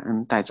感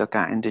恩，带着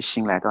感恩的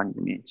心来到你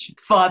的面前，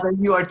 Father,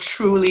 you are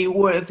truly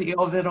worthy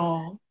of it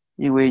all.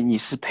 因为你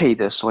是配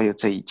得所有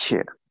这一切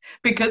的。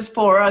 Because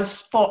for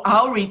us, for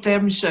our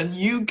redemption,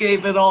 you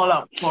gave it all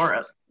up for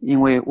us.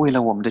 因为为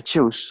了我们的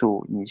救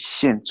赎，你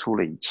献出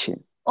了一切。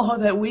 All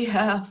that we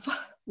have,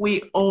 we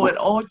owe it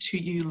all to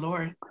you,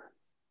 Lord.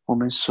 我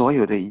们所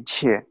有的一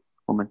切，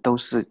我们都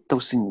是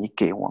你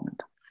给我们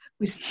的。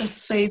 We just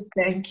say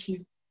thank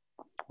you.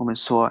 我们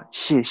说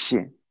谢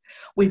谢。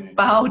 We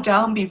bow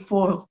down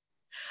before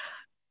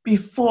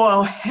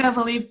our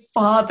Heavenly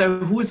Father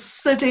who is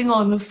sitting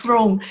on the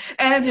throne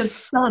and his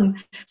Son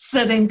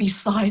sitting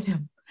beside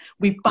him.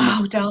 We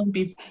bow down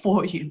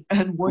before you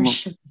and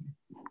worship you.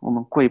 我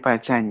们跪拜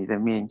在你的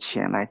面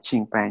前来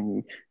敬拜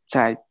你，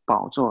在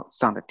宝座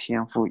上的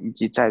天父，以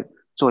及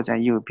坐在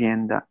右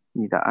边的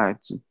你的儿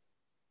子。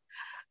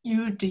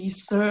 You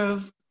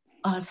deserve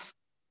us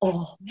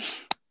all.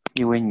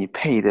 因为你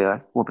配得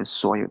我们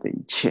所有的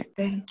一切。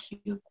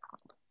 Thank you.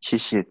 谢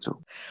谢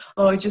主。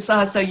 Lord, just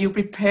ask that you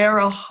prepare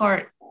our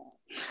heart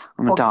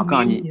我们 for 祷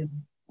告 communion.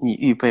 你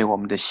预备我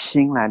们的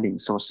心来领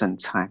受圣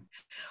餐。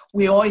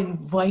We all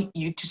invite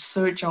you to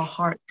search our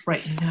hearts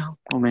right now.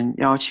 我们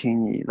邀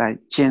请你来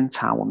监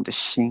察我们的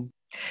心，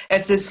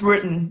 As it's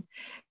written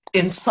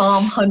in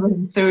Psalm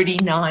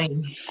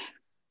 139,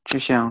 就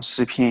像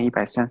诗篇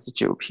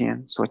139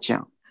篇所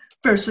讲，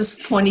 verses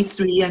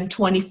 23 and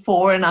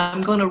 24, and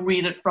I'm going to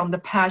read it from the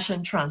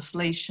Passion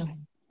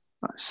Translation.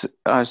 是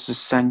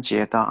23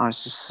节到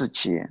24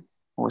节，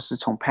我是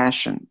从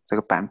Passion 这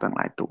个版本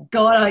来读。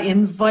 God, I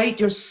invite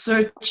your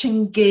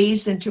searching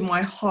gaze into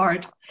my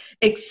heart.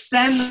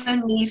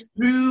 Examine me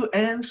through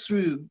and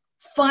through.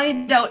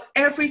 Find out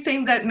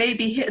everything that may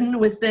be hidden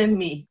within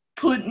me.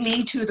 Put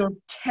me to the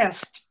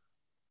test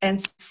and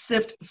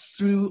sift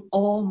through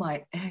all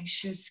my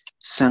anxious.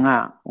 神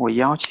啊，我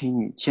邀请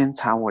你监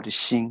察我的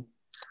心，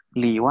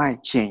里外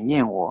检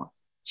验我，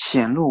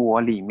显露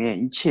我里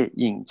面一切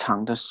隐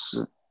藏的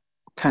事，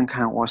看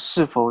看我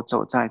是否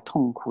走在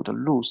痛苦的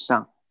路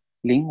上，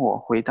领我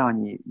回到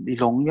你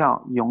荣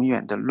耀永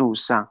远的路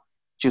上，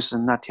就是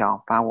那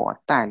条把我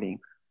带领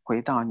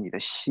回到你的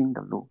新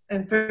的路。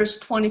 And verse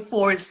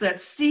 24, it says,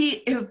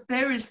 see if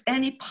there is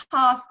any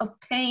path of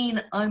pain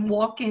I'm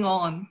walking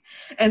on,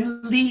 and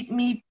lead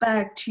me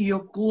back to your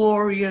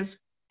glorious,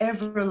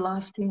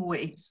 everlasting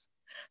ways,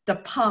 the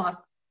path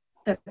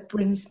that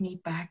brings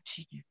me back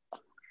to you.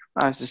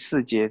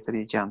 24节这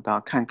里讲到，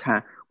看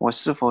看我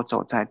是否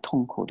走在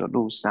痛苦的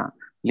路上，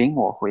领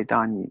我回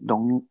到你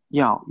荣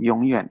耀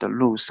永远的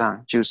路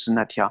上，就是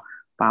那条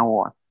把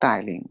我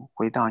带领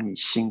回到你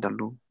新的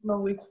路。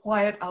 Lord, we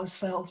quiet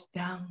ourselves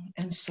down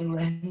and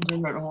surrender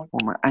it all. 我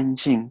们安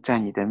静在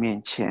你的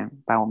面前，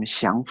把我们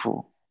降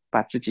服，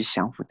把自己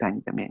降服在你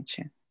的面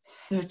前，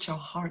 Search our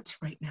hearts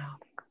right now.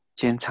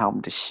 监察我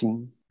们的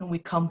心。 And we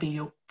come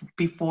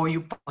before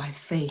you by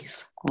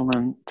faith. 我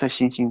们在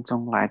信心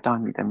中来到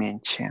你的面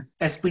前，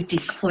 As we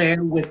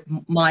declare with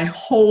my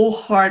whole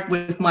heart,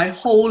 with my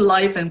whole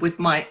life, and with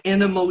my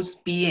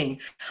innermost being,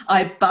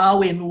 I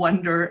bow in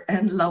wonder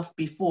and love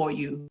before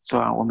you. 主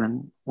啊，我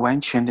们完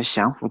全的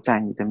降服在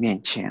你的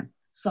面前。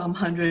 Psalm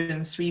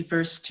 103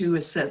 verse 2,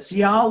 it says,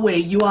 Yahweh,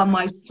 you are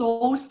my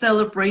soul's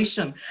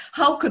celebration.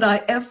 How could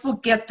I ever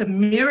forget the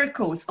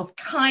miracles of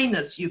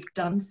kindness you've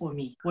done for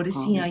me? 我的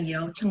心啊，也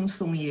要称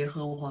颂耶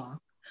和华。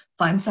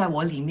凡在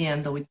我里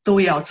面的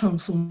都要称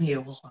颂耶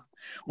和华。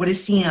我的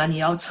心啊，你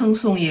要称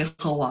颂耶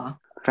和华。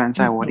凡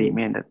在我里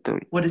面的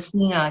对，我的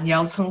心啊，你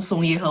要称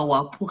颂耶和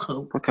华，不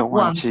可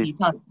忘记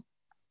他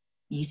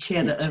一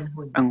切的恩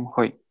惠。恩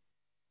惠。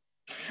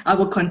 I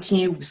will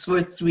continue with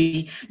verse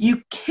 3.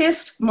 You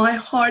kissed my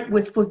heart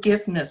with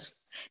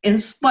forgiveness in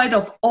spite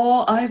of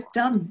all I've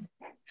done.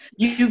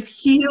 You've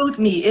healed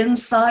me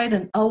inside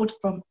and out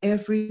from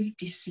every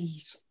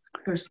disease.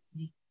 Verse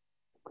 3.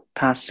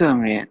 他赦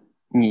免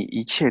你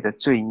一切的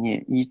罪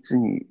孽，医治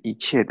你一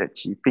切的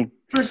疾病。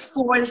 Verse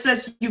 4, it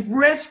says, You've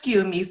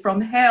rescued me from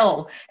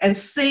hell and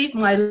saved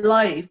my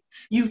life.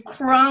 You've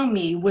crowned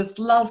me with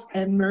love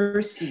and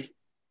mercy.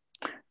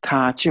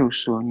 他救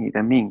赎你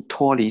的命，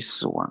脱离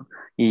死亡，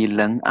以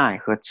仁爱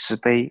和慈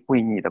悲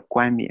为你的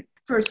冠冕。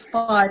 Verse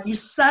 5, You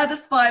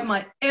satisfy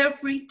my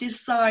every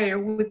desire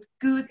with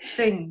good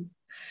things.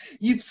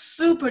 You've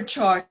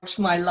supercharged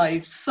my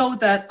life so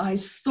that I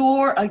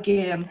soar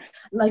again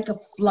like a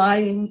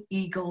flying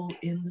eagle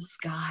in the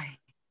sky.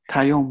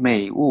 他用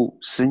美物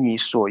使你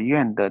所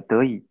愿的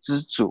得以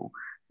知足，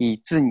以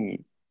致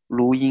你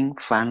如因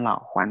返老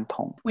还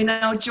童。 We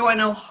now join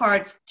our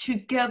hearts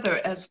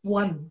together as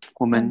one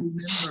我 and 们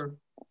remember.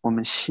 我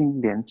们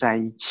心连在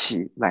一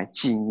起来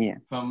纪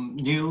念。 From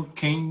New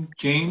King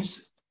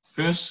James,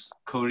 1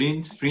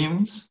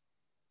 Corinthians,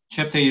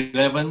 chapter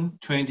 11,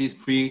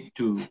 23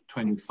 to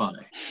 25.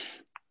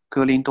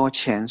 哥林多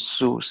前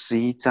书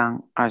11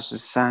章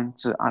23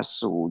至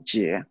25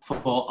节。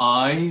 For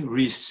I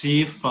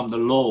received from the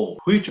Lord,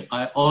 which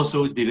I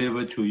also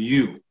delivered to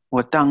you,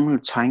 我当日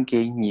传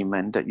给你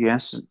们的，原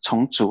是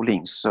从主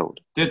领受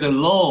的。 that the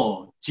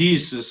Lord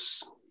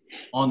Jesus,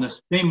 on the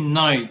same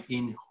night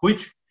in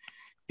which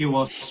he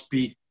was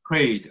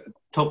betrayed,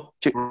 took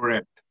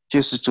bread.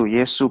 就是主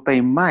耶稣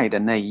被卖的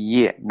那一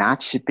夜，拿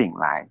起饼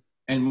来，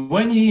 And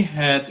when he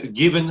had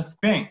given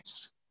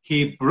thanks,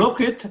 he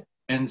broke it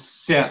and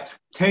said,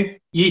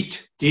 Take,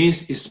 eat,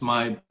 this is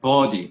my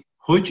body,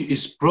 which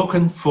is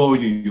broken for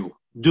you.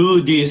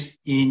 Do this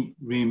in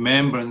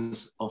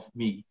remembrance of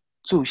me.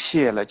 注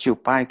谢了就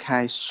掰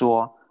开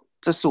说：“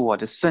这是我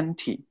的身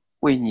体，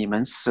为你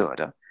们舍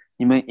的，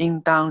你们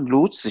应当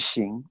如此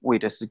行，为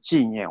的是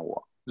纪念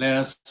我。”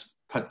 Let us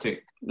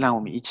partake. 让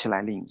我们一起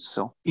来领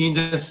受。 In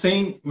the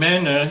same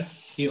manner,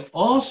 he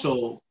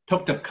also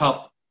took the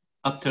cup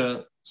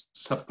after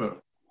supper,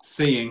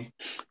 saying,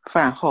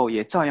 饭后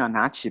也照样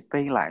拿起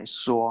杯来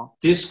说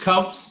This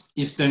cup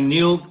is the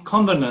new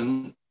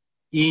covenant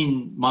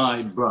in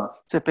my blood.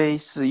 这杯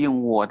是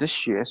用我的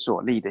血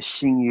所立的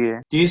新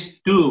约。 This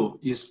do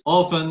is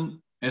often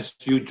as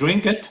you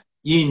drink it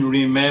in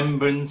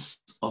remembrance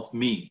of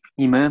me.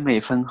 你们每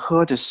逢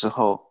喝的时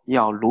候，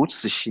要如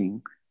此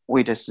行，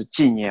为的是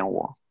纪念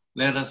我。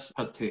 Let us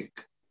partake.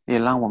 也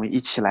让我们一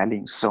起来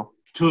领受。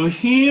 To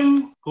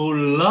him who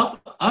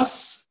loved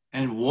us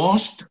and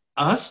washed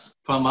us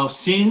from our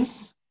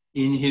sins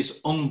in his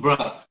own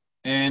blood,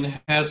 and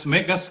has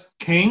made us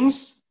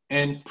kings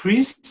and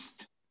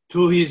priests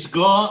to his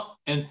God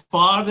and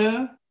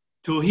Father.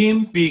 To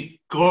him be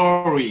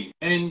glory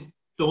and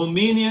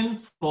dominion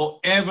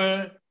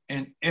forever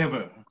and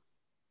ever.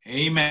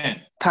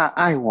 Amen. 他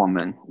爱我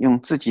们，用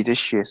自己的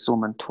血使我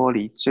们脱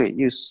离罪，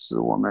又使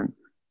我们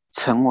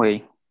成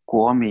为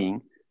国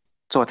民，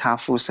做他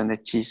父神的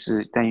祭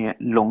司。但愿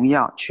荣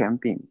耀权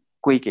柄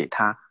归给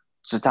他，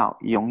直到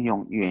永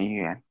永远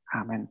远。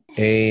阿门。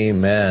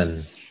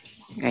 Amen.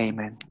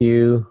 Amen. Thank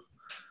you,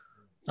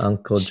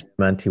 Uncle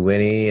Manti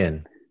Winnie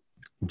and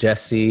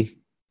Jesse.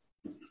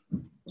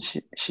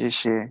 谢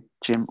谢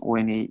Jim,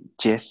 Winnie,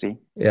 Jesse.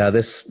 Yeah,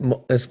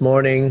 this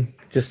morning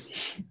just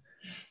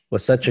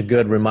was such a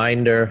good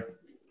reminder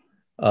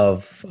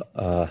of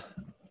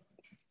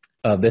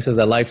this is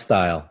a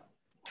lifestyle.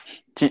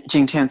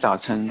 今天早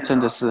晨真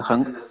的是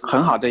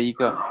很好的一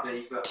个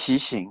提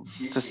醒，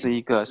这是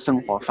一个生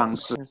活方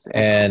式。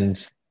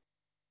And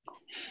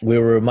we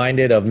were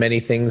reminded of many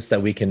things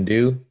that we can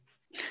do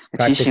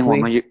提醒我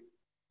们 practically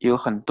有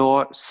很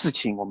多事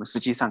情我们实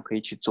际上可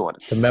以去做的，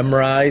 to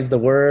memorize the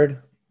word,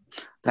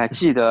 来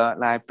记得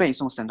来背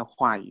诵神的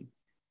话语，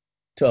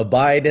 to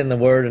abide in the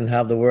word and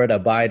have the word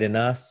abide in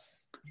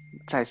us,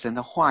 在神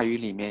的话语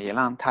里面，也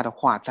让他的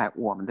话在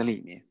我们的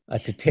里面，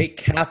 to take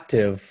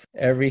captive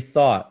every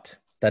thought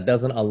that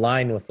doesn't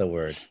align with the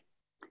word.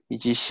 以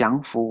及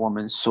降服我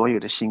们所有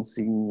的心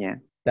思意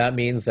念。 That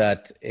means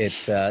that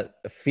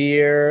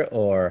fear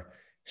or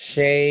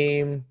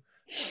shame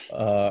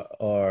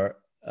or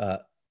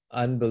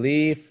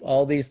unbelief,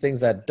 all these things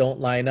that don't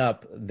line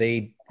up,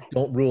 they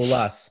don't rule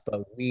us,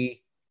 but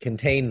we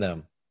contain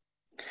them.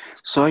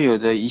 所有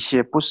的一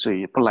些不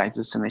来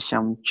自神的，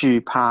像惧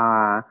怕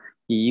啊、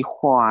疑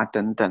惑啊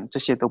等等，这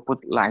些都不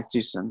来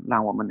自神，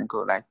让我们能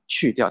够来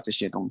去掉这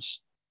些东西。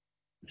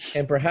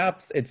 And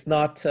perhaps it's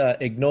not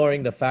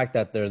ignoring the fact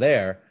that they're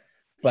there,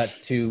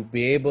 but to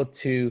be able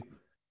to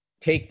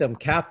take them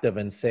captive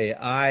and say,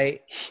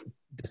 I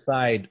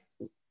decide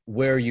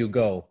where you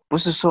go. 不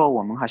是说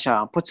我们好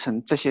像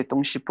这些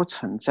东西不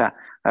存在，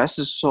而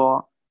是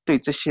说对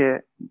这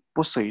些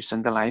不属于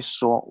神的来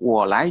说，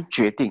我来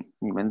决定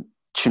你们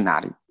去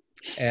哪里。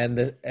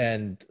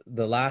 And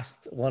the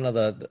last one of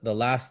the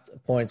last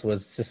points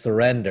was to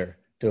surrender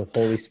to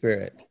Holy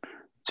Spirit.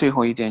 最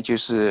后一点就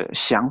是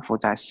降服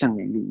在圣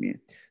灵里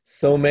面。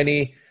 So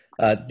many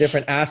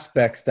different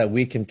aspects that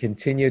we can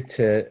continue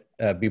to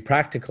be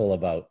practical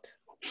about.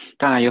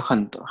 当然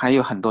还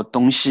有很多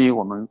东西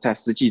我们在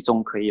实际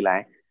中可以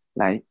来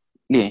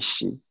练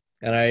习。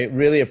 And I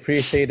really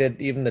appreciated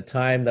even the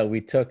time that we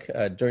took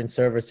during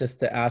service just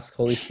to ask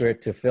Holy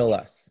Spirit to fill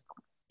us.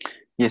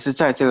 也是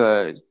在这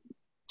个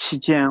期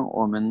间，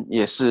我们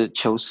也是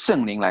求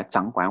圣灵来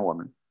掌管我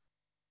们。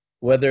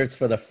 Whether it's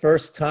for the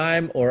first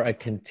time or a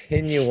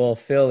continual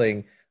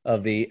filling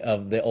of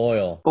the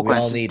oil, 不 we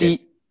管 all 是 need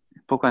it.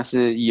 不管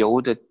是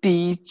油的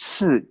第一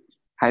次，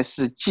还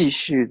是继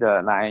续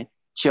的来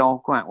浇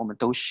灌，我们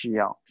都需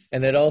要。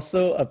 And it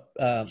also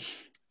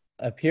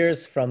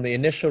appears from the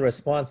initial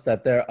response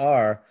that there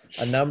are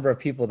a number of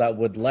people that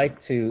would like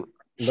to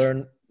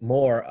learn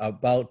more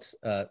about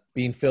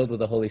being filled with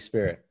the Holy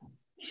Spirit.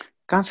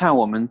 刚才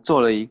我们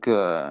做了一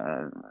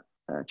个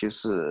就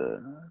是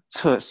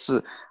测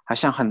试，好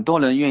像很多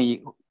人愿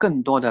意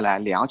更多的来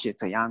了解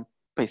怎样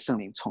被圣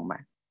灵充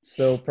满。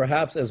 So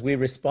perhaps as we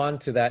respond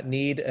to that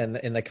need and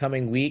in the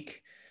coming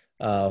week,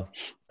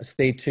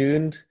 stay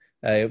tuned.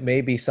 It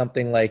may be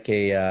something like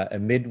a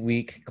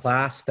midweek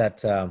class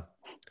that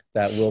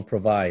we'll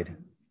provide.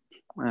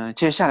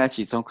 接下来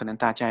几周可能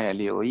大家也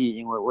留意，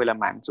因为为了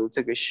满足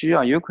这个需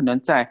要，有可能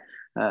在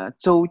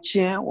周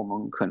间我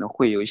们可能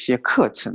会有一些课程。